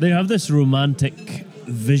they have this romantic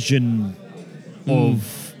vision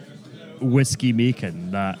of whiskey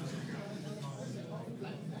making that.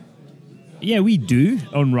 Yeah, we do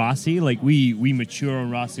on Racé. Like we mature on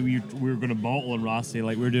Racé. We're going to bottle on Racé.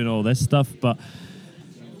 Like we're doing all this stuff, but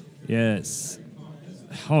yeah, it's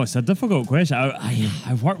a difficult question.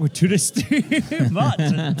 I've worked with tourists too much.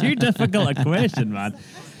 Too difficult a question, man.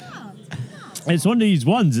 It's one of these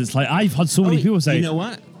ones. It's like I've had so many people say, you know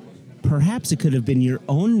what? Perhaps it could have been your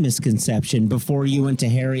own misconception before you went to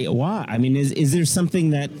Harry Watt. I mean, is there something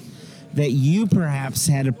that you perhaps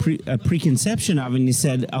had a preconception of, and you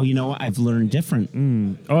said, "Oh, you know what? I've learned different."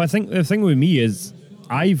 Oh, I think the thing with me is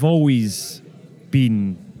I've always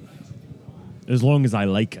been as long as I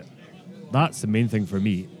like it. That's the main thing for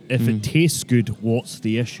me. If it tastes good, what's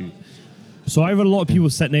the issue? So I have a lot of people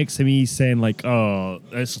sit next to me saying like, "Oh,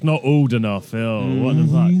 it's not old enough." Oh, what the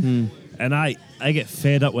fuck? And I get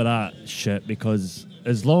fed up with that shit because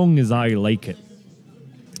as long as I like it,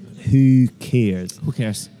 who cares? Who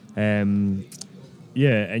cares? And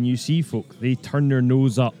you see folk, they turn their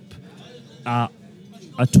nose up at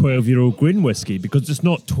a 12-year-old grain whiskey because it's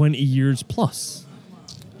not 20 years plus.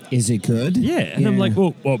 Is it good? Yeah, and I'm like,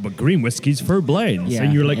 well, but green whiskey's for blends. Yeah,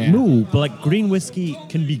 And you're like, yeah. no, but like green whiskey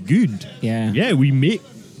can be good. Yeah. Yeah,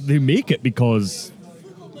 they make it because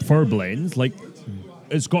for blends, like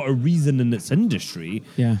it's got a reason in its industry.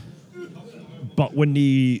 Yeah. But when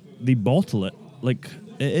they bottle it, like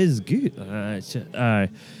it is good.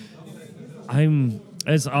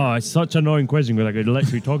 It's such an annoying question because I could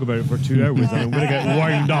literally talk about it for 2 hours and I'm gonna get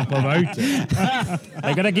wound up about it.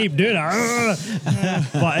 I gotta keep doing it.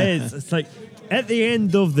 But it's like at the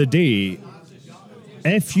end of the day,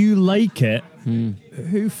 if you like it,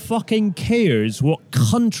 who fucking cares what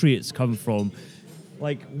country it's come from?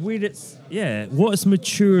 Like where what it's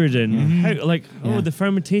matured in. How, the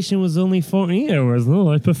fermentation was only 14 hours.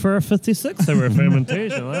 No, I prefer 56-hour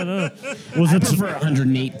fermentation. I don't know. I prefer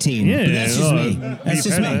 118. Yeah, but that's just no, me. That's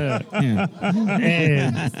just me.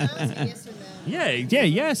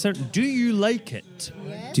 Yes. Or do you like it?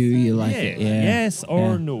 Do you like it? Yeah. Yes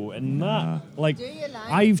or Yeah. no? And that, like, Do you like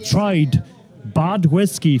I've it? tried bad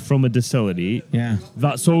whiskey from a distillery. Yeah.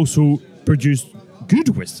 That's also produced good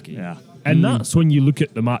whiskey. Yeah. And that's when you look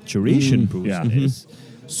at the maturation process.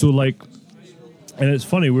 So, like, and it's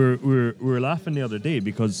funny, we were laughing the other day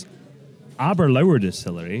because Aberlour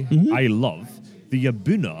Distillery, I love. The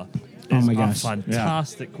Yabuna is my a gosh.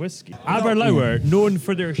 fantastic whiskey. Aberlour, known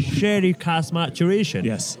for their sherry cask maturation.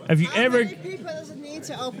 Yes. Have you How ever... many people does it need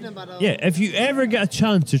to open a bottle? Yeah, if you ever get a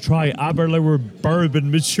chance to try Aberlour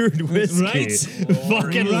bourbon matured whiskey, Right.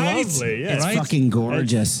 fucking Right. lovely. Yeah. It's fucking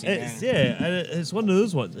gorgeous. It's one of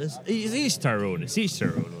those ones. It's each their own. It's each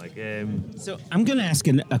their own. Like, So I'm going to ask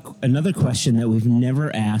another question that we've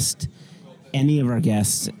never asked any of our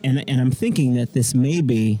guests, and I'm thinking that this may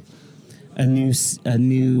be a new.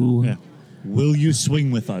 Yeah. Will you swing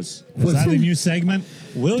with us? Is that a new segment?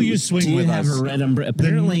 Will you swing Do you with have us? a red umbrella?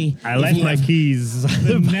 Apparently, I if left you my have- keys.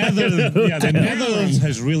 The Netherlands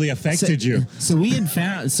has really affected you. So we had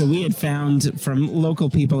found from local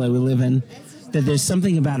people that we live in that there's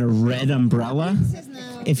something about a red umbrella.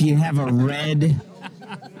 If you have a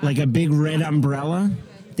big red umbrella,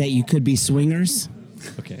 that you could be swingers.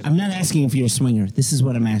 Okay. I'm not asking if you're a swinger. This is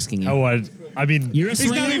what I'm asking you. I mean, You're a He's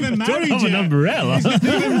swinger? not even don't married have an yet. umbrella.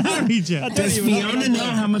 Married yet. Does Fiona know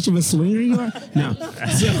how much of a swinger you are? No.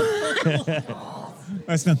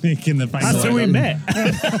 That's not making the final. That's how we met.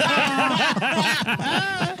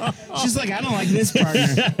 She's like, I don't like this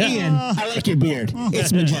partner. Ian, I like your beard.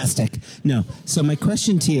 It's majestic. No. So my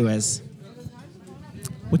question to you is,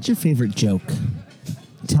 what's your favorite joke?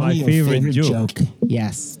 Tell My me your favorite joke. joke?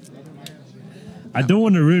 Yes. I don't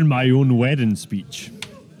want to ruin my own wedding speech,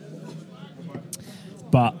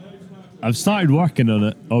 but I've started working on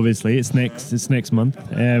it. Obviously, it's next month,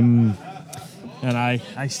 and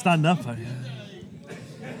I stand up and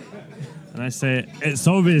I say it's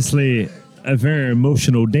obviously a very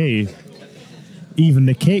emotional day. Even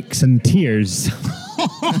the cakes and tears. Even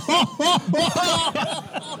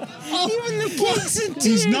the cakes and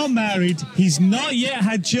He's not married. He's not yet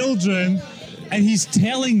had children, and he's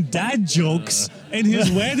telling dad jokes in his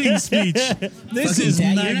wedding speech. This is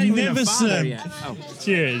magnificent.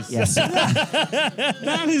 Cheers. Yes.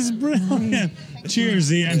 That is brilliant.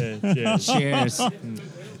 Cheers, Ian. Cheers.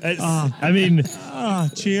 I mean,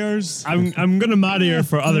 Cheers. I'm gonna marry her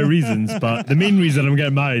for other reasons, but the main reason I'm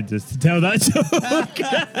getting married is to tell that joke.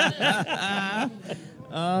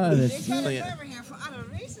 That's Over here for other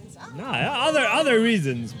reasons. Other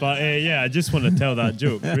reasons, but yeah, I just want to tell that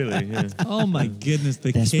joke. Really. Yeah. Oh my goodness,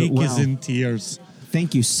 the That's cake what- is wow. in tears.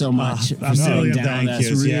 Thank you so much for a sitting million down. thank That's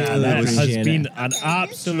yous. really Yeah, that That has appreciate been it. an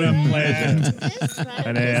absolute pleasure,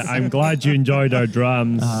 and I'm glad you enjoyed our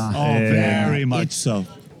drams. Oh, very much so.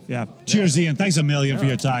 Yeah. Cheers, Ian. Thanks a million for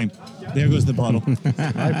your time. There goes the bottle.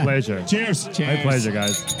 My pleasure. Cheers. My pleasure,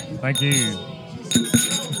 guys. Thank you.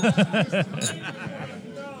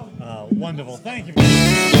 Wonderful. Thank you.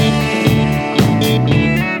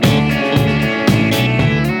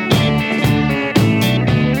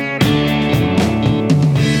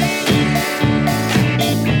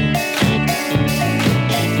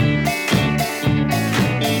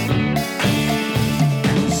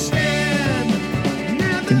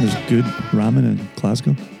 think there's good ramen in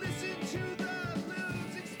Glasgow.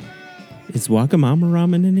 Is Wagamama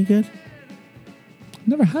ramen any good?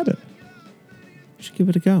 Never had it. Should give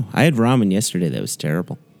it a go. I had ramen yesterday that was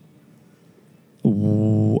terrible.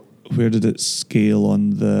 Where did it scale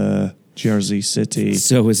on the Jersey City?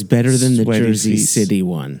 So it was better than the Sweaty Jersey feet. City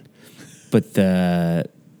one, but the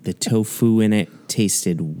tofu in it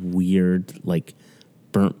tasted weird, like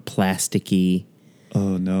burnt plasticky,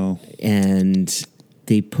 Oh no. and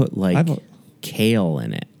they put like I've a- kale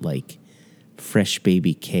in it, like fresh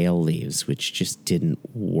baby kale leaves, which just didn't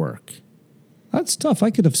work. That's tough.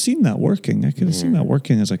 I could have seen that working. I could have seen that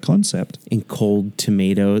working as a concept. And cold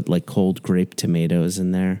tomato, like cold grape tomatoes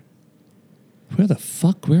in there. Where the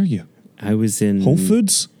fuck were you? I was in Whole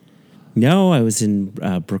Foods? No, I was in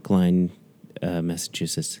Brookline,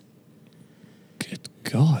 Massachusetts. Good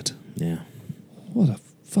God. Yeah, What a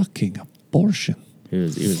fucking abortion. it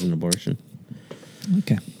was an abortion.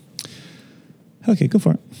 Okay. Okay, go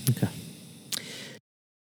for it. Okay.